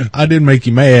 I didn't make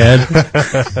you mad.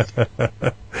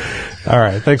 All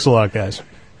right. Thanks a lot, guys.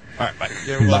 All right, bye.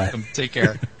 You're welcome. Take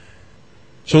care.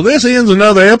 So this ends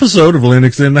another episode of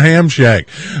Linux in the Ham Shack.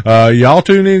 Y'all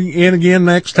tune in again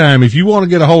next time. If you want to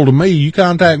get a hold of me, you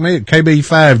contact me at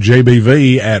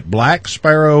KB5JBV at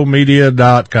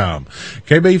blacksparrowmedia.com.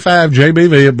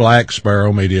 KB5JBV at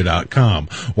blacksparrowmedia.com.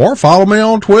 Or follow me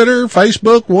on Twitter,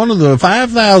 Facebook, one of the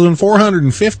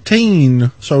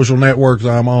 5,415 social networks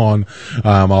I'm on.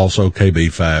 I'm also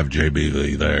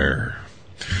KB5JBV there.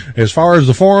 As far as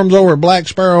the forums over at Black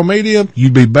Sparrow Media,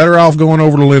 you'd be better off going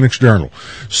over to Linux Journal.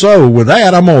 So with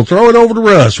that, I'm going to throw it over to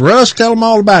Russ. Russ, tell them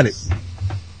all about it.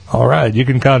 All right. You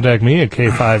can contact me at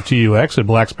K5TUX at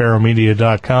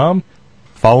blacksparrowmedia.com.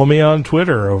 Follow me on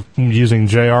Twitter using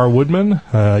J.R. Woodman.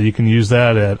 You can use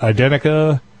that at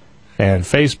Identica and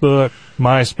Facebook,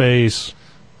 MySpace,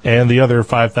 and the other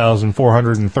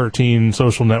 5,413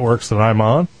 social networks that I'm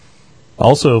on.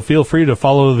 Also, feel free to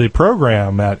follow the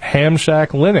program at Ham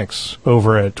Shack Linux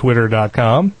over at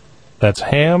twitter.com. That's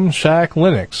Ham Shack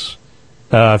Linux.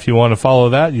 If you want to follow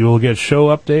that, you will get show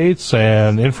updates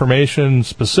and information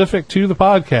specific to the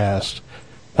podcast.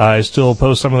 I still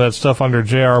post some of that stuff under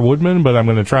J.R. Woodman, but I'm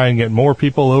going to try and get more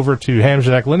people over to Ham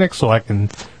Shack Linux so I can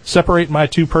separate my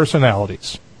two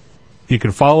personalities. You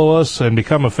can follow us and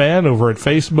become a fan over at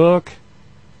Facebook.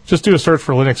 Just do a search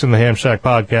for Linux in the Ham Shack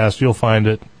Podcast. You'll find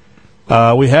it.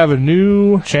 We have a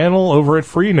new channel over at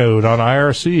Freenode on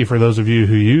IRC for those of you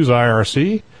who use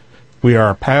IRC. We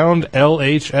are Pound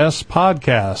LHS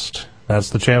Podcast. That's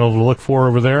the channel to look for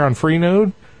over there on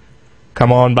Freenode.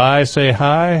 Come on by, say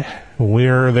hi.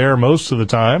 We're there most of the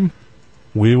time.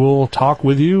 We will talk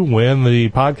with you when the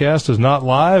podcast is not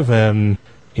live, and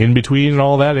in between and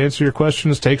all that, answer your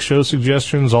questions, take show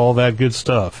suggestions, all that good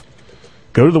stuff.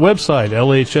 Go to the website,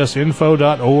 lhsinfo.org.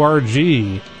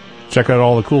 Check out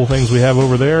all the cool things we have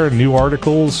over there, new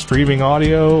articles, streaming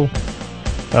audio,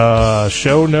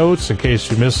 show notes in case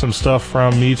you missed some stuff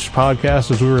from each podcast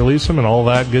as we release them, and all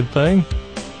that good thing.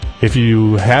 If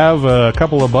you have a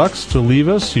couple of bucks to leave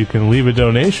us, you can leave a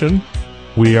donation.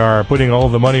 We are putting all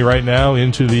the money right now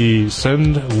into the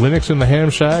Send Linux in the Ham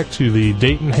Shack to the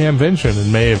Dayton Hamvention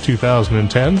in May of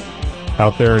 2010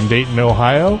 out there in Dayton,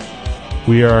 Ohio.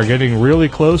 We are getting really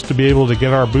close to be able to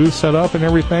get our booth set up and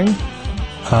everything.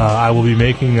 I will be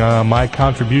making my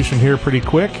contribution here pretty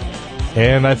quick,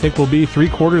 and I think we'll be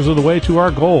 3/4 of the way to our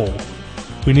goal.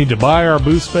 We need to buy our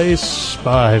booth space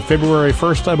by February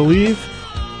 1st, I believe,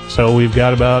 so we've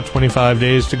got about 25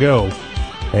 days to go.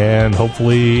 And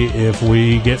hopefully, if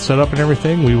we get set up and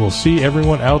everything, we will see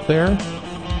everyone out there.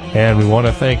 And we want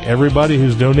to thank everybody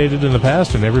who's donated in the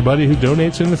past and everybody who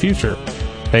donates in the future.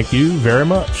 Thank you very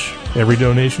much. Every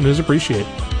donation is appreciated.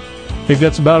 I think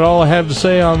that's about all I have to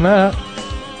say on that.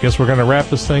 Guess we're going to wrap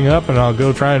this thing up, and I'll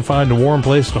go try and find a warm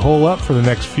place to hole up for the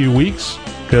next few weeks,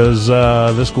 because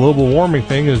this global warming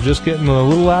thing is just getting a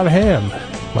little out of hand.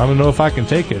 I don't know if I can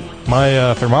take it.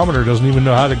 My thermometer doesn't even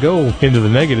know how to go into the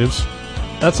negatives.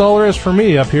 That's all there is for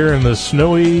me up here in the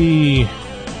snowy,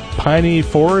 piney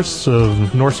forests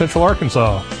of north central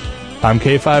Arkansas. I'm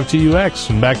K5TUX,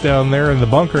 and back down there in the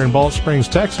bunker in Balch Springs,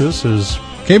 Texas is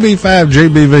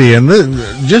KB5JBV. And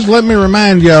just let me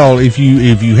remind y'all, if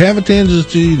you have a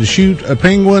tendency to shoot a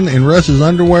penguin in Russ's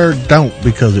underwear, don't,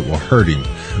 because it will hurt him.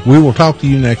 We will talk to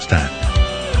you next time.